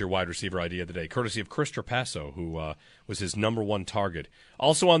 803-0550, there's your wide receiver idea of the day, courtesy of Chris Trapasso, who was his number 1 target.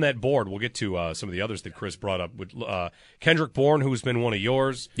 Also on that board, we'll get to some of the others that Chris brought up, with Kendrick Bourne, who's been one of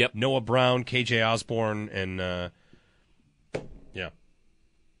yours, Noah Brown, KJ Osborne, and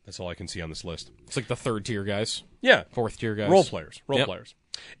that's all I can see on this list. It's like the third tier guys. Yeah. Fourth tier guys. Role players.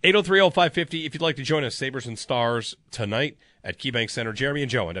 803-0550, if you'd like to join us, Sabres and Stars tonight at KeyBank Center. Jeremy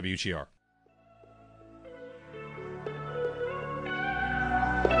and Joe on WGR.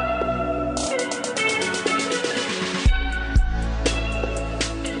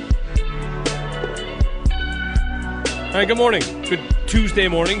 All right, good morning. Good Tuesday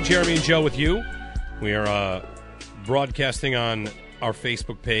morning. Jeremy and Joe with you. We are broadcasting on our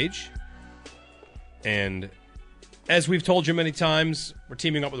Facebook page. And as we've told you many times, we're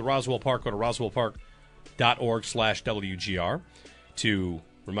teaming up with Roswell Park. Go to roswellpark.org/WGR to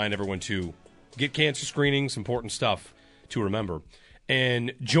remind everyone to get cancer screenings, important stuff to remember.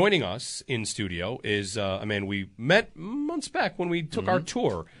 And joining us in studio is a man we met months back when we took our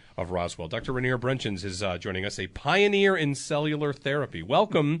tour of Roswell. Dr. Renier Brentjens is joining us, a pioneer in cellular therapy.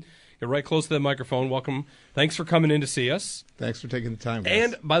 Welcome. You're right close to the microphone. Welcome. Thanks for coming in to see us. Thanks for taking the time,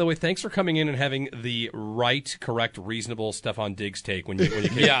 guys. And, by the way, thanks for coming in and having the right, correct, reasonable Stefan Diggs take when you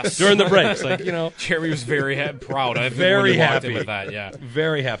came yes. during the breaks. Jeremy was very proud. Very happy with that, yeah.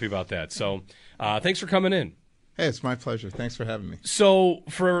 Very happy about that. So, thanks for coming in. Hey, it's my pleasure. Thanks for having me. So,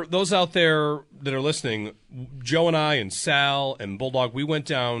 for those out there that are listening, Joe and I and Sal and Bulldog, we went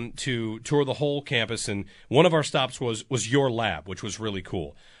down to tour the whole campus, and one of our stops was your lab, which was really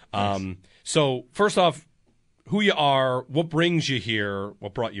cool. Nice. So, first off, who you are, what brings you here,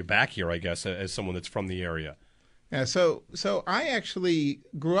 what brought you back here, I guess, as someone that's from the area? Yeah, so I actually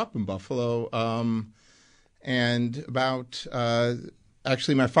grew up in Buffalo, and about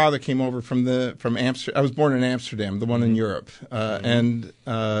actually my father came over from Amsterdam. I was born in Amsterdam, the one in Europe, and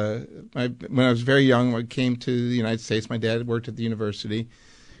when I was very young, I came to the United States. My dad worked at the university,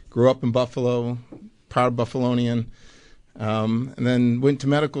 grew up in Buffalo, proud Buffalonian, and then went to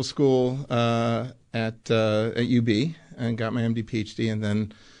medical school at UB and got my MD, PhD, and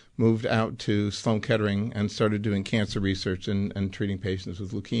then moved out to Sloan Kettering and started doing cancer research and treating patients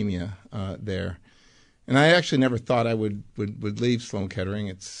with leukemia there. And I actually never thought I would leave Sloan Kettering.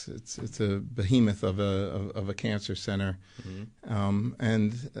 It's a behemoth of a cancer center.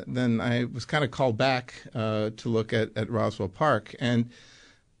 And then I was kind of called back to look at Roswell Park. And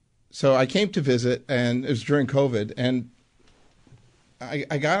so I came to visit, and it was during COVID. And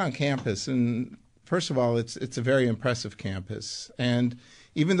I got on campus, and first of all, it's a very impressive campus. And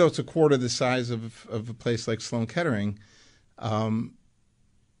even though it's a quarter the size of a place like Sloan Kettering,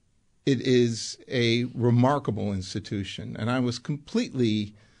 it is a remarkable institution, and I was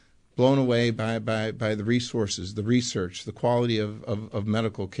completely blown away by the resources, the research, the quality of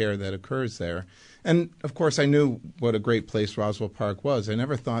medical care that occurs there. And, of course, I knew what a great place Roswell Park was. I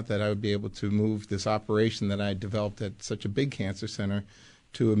never thought that I would be able to move this operation that I developed at such a big cancer center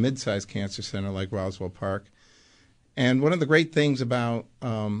to a mid-sized cancer center like Roswell Park. And one of the great things about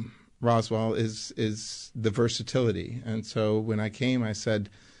Roswell is the versatility. And so when I came, I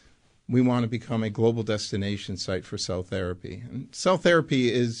said, we want to become a global destination site for cell therapy. And cell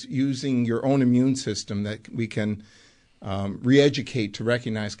therapy is using your own immune system that we can re-educate to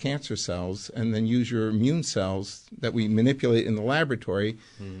recognize cancer cells, and then use your immune cells that we manipulate in the laboratory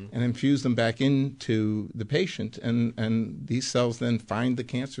and infuse them back into the patient. And these cells then find the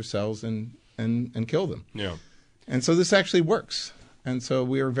cancer cells and kill them. Yeah. And so this actually works. And so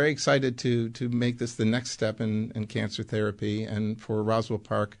we are very excited to make this the next step in cancer therapy, and for Roswell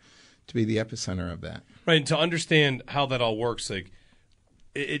Park to be the epicenter of that. Right, and to understand how that all works, like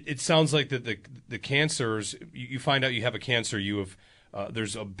it sounds like that the cancers, you find out you have a cancer, you have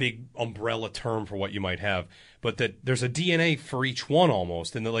there's a big umbrella term for what you might have, but that there's a DNA for each one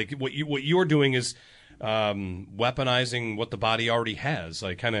almost, and like what you're doing is weaponizing what the body already has,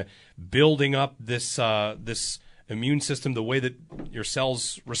 like kind of building up this this immune system the way that your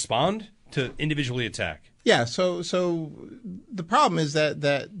cells respond to individually attack. Yeah, so the problem is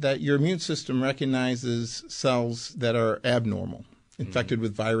that your immune system recognizes cells that are abnormal, infected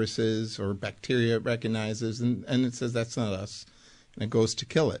with viruses or bacteria it recognizes, and it says that's not us, and it goes to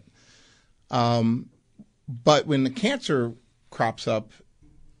kill it. But when the cancer crops up,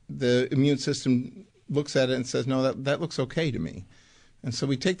 the immune system looks at it and says, no, that looks okay to me. And so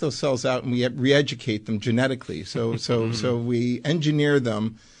we take those cells out and we re-educate them genetically. So we engineer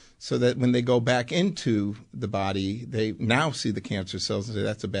them so that when they go back into the body, they now see the cancer cells and say,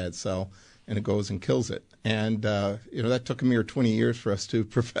 that's a bad cell, and it goes and kills it. And, that took a mere 20 years for us to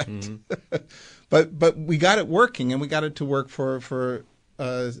perfect. But we got it working, and we got it to work for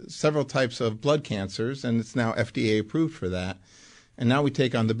several types of blood cancers, and it's now FDA approved for that. And now we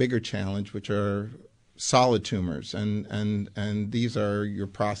take on the bigger challenge, which are solid tumors, and these are your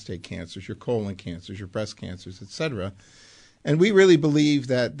prostate cancers, your colon cancers, your breast cancers, et cetera. And we really believe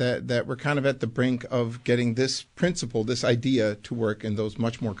that we're kind of at the brink of getting this principle, this idea to work in those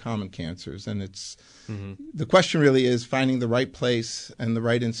much more common cancers. And it's the question really is finding the right place and the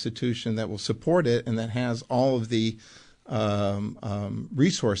right institution that will support it and that has all of the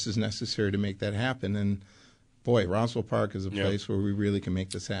resources necessary to make that happen. And boy, Roswell Park is a place where we really can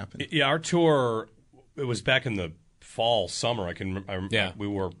make this happen. Yeah, our tour, it was back in the fall, summer. We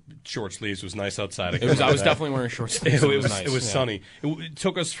wore short sleeves. It was nice outside. I was definitely wearing short sleeves. It was sunny. It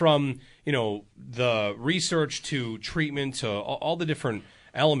took us from the research to treatment to all the different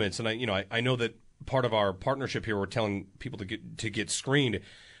elements. And I know that part of our partnership here, we're telling people to get screened.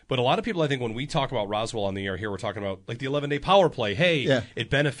 But a lot of people, I think, when we talk about Roswell on the air here, we're talking about like the 11-day power play. Hey, It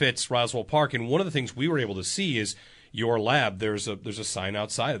benefits Roswell Park. And one of the things we were able to see is your lab. There's a sign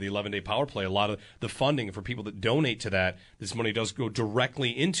outside of the 11-day power play. A lot of the funding for people that donate to that, this money does go directly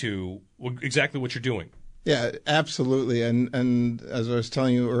into exactly what you're doing. Yeah, absolutely. And as I was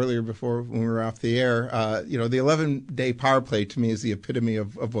telling you earlier before when we were off the air, the 11-day power play to me is the epitome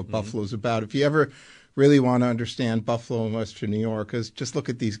of what Buffalo's about. If you ever really want to understand Buffalo and Western New York, is just look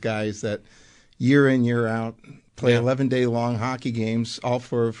at these guys that year in, year out play 11-day long hockey games, all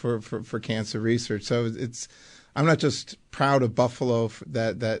for cancer research. So I'm not just proud of Buffalo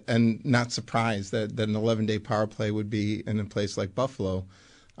that and not surprised that an 11-day power play would be in a place like Buffalo.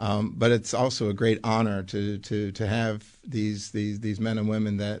 But it's also a great honor to have these men and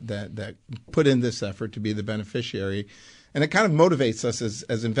women that put in this effort to be the beneficiary. And it kind of motivates us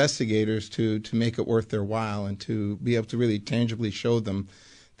as investigators to make it worth their while and to be able to really tangibly show them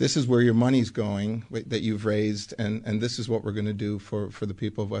this is where your money's going that you've raised, and this is what we're going to do for the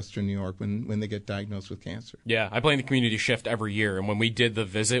people of Western New York when they get diagnosed with cancer. Yeah, I play in the community shift every year, and when we did the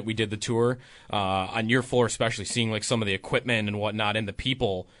visit, we did the tour, on your floor especially, seeing like some of the equipment and whatnot, and the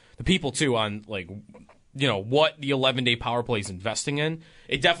people too on like, what the 11-day power play is investing in.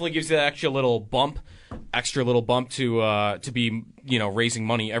 It definitely gives you that extra little bump to be raising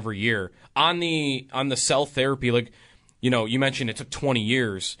money every year on the cell therapy. Like, you mentioned it took 20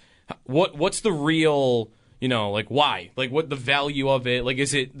 years. What's the real, why? Like, what the value of it? Like,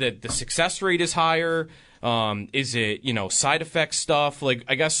 is it that the success rate is higher? Is it, side effect stuff? Like,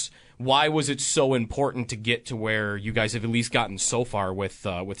 I guess, why was it so important to get to where you guys have at least gotten so far with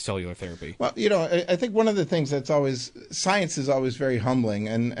cellular therapy? Well, I think one of the things science is always very humbling,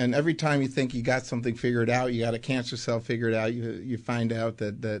 and every time you think you got something figured out, you got a cancer cell figured out, you find out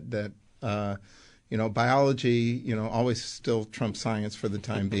that biology, always still trumps science for the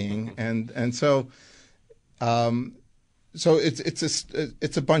time being, and so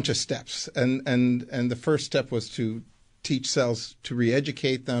it's a bunch of steps, and the first step was to teach cells to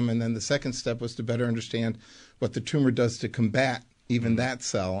re-educate them, and then the second step was to better understand what the tumor does to combat even that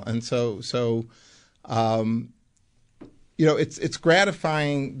cell, and so it's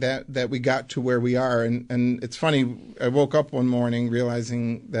gratifying that we got to where we are, and it's funny. I woke up one morning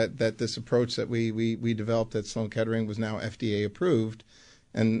realizing that this approach that we developed at Sloan Kettering was now FDA approved,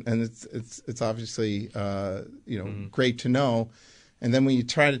 and it's obviously great to know. And then when you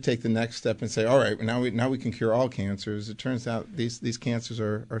try to take the next step and say, all right, now we can cure all cancers, it turns out these cancers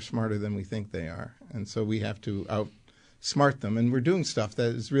are smarter than we think they are, and so we have to outsmart them. And we're doing stuff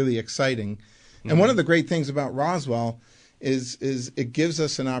that is really exciting. And one of the great things about Roswell is it gives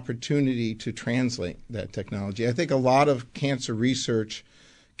us an opportunity to translate that technology. I think a lot of cancer research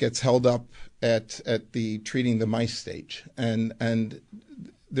gets held up at the treating the mice stage, and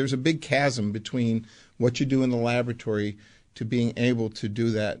there's a big chasm between what you do in the laboratory to being able to do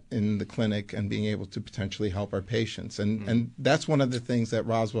that in the clinic and being able to potentially help our patients. And that's one of the things that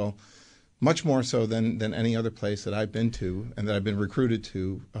Roswell, much more so than any other place that I've been to and that I've been recruited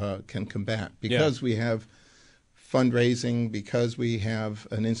to, can combat. Because we have fundraising, because we have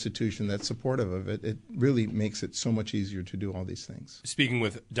an institution that's supportive of it, it really makes it so much easier to do all these things. Speaking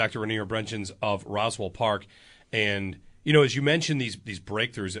with Dr. Renier Brentjens of Roswell Park, and, as you mentioned these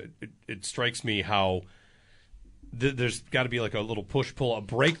breakthroughs, it strikes me how there's got to be like a little push-pull. A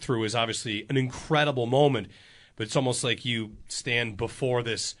breakthrough is obviously an incredible moment, but it's almost like you stand before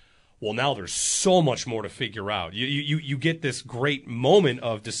this, well, now there's so much more to figure out. You get this great moment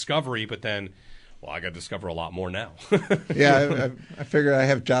of discovery, but then, well, I got to discover a lot more now. Yeah, I figured I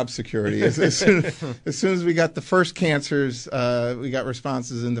have job security. As soon as we got the first cancers, we got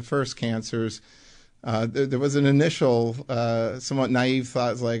responses in the first cancers. There was an initial, somewhat naive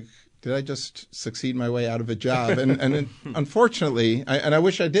thought, like, did I just succeed my way out of a job? And unfortunately, and I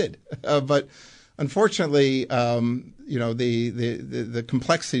wish I did, but unfortunately, the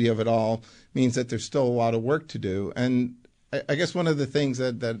complexity of it all means that there's still a lot of work to do. And I guess one of the things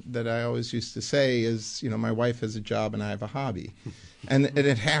that I always used to say is, my wife has a job and I have a hobby, and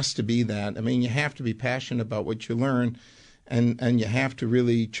it has to be that. I mean, you have to be passionate about what you learn, and you have to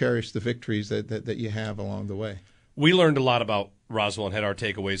really cherish the victories that you have along the way. We learned a lot about Roswell and had our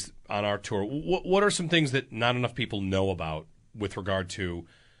takeaways on our tour. What are some things that not enough people know about with regard to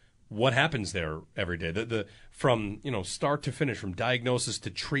what happens there every day? The from start to finish, from diagnosis to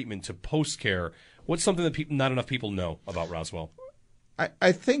treatment to post care. What's something that not enough people know about Roswell?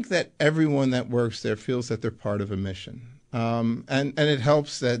 I think that everyone that works there feels that they're part of a mission, and it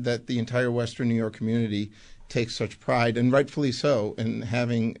helps that the entire Western New York community takes such pride, and rightfully so, in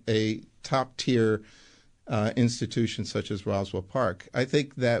having a top tier institution such as Roswell Park. I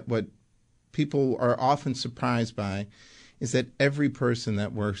think that what people are often surprised by is that every person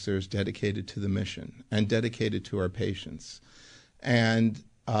that works there is dedicated to the mission and dedicated to our patients. And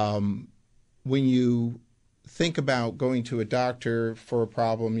when you think about going to a doctor for a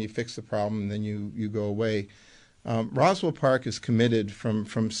problem, you fix the problem, and then you go away. Roswell Park is committed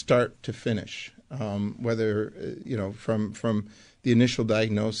from start to finish, whether from the initial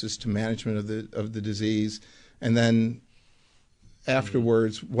diagnosis to management of the disease, and then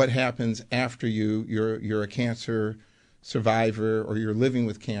afterwards, what happens after you're a cancer survivor or you're living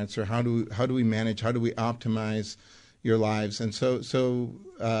with cancer? How do we manage? How do we optimize your lives? And so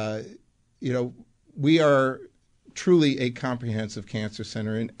we are truly a comprehensive cancer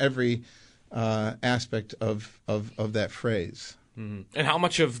center in every aspect of that phrase. Mm-hmm. And how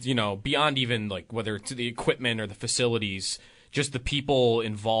much of, beyond even like whether it's the equipment or the facilities, just the people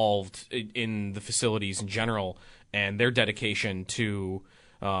involved in the facilities in general and their dedication to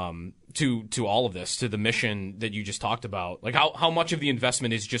all of this, to the mission that you just talked about, like how much of the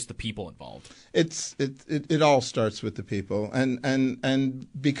investment is just the people involved? It all starts with the people, and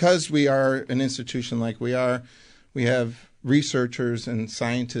because we are an institution like we are, we have researchers and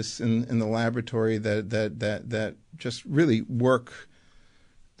scientists in the laboratory that just really work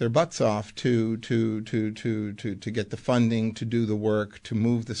their butts off to get the funding, to do the work, to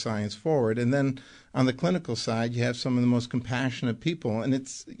move the science forward. And then on the clinical side, you have some of the most compassionate people, and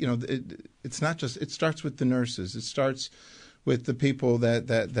it's not just, it starts with the nurses. It starts with the people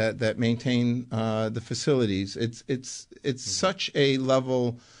that maintain the facilities. It's such a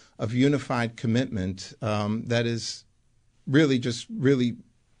level of unified commitment that is really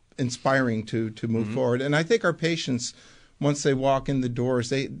inspiring to move forward. And I think our patients, once they walk in the doors,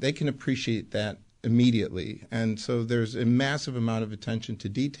 they can appreciate that immediately. And so there's a massive amount of attention to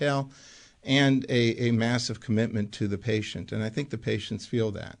detail and a massive commitment to the patient. And I think the patients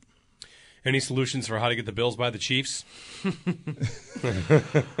feel that. Any solutions for how to get the Bills by the Chiefs?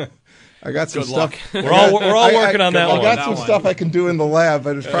 I got some Good stuff. luck. We're all working on that one. I got some stuff I can do in the lab,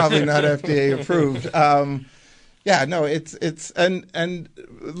 but it's probably not FDA approved. And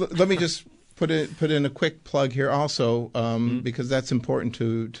let me just put in a quick plug here also, because that's important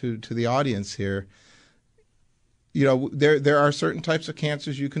to the audience here. There are certain types of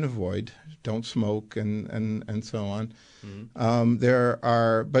cancers you can avoid. Don't smoke and so on.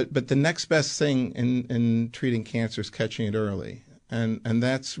 But the next best thing in treating cancer is catching it early, and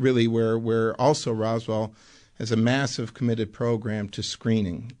that's really where also Roswell has a massive committed program to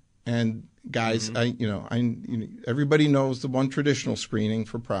screening. And guys, everybody knows the one traditional screening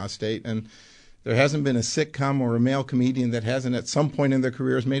for prostate, and there hasn't been a sitcom or a male comedian that hasn't at some point in their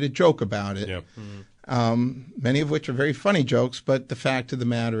careers made a joke about it. Yep. Many of which are very funny jokes, but the fact of the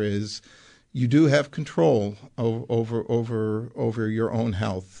matter is, you do have control over your own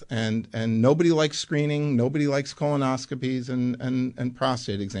health, and nobody likes screening. Nobody likes colonoscopies and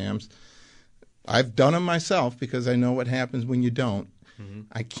prostate exams. I've done them myself because I know what happens when you don't.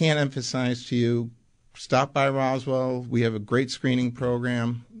 I can't emphasize to you, stop by Roswell. We have a great screening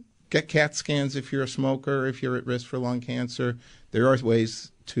program. Get CAT scans if you're a smoker, if you're at risk for lung cancer. There are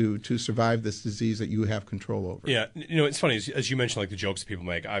ways to survive this disease that you have control over. Yeah, it's funny, as you mentioned, like the jokes that people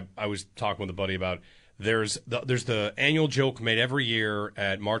make. I was talking with a buddy about there's the annual joke made every year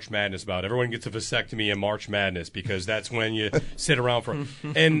at March Madness about everyone gets a vasectomy in March Madness because that's when you sit around for.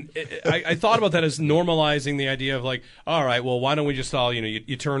 And I thought about that as normalizing the idea of like, all right, well, why don't we just all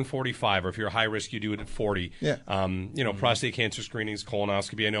you turn 45, or if you're high risk, you do it at 40. Yeah. Prostate cancer screenings,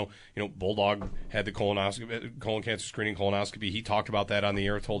 colonoscopy. I know Bulldog had the colon cancer screening, colonoscopy. He talked about that on the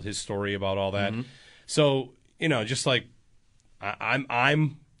air, told his story about all that. So just like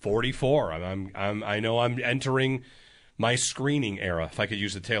I'm 44. I know I'm entering my screening era. If I could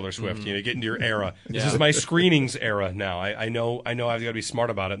use the Taylor Swift, get into your era. This is my screenings era now. I know I've got to be smart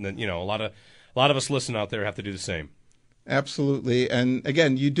about it, and then a lot of us listening out there have to do the same. Absolutely, and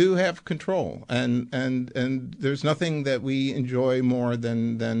again, you do have control, and there's nothing that we enjoy more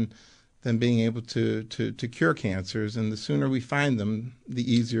than being able to cure cancers, and the sooner we find them, the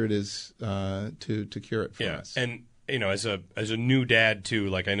easier it is to cure it for us. And as a new dad too,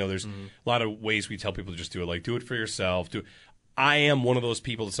 like I know there's a lot of ways we tell people to just do it, like do it for yourself. I am one of those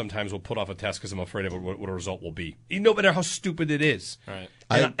people that sometimes will put off a test because I'm afraid of what a result will be. No matter how stupid it is. Right.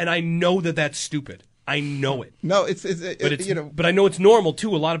 And I know that that's stupid. I know it. No, but I know it's normal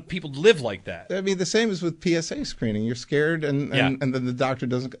too. A lot of people live like that. I mean, the same is with PSA screening. You're scared, and then the doctor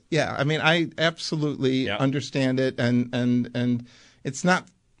doesn't. Yeah, I mean, I absolutely understand it, and it's not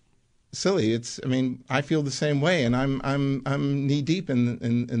silly. I mean, I feel the same way, and I'm knee deep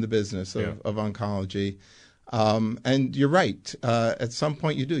in the business of oncology. And you're right. At some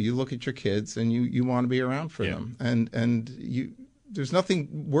point, you do. You look at your kids, and you want to be around for them, and you. There's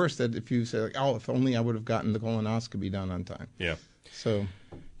nothing worse than if you say, like, oh, if only I would have gotten the colonoscopy done on time. Yeah. So,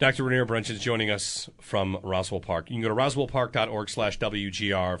 Dr. Renier Brentjens is joining us from Roswell Park. You can go to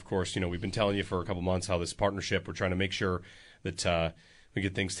roswellpark.org/WGR. Of course, we've been telling you for a couple months how this partnership, we're trying to make sure that we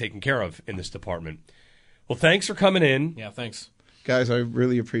get things taken care of in this department. Well, thanks for coming in. Yeah, thanks. Guys, I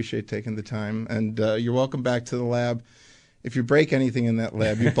really appreciate taking the time. And you're welcome back to the lab. If you break anything in that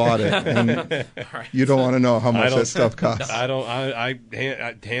lab, you bought it, and you don't want to know how much that stuff costs. Hands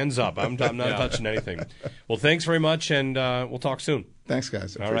up. I'm not touching anything. Well, thanks very much, and we'll talk soon. Thanks,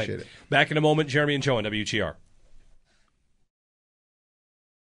 guys. I appreciate it. Back in a moment, Jeremy and Joe on WGR.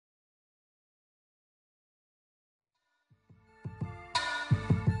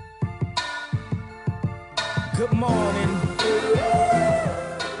 Good morning.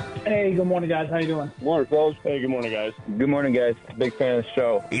 Hey, good morning, guys. How you doing? Good morning, folks. Hey, good morning, guys. Good morning, guys. Big fan of the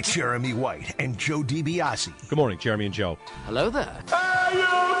show. It's Jeremy White and Joe DiBiase. Good morning, Jeremy and Joe. Hello there.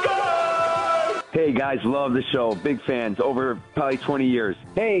 Hey, guys, love the show. Big fans. Over probably 20 years.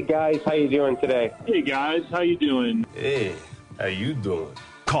 Hey, guys. How you doing today? Hey, guys. How you doing? Hey, how you doing?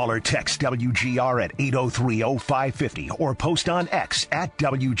 Call or text WGR at 803-0550 or post on X at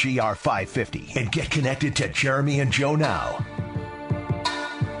WGR550 and get connected to Jeremy and Joe now.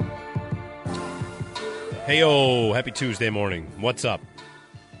 Hey-o, happy Tuesday morning. What's up?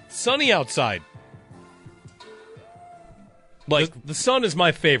 Sunny outside. Like, the sun is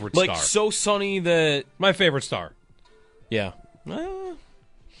my favorite star. Like, so sunny that... My favorite star. Yeah.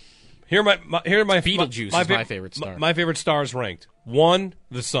 Here are my Beetlejuice is my favorite star. My favorite stars ranked. 1,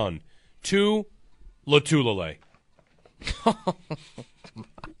 the sun. 2, Latulale.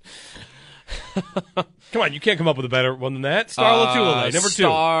 Come on, you can't come up with a better one than that. Star Latulale, number 2.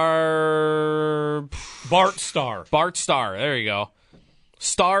 Bart Star. Bart Star, there you go.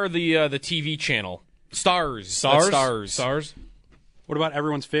 Star, the TV channel. Stars. Stars. What about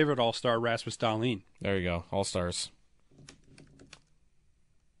everyone's favorite all-star, Rasmus Dahlin? There you go, All Stars.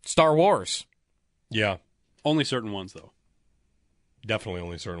 Star Wars. Yeah. Only certain ones, though. Definitely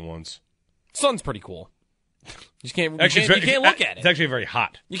only certain ones. Sun's pretty cool. You just can't. You can't look at it. It's actually very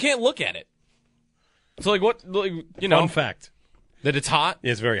hot. You can't look at it. So, like, what? Fun fact that it's hot.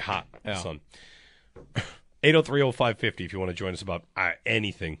 Yeah, it's very hot. Yeah. Sun. 803-0550 if you want to join us about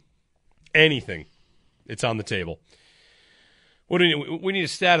anything. It's on the table. What do we need? We need a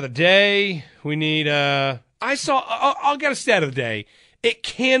stat of the day. We need. I'll get a stat of the day. It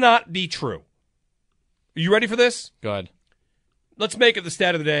cannot be true. Are you ready for this? Go ahead. Let's make it the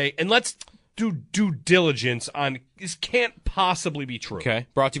stat of the day, and let's do due diligence on this. Can't possibly be true. Okay.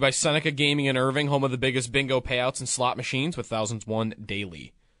 Brought to you by Seneca Gaming in Irving, home of the biggest bingo payouts and slot machines with thousands won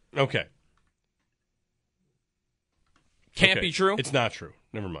daily. Okay. Can't be true? It's not true.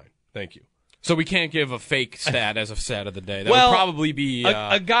 Never mind. Thank you. So we can't give a fake stat as a stat of the day. That would probably be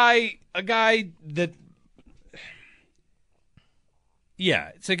a guy that. Yeah,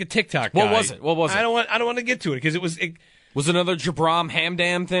 it's like a TikTok guy. What was it? I don't want to get to it because it was. Was it another Jabram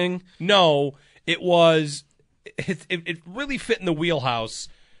Hamdam thing? No, it was. It really fit in the wheelhouse,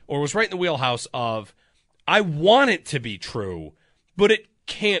 or was right in the wheelhouse of. I want it to be true, but it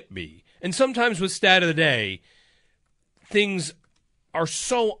can't be. And sometimes with stat of the day, things are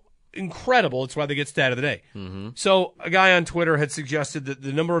so incredible. It's why they get stat of the day. Mm-hmm. So a guy on Twitter had suggested that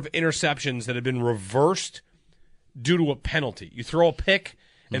the number of interceptions that had been reversed due to a penalty. You throw a pick,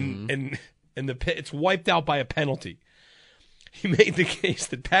 and the it's wiped out by a penalty. He made the case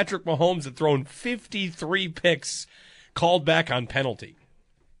that Patrick Mahomes had thrown 53 picks called back on penalty.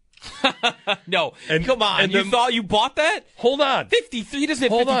 No, come on. You thought you bought that? Hold on. 53 doesn't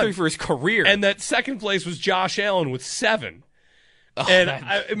hit 53 for his career. And that second place was Josh Allen with 7. Oh,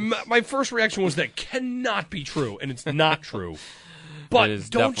 and my first reaction was that cannot be true, and it's not true. But it is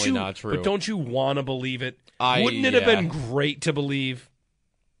definitely not true. But don't you want to believe it? Wouldn't it have been great to believe?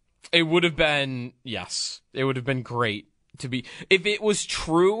 It would have been, yes. It would have been great to be. If it was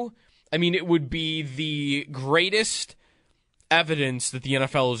true, I mean, it would be the greatest evidence that the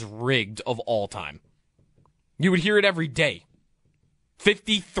NFL is rigged of all time. You would hear it every day.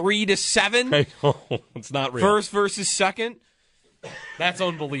 53-7? I know. It's not real. First versus second? That's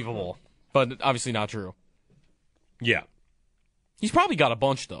unbelievable, but obviously not true. Yeah. He's probably got a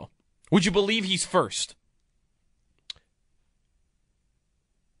bunch, though. Would you believe he's first?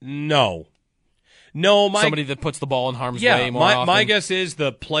 No, somebody that puts the ball in harm's way more often. My guess is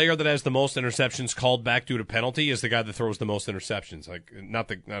the player that has the most interceptions called back due to penalty is the guy that throws the most interceptions.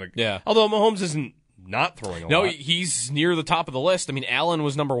 Yeah. Although Mahomes isn't not throwing a lot. No, he's near the top of the list. I mean, Allen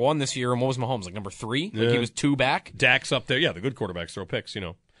was number 1 this year, and what was Mahomes, like number 3? Like he was 2 back? Dak's up there. Yeah, the good quarterbacks throw picks,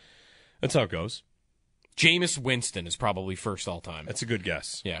 That's how it goes. Jameis Winston is probably first all time. That's a good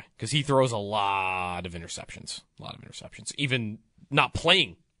guess. Yeah, because he throws a lot of interceptions. Even not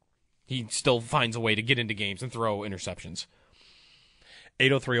playing, he still finds a way to get into games and throw interceptions.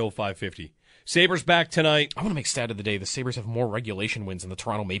 803-0550. Sabres back tonight. I want to make stat of the day. The Sabres have more regulation wins than the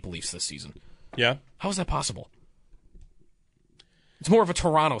Toronto Maple Leafs this season. Yeah? How is that possible? It's more of a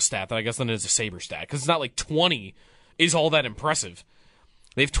Toronto stat than it is a Sabres stat, because it's not like 20 is all that impressive.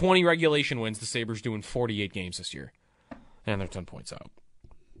 They have 20 regulation wins. The Sabres do in 48 games this year. And they're 10 points out.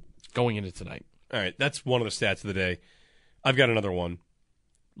 Going into tonight. All right, that's one of the stats of the day. I've got another one.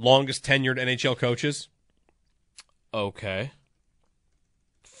 Longest tenured NHL coaches. Okay.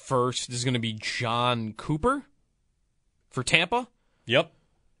 First is going to be John Cooper for Tampa. Yep.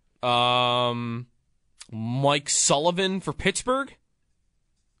 Mike Sullivan for Pittsburgh.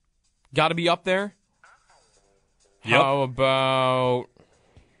 Got to be up there. Yep. How about...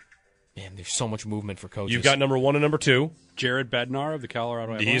 Man, there's so much movement for coaches. You've got number 1 and number 2. Jared Bednar of the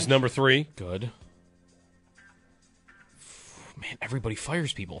Colorado Avalanche. He's number 3. Good. Man, everybody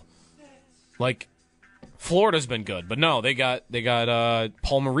fires people. Like, Florida's been good, but no, they got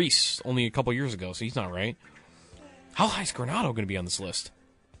Paul Maurice only a couple years ago, so he's not right. How high is Granato going to be on this list?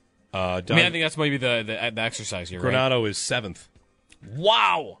 I think that's maybe the exercise here. Granato right? is 7th.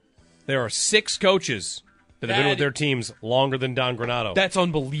 Wow, there are 6 coaches that have been with their teams longer than Don Granato. That's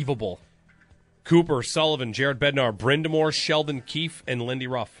unbelievable. Cooper, Sullivan, Jared Bednar, Brindamore, Sheldon Keefe, and Lindy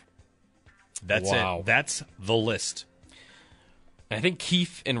Ruff. That's it. That's the list. And I think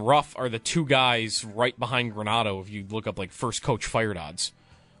Keefe and Ruff are the 2 guys right behind Granato if you look up like first coach fired odds.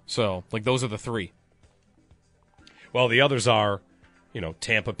 So, like those are the 3. Well, the others are,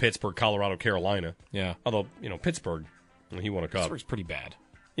 Tampa, Pittsburgh, Colorado, Carolina. Yeah. Although, Pittsburgh, he won a cup. Pittsburgh's pretty bad.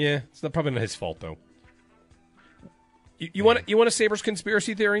 Yeah, it's probably not his fault though. You want a Sabres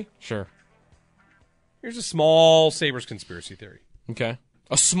conspiracy theory? Sure. Here's a small Sabres conspiracy theory. Okay.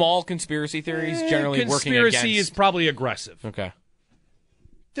 A small conspiracy theory is generally working against... Conspiracy is probably aggressive. Okay.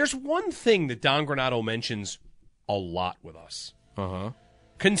 There's one thing that Don Granato mentions a lot with us. Uh-huh.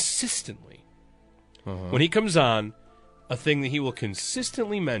 Consistently. Uh-huh. When he comes on, a thing that he will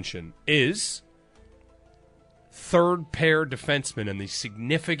consistently mention is third pair defensemen and the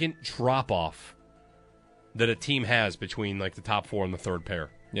significant drop-off that a team has between like the top 4 and the third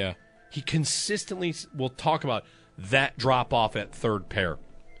pair. Yeah. He consistently will talk about that drop-off at third pair.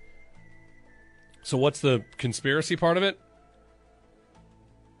 So what's the conspiracy part of it?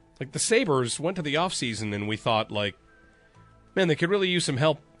 Like the Sabres went to the offseason and we thought like, man, they could really use some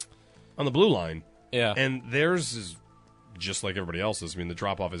help on the blue line. Yeah. And theirs is just like everybody else's. I mean, the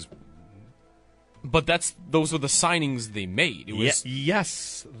drop-off is... But those were the signings they made. It was,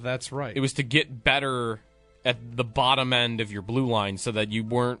 yes, that's right. It was to get better at the bottom end of your blue line so that you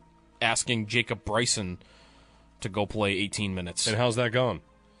weren't asking Jacob Bryson to go play 18 minutes. And how's that going?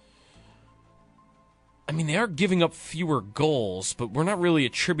 I mean, they are giving up fewer goals, but we're not really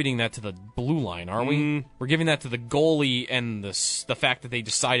attributing that to the blue line, are we? We're giving that to the goalie and the fact that they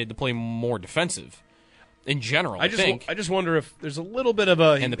decided to play more defensive. In general, I just wonder if there's a little bit of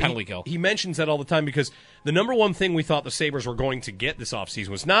a... And the penalty kill. He mentions that all the time because the number one thing we thought the Sabres were going to get this offseason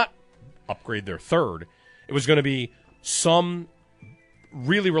was not upgrade their third. It was going to be some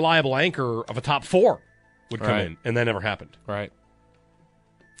really reliable anchor of a top 4 would come in, and that never happened. Right.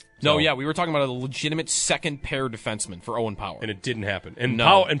 No, yeah, we were talking about a legitimate second pair defenseman for Owen Power. And it didn't happen. And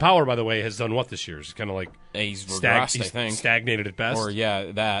Power, by the way, has done what this year? He's kind of like... He's regressed, I think. Stagnated at best. Or,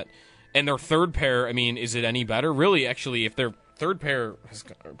 that. And their third pair, I mean, is it any better? Really, actually, if their third pair has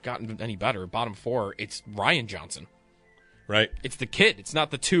gotten any better, bottom 4, it's Ryan Johnson. Right. It's the kid. It's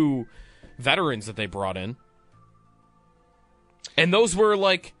not the 2 veterans that they brought in. And those were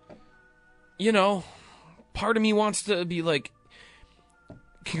like, part of me wants to be like,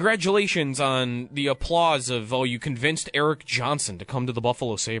 congratulations on the applause of, you convinced Eric Johnson to come to the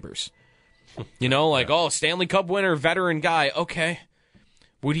Buffalo Sabres. Stanley Cup winner, veteran guy, okay.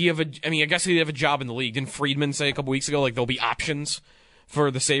 Would he have I guess he'd have a job in the league. Didn't Friedman say a couple weeks ago, there'll be options for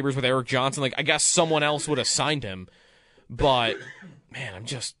the Sabres with Eric Johnson? I guess someone else would have signed him. But, man,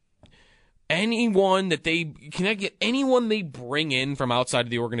 anyone that they can I get anyone they bring in from outside of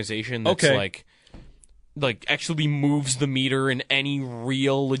the organization that's like actually moves the meter in any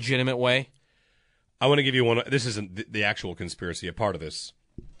real legitimate way? I want to give you one. This isn't the actual conspiracy. A part of this.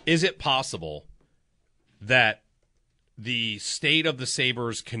 Is it possible that the state of the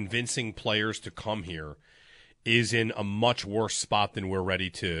Sabres convincing players to come here is in a much worse spot than we're ready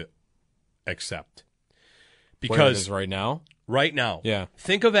to accept? Because where it is right now? Right now. Yeah.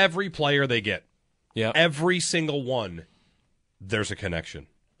 Think of every player they get. Yeah. Every single one, there's a connection.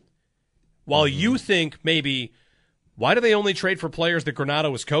 While you think maybe, why do they only trade for players that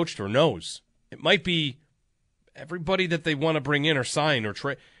Granato has coached or knows? It might be everybody that they want to bring in or sign or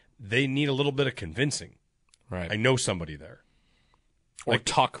trade. They need a little bit of convincing. Right. I know somebody there. Or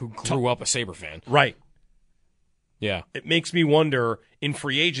Tuck, who grew up a Sabre fan. Right. Yeah. It makes me wonder, in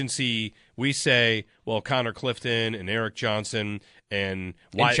free agency, we say, well, Connor Clifton and Eric Johnson and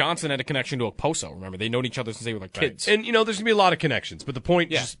Johnson had a connection to Okposo, remember? They known each other since they were like kids. Right. And, there's going to be a lot of connections. But the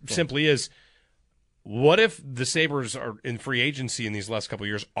point simply is, what if the Sabres are in free agency in these last couple of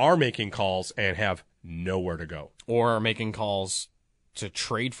years are making calls and have nowhere to go? Or are making calls to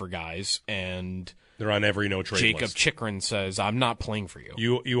trade for guys and they're on every no-trade list. Jacob Chikrin says, I'm not playing for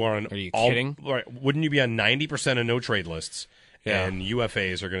you. You are Are you kidding? Right, wouldn't you be on 90% of no-trade lists? Yeah. And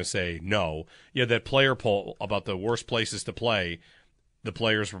UFAs are going to say no. Yeah, that player poll about the worst places to play, the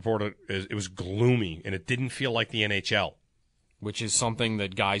players reported it was gloomy, and it didn't feel like the NHL. Which is something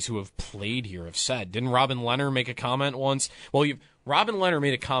that guys who have played here have said. Didn't Robin Lehner make a comment once? Well, Robin Lehner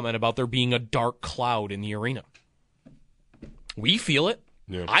made a comment about there being a dark cloud in the arena. We feel it.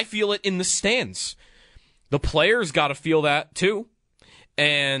 Yeah. I feel it in the stands. The players got to feel that too.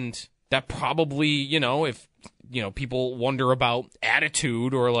 And that probably, if people wonder about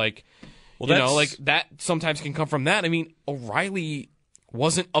attitude or that sometimes can come from that. I mean, O'Reilly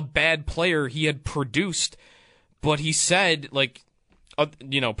wasn't a bad player. He had produced, but he said,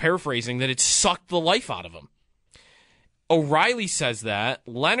 paraphrasing, that it sucked the life out of him. O'Reilly says that.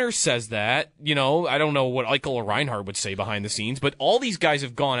 Leonard says that. I don't know what Eichel or Reinhart would say behind the scenes, but all these guys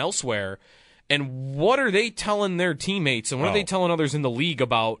have gone elsewhere. And what are they telling their teammates and what are they telling others in the league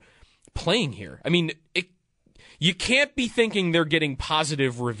about playing here? I mean, you can't be thinking they're getting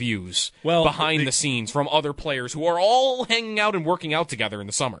positive reviews behind the scenes from other players who are all hanging out and working out together in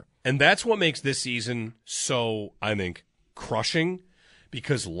the summer. And that's what makes this season so, I think, crushing.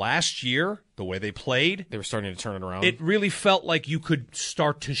 Because last year, the way they played, they were starting to turn it around. It really felt like you could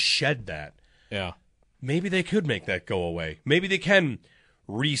start to shed that. Yeah. Maybe they could make that go away. Maybe they can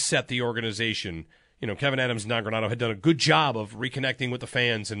reset the organization. Kevin Adams and Don Granato had done a good job of reconnecting with the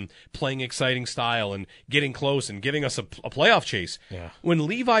fans and playing exciting style and getting close and giving us a playoff chase. Yeah. When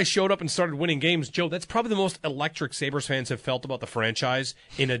Levi showed up and started winning games, Joe, that's probably the most electric Sabres fans have felt about the franchise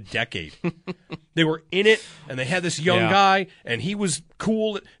in a decade. They were in it, and they had this young guy, and he was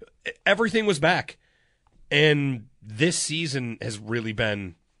cool. Everything was back. And this season has really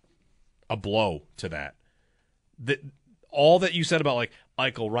been a blow to that. All that you said about,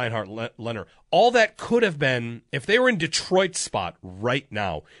 Eichel, Reinhart, Leonard, all that could have been, if they were in Detroit's spot right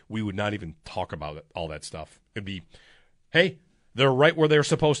now, we would not even talk about it, all that stuff. It'd be, hey, they're right where they're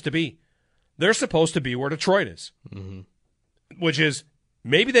supposed to be. They're supposed to be where Detroit is. Mm-hmm. Which is,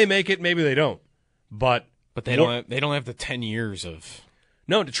 maybe they make it, maybe they don't. But they don't have the 10 years of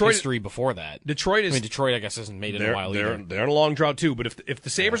Detroit history before that. Detroit, I guess, hasn't made it in a while either. They're in a long drought, too. But if the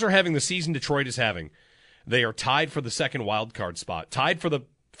Sabres are having the season Detroit is having, they are tied for the second wild card spot, tied for the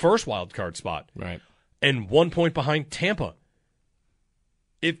first wild card spot, right, and 1 point behind Tampa.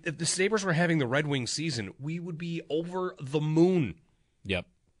 If the Sabres were having the Red Wings season, we would be over the moon. Yep.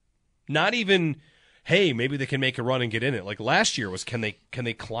 Not even, hey, maybe they can make a run and get in it. Like last year was, can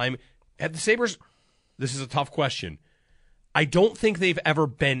they climb? Have the Sabres? This is a tough question. I don't think they've ever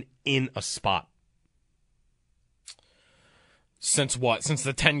been in a spot. Since what? Since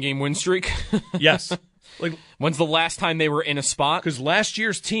the 10-game win streak? Yes. When's the last time they were in a spot? Because last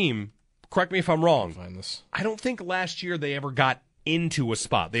year's team, correct me if I'm wrong, find this. I don't think last year they ever got into a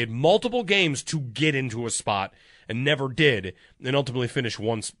spot. They had multiple games to get into a spot and never did, and ultimately finished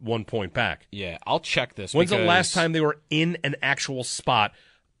one point back. Yeah, I'll check this. When's the last time they were in an actual spot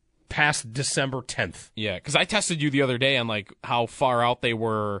past December 10th? Yeah, because I tested you the other day on how far out they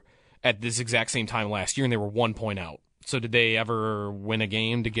were at this exact same time last year, and they were 1 point out. So did they ever win a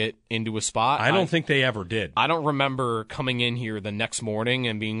game to get into a spot? I don't think they ever did. I don't remember coming in here the next morning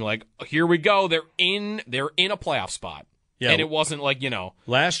and being like, here we go, they're in a playoff spot. Yeah. And it wasn't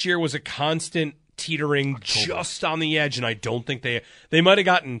Last year was a constant teetering just on the edge, and I don't think they might have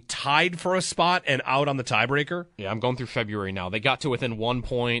gotten tied for a spot and out on the tiebreaker. Yeah, I'm going through February now. They got to within 1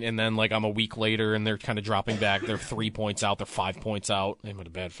 point, and then I'm a week later, and they're kind of dropping back. They're 3 points out. They're 5 points out. They might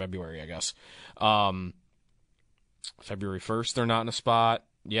have bad February, I guess. February 1st, they're not in a spot.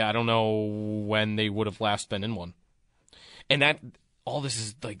 Yeah, I don't know when they would have last been in one. And that all this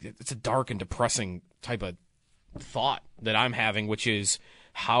is it's a dark and depressing type of thought that I'm having, which is,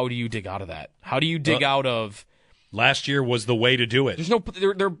 how do you dig out of that? How do you dig out of... Last year was the way to do it. There's no...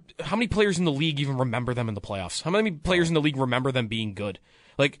 how many players in the league even remember them in the playoffs? How many players in the league remember them being good?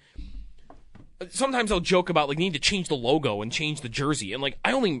 Sometimes I'll joke about, they need to change the logo and change the jersey. And,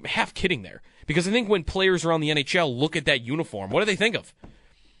 I only half kidding there. Because I think when players around the NHL look at that uniform, what do they think of?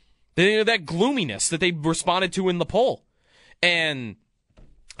 They think of that gloominess that they responded to in the poll. And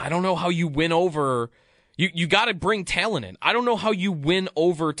I don't know how you win over... You got to bring talent in. I don't know how you win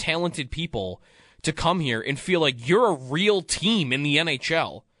over talented people to come here and feel like you're a real team in the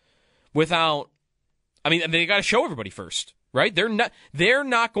NHL without... I mean, they got to show everybody first, right? They're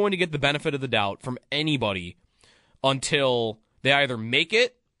not going to get the benefit of the doubt from anybody until they either make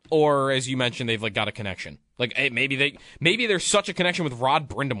it or, as you mentioned, they've got a connection. Maybe there's such a connection with Rod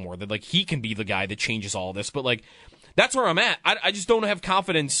Brindamore that he can be the guy that changes all this. But that's where I'm at. I just don't have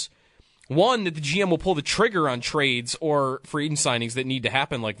confidence. One, that the GM will pull the trigger on trades or free agent signings that need to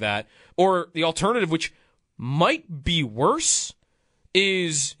happen like that. Or the alternative, which might be worse,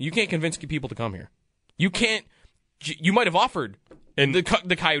 is you can't convince people to come here. You might have offered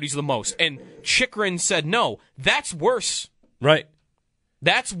the Coyotes the most, and Chychrun said no. That's worse. Right.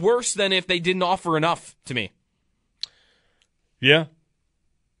 That's worse than if they didn't offer enough to me. Yeah.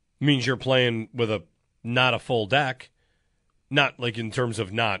 Means you're playing with not a full deck. Not in terms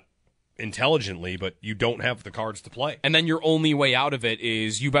of not intelligently, but you don't have the cards to play. And then your only way out of it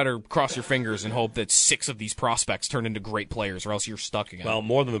is you better cross your fingers and hope that 6 of these prospects turn into great players, or else you're stuck again. Well,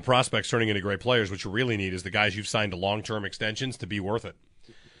 more than the prospects turning into great players, what you really need is the guys you've signed to long-term extensions to be worth it.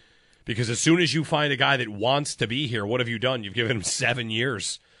 Because as soon as you find a guy that wants to be here, what have you done? You've given him 7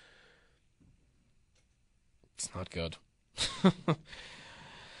 years. It's not good.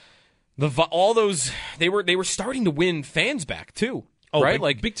 All those they were starting to win fans back too. Oh,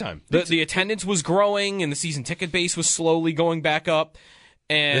 right? Big time. The attendance was growing, and the season ticket base was slowly going back up.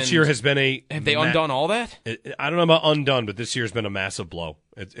 And this year has been have they undone all that? I don't know about undone, but this year's been a massive blow.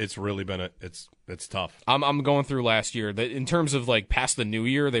 It's really been it's tough. I'm going through last year. In terms of past the new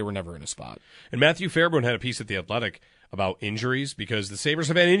year, they were never in a spot. And Matthew Fairburn had a piece at The Athletic about injuries, because the Sabres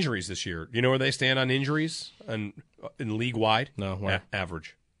have had injuries this year. You know where they stand on injuries in league wide? No,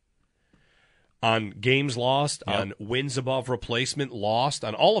 average. On games lost, on wins above replacement lost,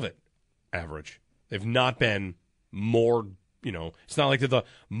 on all of it, average. They've not been more, it's not like they're the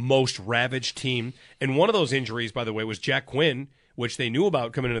most ravaged team. And one of those injuries, by the way, was Jack Quinn, which they knew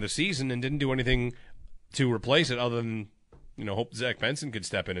about coming into the season and didn't do anything to replace it other than, hope Zach Benson could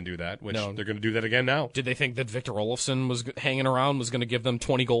step in and do that, which they're going to do that again now. Did they think that Victor Olofsson was hanging around, was going to give them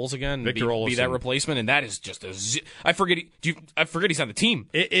 20 goals again? Victor Olofsson. Be that replacement? And that is just I forget he's on the team.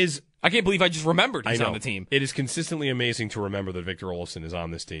 It is... I can't believe I just remembered he's on the team. It is consistently amazing to remember that Victor Olofsson is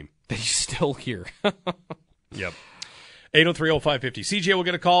on this team. That he's still here. Yep. 803-0550. CJ will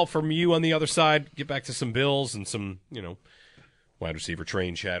get a call from you on the other side. Get back to some Bills and some, wide receiver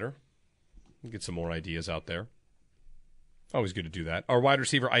train chatter. Get some more ideas out there. Always good to do that. Our wide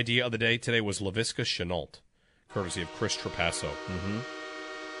receiver idea of the day today was Laviska Shenault, courtesy of Chris Trapasso. Mm-hmm.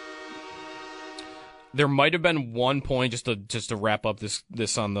 There might have been 1 point just to wrap up this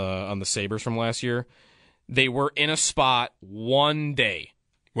on the Sabres from last year. They were in a spot one day.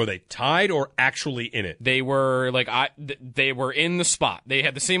 Were they tied or actually in it? They were they were in the spot. They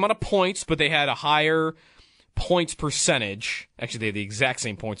had the same amount of points, but they had a higher points percentage. Actually, they had the exact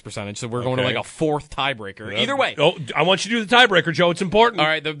same points percentage. So we're going to a fourth tiebreaker. Either way. Oh, I want you to do the tiebreaker, Joe. It's important. All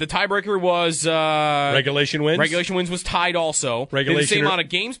right. The tiebreaker was regulation wins. Regulation wins was tied also. The same amount of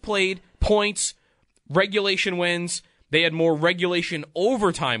games played, points. Regulation wins. They had more regulation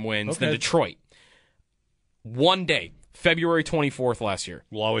overtime wins than Detroit. One day, February 24th last year.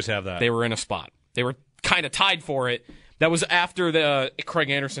 We'll always have that. They were in a spot. They were kind of tied for it. That was after Craig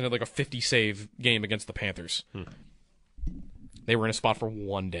Anderson had a 50-save game against the Panthers. They were in a spot for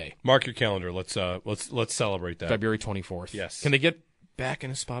one day. Mark your calendar. Let's celebrate that. February 24th. Yes. Can they get back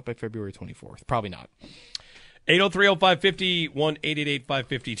in a spot by February 24th? Probably not. 803-0550,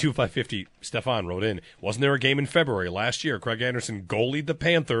 1-888-550-2550. Stefan wrote in, wasn't there a game in February last year? Craig Anderson goalied the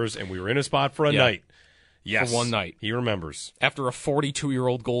Panthers, and we were in a spot for a night. Yes. For one night. He remembers. After a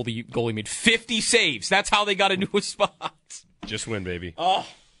 42-year-old goalie made 50 saves. That's how they got into a spot. Just win, baby. Oh.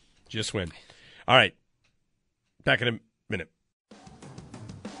 Just win. All right. Back in a minute.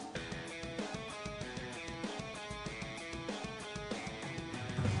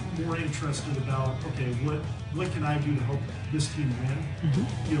 More interested about, okay, what can I do to help this team win,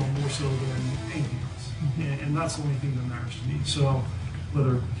 more so than anything else. And that's the only thing that matters to me. So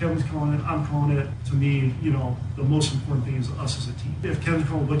whether Kevin's calling it, I'm calling it, to me, the most important thing is us as a team. If Kevin's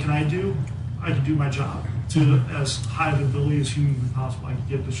calling, what can I do? I can do my job to as high of ability as humanly possible. I can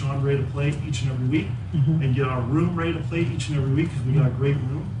get Deshaun ready to play each and every week and get our room ready to play each and every week because we got a great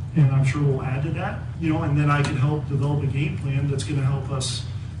room. And I'm sure we'll add to that, and then I can help develop a game plan that's going to help us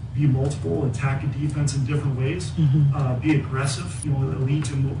be multiple, attack a defense in different ways, be aggressive, elite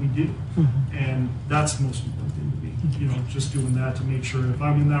in what we do. And that's the most important thing to me, just doing that to make sure if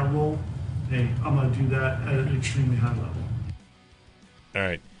I'm in that role, hey, I'm going to do that at an extremely high level. All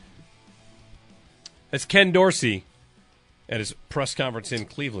right. That's Ken Dorsey at his press conference in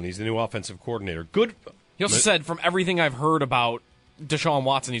Cleveland. He's the new offensive coordinator. Good. He also said, from everything I've heard about Deshaun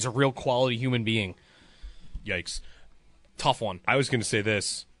Watson, he's a real quality human being. Yikes. Tough one. I was going to say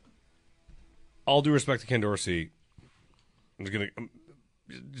this. All due respect to Ken Dorsey, I'm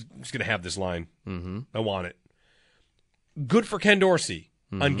just gonna have this line. I want it. Good for Ken Dorsey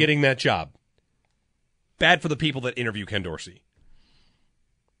on getting that job. Bad for the people that interview Ken Dorsey.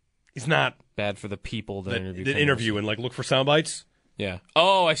 He's not bad for the people that interview and look for sound bites. Yeah.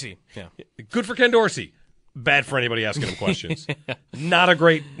 Oh, I see. Yeah. Good for Ken Dorsey. Bad for anybody asking him questions. Not a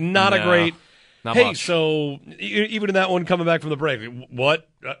great. Not hey, much. So even in that one coming back from the break, what?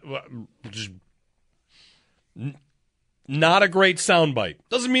 Just. Not a great soundbite.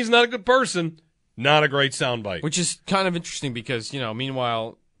 Doesn't mean he's not a good person. Not a great soundbite. Which is kind of interesting because,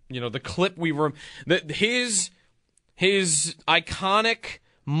 meanwhile, the clip his iconic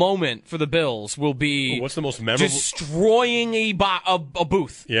moment for the Bills will be what's the most memorable? Destroying a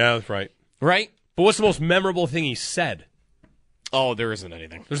booth. Yeah, that's right. Right? But what's the most memorable thing he said? Oh, there isn't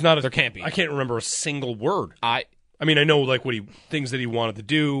anything. There can't be. I can't remember a single word. I mean, I know things that he wanted to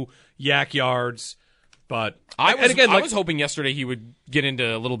do, yak yards. But I was hoping yesterday he would get into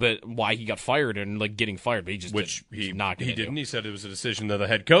a little bit why he got fired and getting fired, but he just didn't. He said it was a decision of the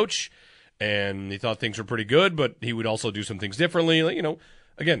head coach, and he thought things were pretty good, but he would also do some things differently.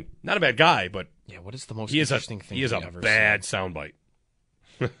 Again, not a bad guy, but yeah, what is the most interesting thing? He is a bad soundbite,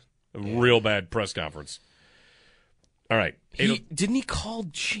 a real bad press conference. All right, didn't he call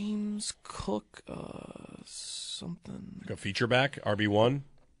James Cook something like a feature back RB1?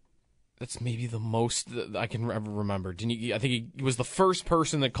 That's maybe the most that I can ever remember. Didn't he? I think he was the first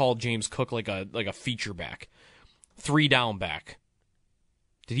person that called James Cook like a feature back, 3 down back.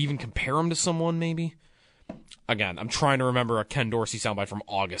 Did he even compare him to someone? Maybe. Again, I'm trying to remember a Ken Dorsey soundbite from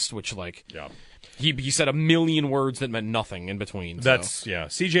August, which he said a million words that meant nothing in between. That's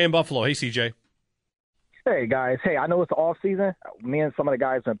CJ in Buffalo. Hey, CJ. Hey, guys. Hey, I know it's the off season. Me and some of the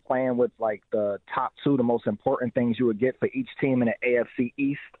guys have been playing with the top 2, the most important things you would get for each team in the AFC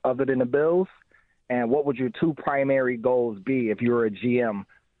East other than the Bills. And what would your 2 primary goals be if you were a GM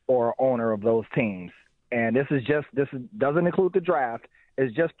or owner of those teams? And this doesn't include the draft.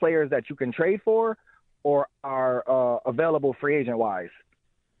 It's just players that you can trade for or are available free agent wise.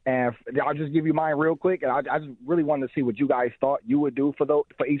 And I'll just give you mine real quick. And I just really wanted to see what you guys thought you would do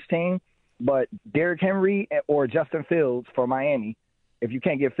for each team. But Derrick Henry or Justin Fields for Miami. If you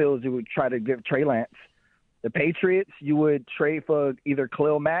can't get Fields, you would try to get Trey Lance. The Patriots, you would trade for either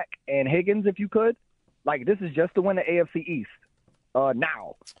Khalil Mack and Higgins if you could. This is just to win the AFC East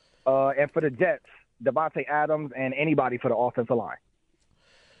now. And for the Jets, Devontae Adams and anybody for the offensive line.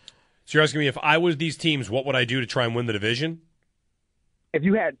 So you're asking me if I was these teams, what would I do to try and win the division? If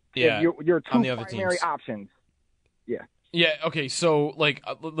you had your 2 primary options. Yeah. Yeah, okay, so let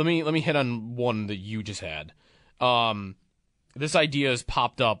me hit on one that you just had. This idea has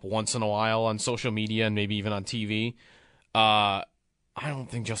popped up once in a while on social media and maybe even on TV. I don't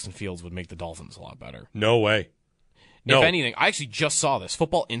think Justin Fields would make the Dolphins a lot better. No way. No. If anything, I actually just saw this.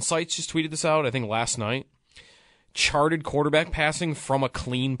 Football Insights just tweeted this out, I think last night. Charted quarterback passing from a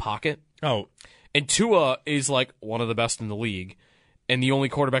clean pocket. Oh. And Tua is one of the best in the league. And the only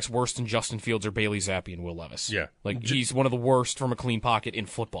quarterbacks worse than Justin Fields are Bailey Zappi and Will Levis. Yeah. He's one of the worst from a clean pocket in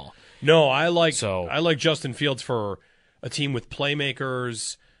football. No, I like Justin Fields for a team with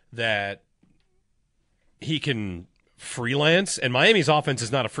playmakers that he can freelance. And Miami's offense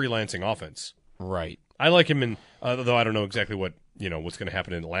is not a freelancing offense. Right. I like him although I don't know exactly what's going to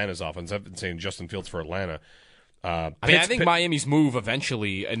happen in Atlanta's offense. I've been saying Justin Fields for Atlanta. I think Miami's move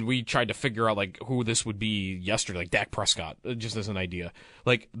eventually, and we tried to figure out like who this would be yesterday, like Dak Prescott, just as an idea.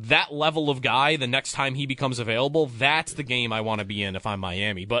 Like that level of guy, the next time he becomes available, that's the game I want to be in if I'm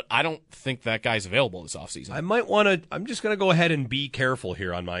Miami. But I don't think that guy's available this offseason. I'm just going to go ahead and be careful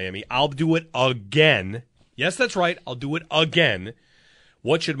here on Miami. I'll do it again. Yes, that's right. I'll do it again.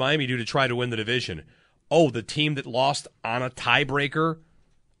 What should Miami do to try to win the division? Oh, the team that lost on a tiebreaker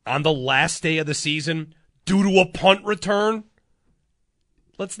on the last day of the season due to a punt return?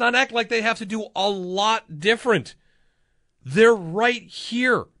 Let's not act like they have to do a lot different. They're right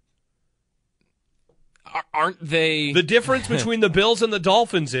here. Aren't they? The difference between the Bills and the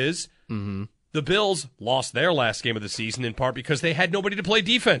Dolphins is the Bills lost their last game of the season in part because they had nobody to play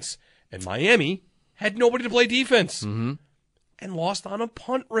defense. And Miami had nobody to play defense and lost on a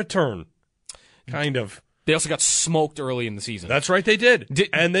punt return. Kind of. They also got smoked early in the season. That's right, they did.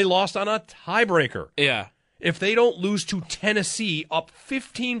 And they lost on a tiebreaker. Yeah. If they don't lose to Tennessee up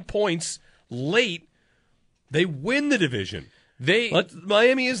 15 points late, they win the division.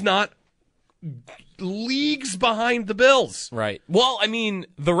 Miami is not leagues behind the Bills. Right. Well, I mean,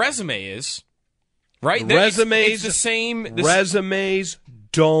 the resume is, right? Resumes, it's the same. Resumes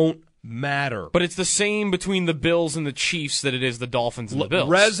don't matter. But it's the same between the Bills and the Chiefs that it is the Dolphins and the Bills.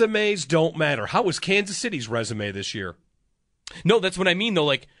 Resumes don't matter. How was Kansas City's resume this year? No, that's what I mean, though.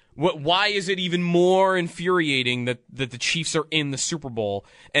 Like, why is it even more infuriating that the Chiefs are in the Super Bowl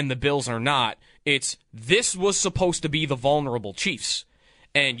and the Bills are not? This was supposed to be the vulnerable Chiefs,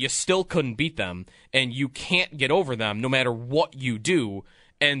 and you still couldn't beat them, and you can't get over them no matter what you do.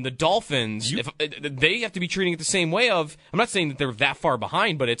 And the Dolphins, they have to be treating it the same way I'm not saying that they're that far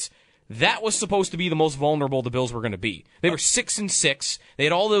behind, but that was supposed to be the most vulnerable the Bills were going to be. They were 6-6. They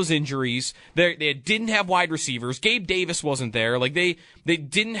had all those injuries. They didn't have wide receivers. Gabe Davis wasn't there. Like they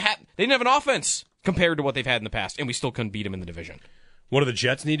didn't have an offense compared to what they've had in the past, and we still couldn't beat them in the division. What do the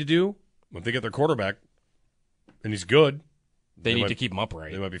Jets need to do? If they get their quarterback, and he's good, they need to keep him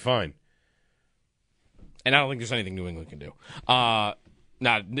upright. They might be fine. And I don't think there's anything New England can do. Not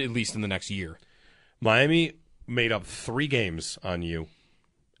at least in the next year. Miami made up 3 games on you,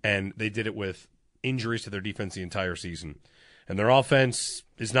 and they did it with injuries to their defense the entire season. And their offense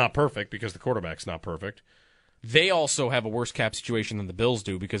is not perfect because the quarterback's not perfect. They also have a worse cap situation than the Bills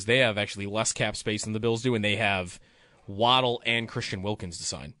do because they have actually less cap space than the Bills do, and they have Waddle and Christian Wilkins to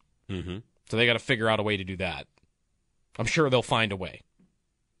sign. So they got to figure out a way to do that. I'm sure they'll find a way.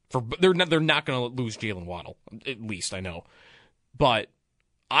 They're not going to lose Jalen Waddle, at least I know. But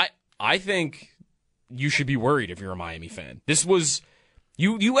I think you should be worried if you're a Miami fan. This was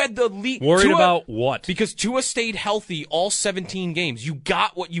you had the lead. Worried about what? Because Tua stayed healthy all 17 games. You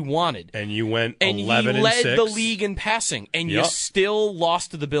got what you wanted, and you went 11-6. And he led the league in passing, and you still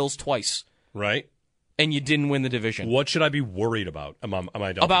lost to the Bills twice. Right. And you didn't win the division. What should I be worried about? Am I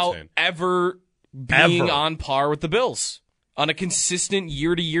about ever being on par with the Bills on a consistent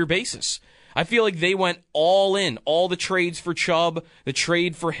year-to-year basis? I feel like they went all in. All the trades for Chubb, the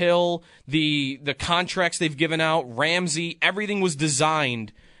trade for Hill, the contracts they've given out, Ramsey, everything was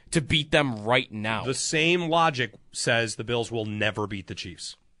designed to beat them right now. The same logic says the Bills will never beat the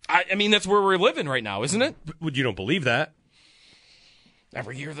Chiefs. I mean, that's where we're living right now, isn't it? You don't believe that?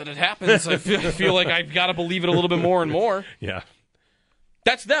 Every year that it happens, I feel like I've got to believe it a little bit more and more. Yeah.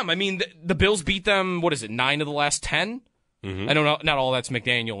 That's them. I mean, the Bills beat them, 9 of the last 10? I know not all that's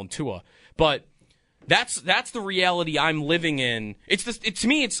McDaniel and Tua, but that's the reality I'm living in. To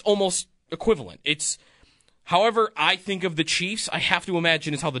me, it's almost equivalent. It's however I think of the Chiefs, I have to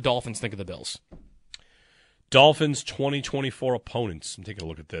imagine is how the Dolphins think of the Bills. Dolphins 2024 opponents. I'm taking a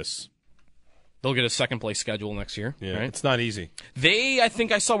look at this. They'll get a second-place schedule next year. Yeah, right? It's not easy. I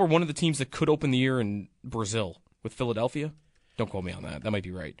think I saw were one of the teams that could open the year in Brazil with Philadelphia. Don't quote me on that. That might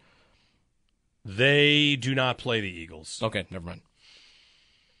be right. They do not play the Eagles. Okay, never mind.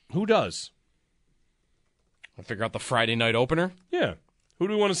 Who does? I figure out the Friday night opener? Yeah. Who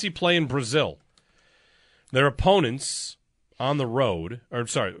do we want to see play in Brazil? Their opponents on the road,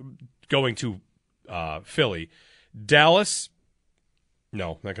 going to Philly. Dallas.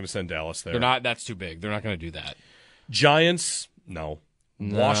 No, not going to send Dallas there. They're not. That's too big. They're not going to do that. Giants. No.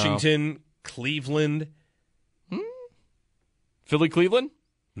 Washington. Cleveland. Philly, Cleveland.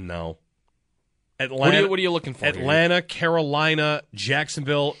 No. Atlanta. What are you looking for? Atlanta, here? Carolina,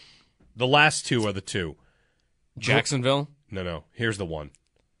 Jacksonville. The last two are the two. Jacksonville. No. Here's the one.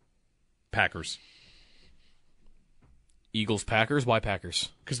 Packers. Eagles, Packers. Why Packers?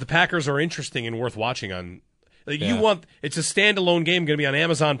 Because the Packers are interesting and worth watching on. It's a standalone game going to be on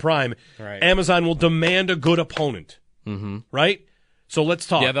Amazon Prime. Right. Amazon will demand a good opponent. Mm-hmm. Right? So let's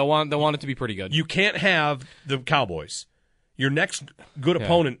talk. Yeah, they'll want it to be pretty good. You can't have the Cowboys. Your next good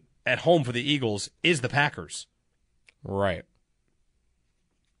opponent at home for the Eagles is the Packers. Right.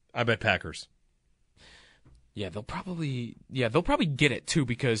 I bet Packers. Yeah, they'll probably get it too,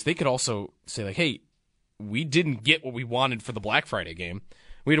 because they could also say like, "Hey, we didn't get what we wanted for the Black Friday game.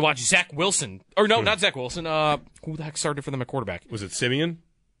 We had to watch Zach Wilson, or no, not Zach Wilson. Who the heck started for them at quarterback? Was it Simeon?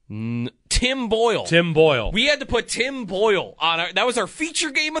 Tim Boyle. Tim Boyle. We had to put Tim Boyle on that was our feature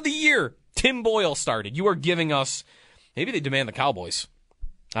game of the year. Tim Boyle started. You are giving us. Maybe they demand the Cowboys.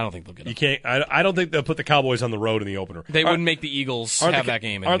 I don't think they'll get it. You can't. I don't think they'll put the Cowboys on the road in the opener. They wouldn't make the Eagles have that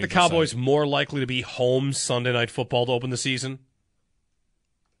game. Aren't the Cowboys more likely to be home Sunday Night Football to open the season?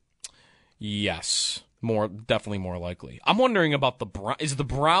 Yes, definitely more likely. I'm wondering about is the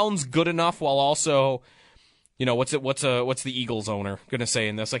Browns good enough while also, what's the Eagles owner gonna say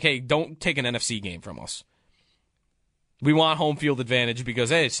in this? Like, hey, don't take an NFC game from us. We want home field advantage because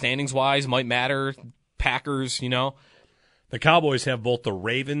hey, standings wise might matter. Packers, The Cowboys have both the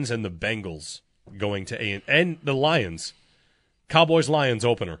Ravens and the Bengals going to and the Lions. Cowboys-Lions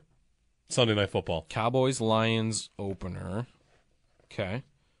opener. Sunday Night Football. Cowboys-Lions opener. Okay.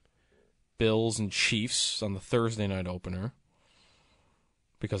 Bills and Chiefs on the Thursday night opener.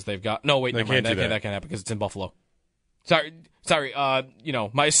 Because they've got... No, wait, never mind. That can't happen because it's in Buffalo. Sorry.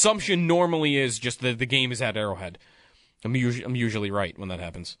 My assumption normally is just that the game is at Arrowhead. I'm usually right when that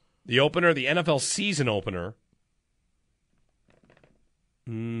happens. The opener, the NFL season opener.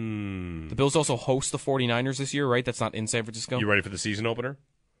 The Bills also host the 49ers this year, right? That's not in San Francisco? You ready for the season opener?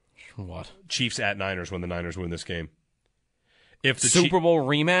 What? Chiefs at Niners when the Niners win this game. If the Super Bowl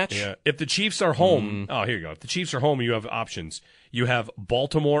rematch? Yeah. If the Chiefs are home, here you go. If the Chiefs are home, you have options. You have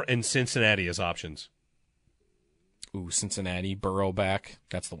Baltimore and Cincinnati as options. Ooh, Cincinnati, Burrow back.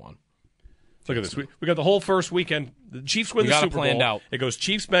 That's the one. Look at this. We got the whole first weekend. The Chiefs win the Super Bowl. Planned out. It goes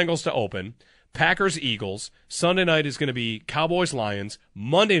Chiefs-Bengals to open. Packers-Eagles. Sunday night is going to be Cowboys-Lions.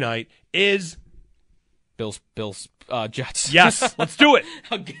 Monday night is... Bills, Jets. Yes, let's do it.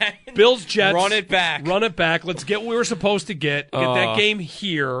 Again. Bills, Jets. Run it back. Let's get what we were supposed to get. Get that game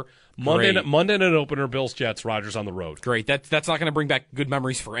here. Monday night opener, Bills, Jets, Rodgers on the road. Great. That's not going to bring back good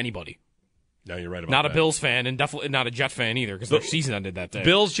memories for anybody. No, you're right about not that. Not a Bills fan, and definitely not a Jet fan either, because their season ended that day.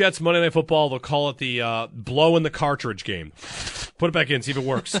 Bills, Jets, Monday Night Football. They'll call it the blow in the cartridge game. Put it back in, see if it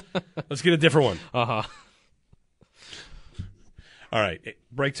works. Let's get a different one. Uh-huh. All right,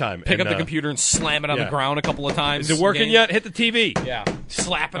 break time. Pick up the computer and slam it on the ground a couple of times. Is it working yet? Hit the TV. Yeah.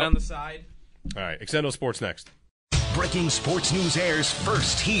 Slap it on the side. All right, Extendo Sports next. Breaking sports news airs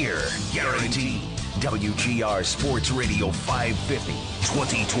first here. Guaranteed. WGR Sports Radio 550.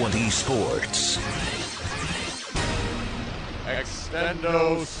 2020 Sports.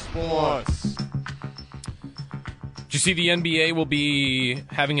 Extendo Sports. Did you see the NBA will be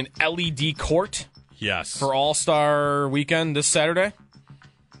having an LED court? Yes. For All-Star Weekend this Saturday?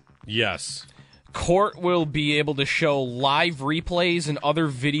 Yes. Court will be able to show live replays and other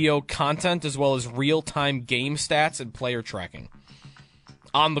video content as well as real-time game stats and player tracking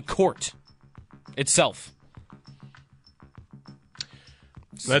on the court itself.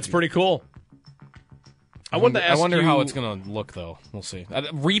 That's pretty cool. I wonder how it's going to look, though. We'll see.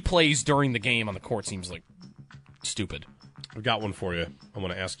 Replays during the game on the court seems like stupid. I've got one for you I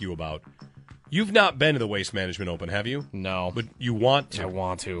want to ask you about. You've not been to the Waste Management Open, have you? No. But you want to. I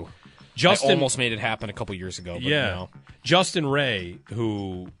want to. Justin I almost made it happen a couple years ago. But no. Justin Ray,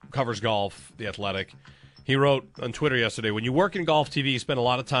 who covers golf, The Athletic, he wrote on Twitter yesterday, when you work in golf TV, you spend a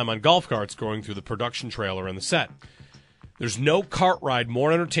lot of time on golf carts going through the production trailer and the set. There's no cart ride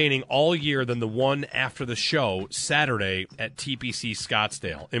more entertaining all year than the one after the show, Saturday at TPC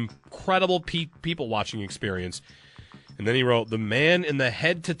Scottsdale. Incredible people watching experience. And then he wrote, the man in the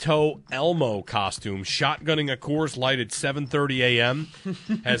head-to-toe Elmo costume shotgunning a Coors Light at 7:30 a.m.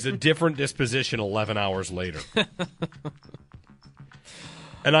 has a different disposition 11 hours later.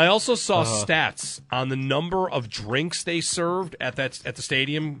 And I also saw stats on the number of drinks they served at the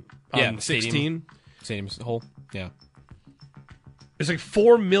stadium on 16. Stadium's whole, yeah. It's like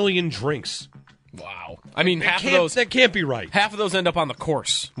 4 million drinks. Wow. I mean, half of those... That can't be right. Half of those end up on the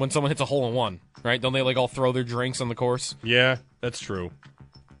course when someone hits a hole-in-one, right? Don't they, all throw their drinks on the course? Yeah, that's true.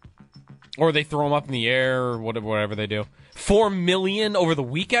 Or they throw them up in the air or whatever they do. 4 million over the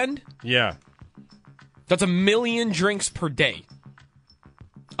weekend? Yeah. That's 1 million drinks per day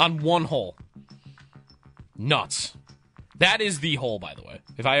on one hole. Nuts. That is the hole, by the way.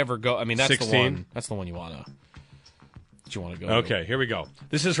 If I ever go... I mean, that's 16? the one. That's the one you want to go Okay, here we go.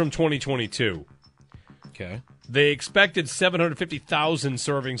 This is from 2022. Okay. They expected 750,000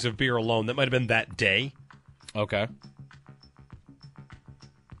 servings of beer alone. That might have been that day. Okay.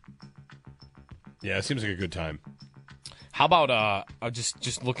 Yeah, it seems like a good time. How about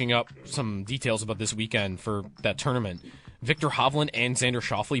just looking up some details about this weekend for that tournament? Victor Hovland and Xander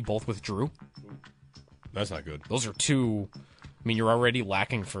Schauffele both withdrew. That's not good. Those are two. I mean, you're already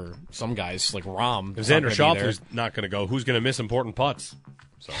lacking for some guys like Rahm. If Xander Schauffele's not going to go, who's going to miss important putts?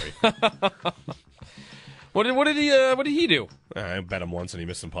 Sorry. What did he do? I bet him once and he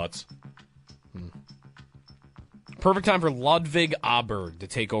missed some putts. Perfect time for Ludvig Åberg to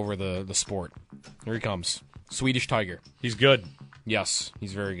take over the sport. Here he comes. Swedish Tiger. He's good. Yes,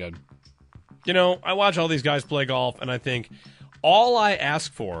 he's very good. You know, I watch all these guys play golf, and I think all I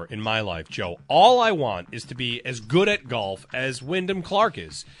ask for in my life, Joe, all I want is to be as good at golf as Wyndham Clark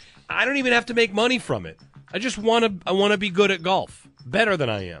is. I don't even have to make money from it. I just want to be good at golf, better than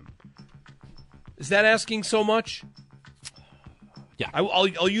I am. Is that asking so much? Yeah.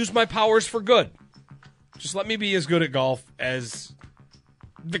 I'll use my powers for good. Just let me be as good at golf as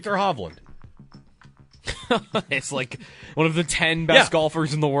Victor Hovland. It's like one of the 10 best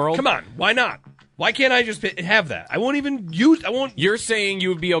golfers in the world. Come on, why not? Why can't I just have that? I won't. You're saying you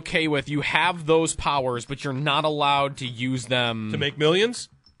would be okay with you have those powers, but you're not allowed to use them to make millions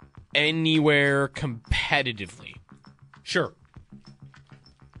anywhere competitively. Sure.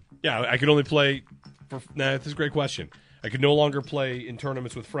 Yeah, I could only play for. This is a great question. I could no longer play in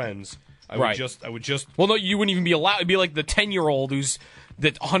tournaments with friends. I would just. Well, no, you wouldn't even be allowed. It'd be like the 10-year-old who's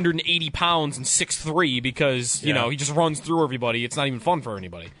 180 pounds and 6'3" because you know he just runs through everybody. It's not even fun for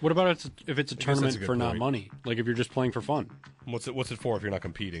anybody. What about if it's a tournament for not money? Like if you're just playing for fun. What's it for if you're not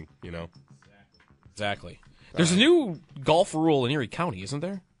competing? You know. Exactly. There's a new golf rule in Erie County, isn't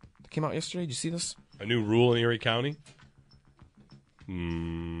there? That came out yesterday. Did you see this? A new rule in Erie County.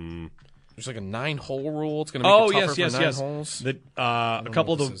 There's like a 9-hole rule. It's going to make it tougher for 9 holes. A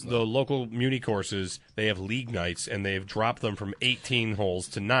couple of the local muni courses, they have league nights, and they've dropped them from 18 holes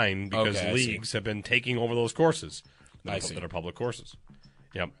to 9 because leagues have been taking over those courses that are public courses.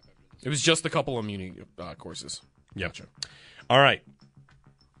 Yep. It was just a couple of muni courses. Yep. Gotcha. All right.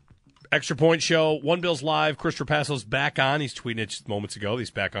 Extra Point Show, One Bills Live. Chris Trapasso's back on. He's tweeting it just moments ago.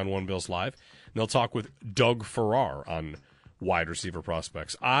 He's back on One Bills Live. And they'll talk with Doug Farrar on wide receiver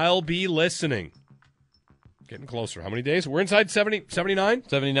prospects. I'll be listening. Getting closer. How many days? We're inside 70, 79?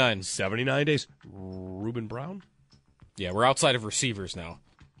 79. 79 days. Reuben Brown? Yeah, we're outside of receivers now.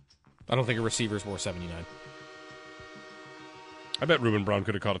 I don't think a receiver's more 79. I bet Reuben Brown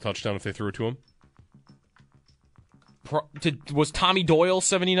could have caught a touchdown if they threw it to him. Was Tommy Doyle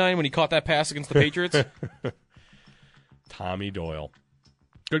 79 when he caught that pass against the Patriots? Tommy Doyle.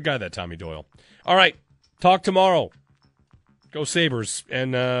 Good guy, that Tommy Doyle. All right. Talk tomorrow. Go Sabres,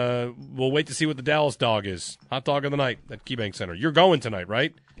 and we'll wait to see what the Dallas dog is. Hot dog of the night at KeyBank Center. You're going tonight,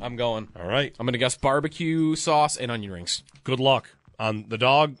 right? I'm going. All right. I'm going to guess barbecue sauce and onion rings. Good luck on the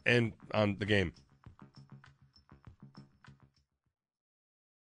dog and on the game.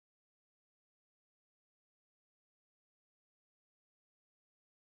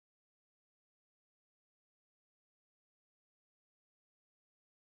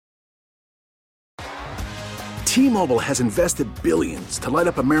 T-Mobile has invested billions to light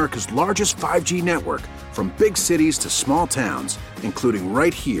up America's largest 5G network, from big cities to small towns, including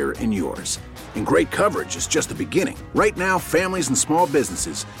right here in yours. And great coverage is just the beginning. Right now, families and small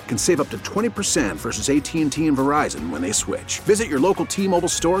businesses can save up to 20% versus AT&T and Verizon when they switch. Visit your local T-Mobile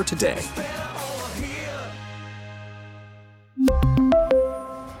store today.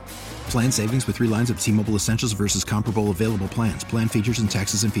 Plan savings with 3 lines of T-Mobile Essentials versus comparable available plans. Plan features and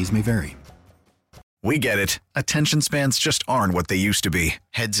taxes and fees may vary. We get it. Attention spans just aren't what they used to be.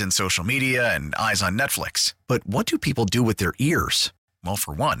 Heads in social media and eyes on Netflix. But what do people do with their ears? Well,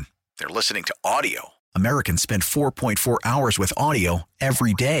 for one, they're listening to audio. Americans spend 4.4 hours with audio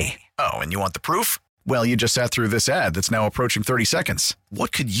every day. Oh, and you want the proof? Well, you just sat through this ad that's now approaching 30 seconds.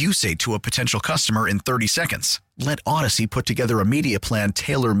 What could you say to a potential customer in 30 seconds? Let Odyssey put together a media plan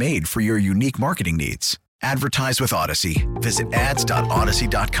tailor-made for your unique marketing needs. Advertise with Odyssey. Visit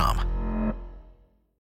ads.odyssey.com.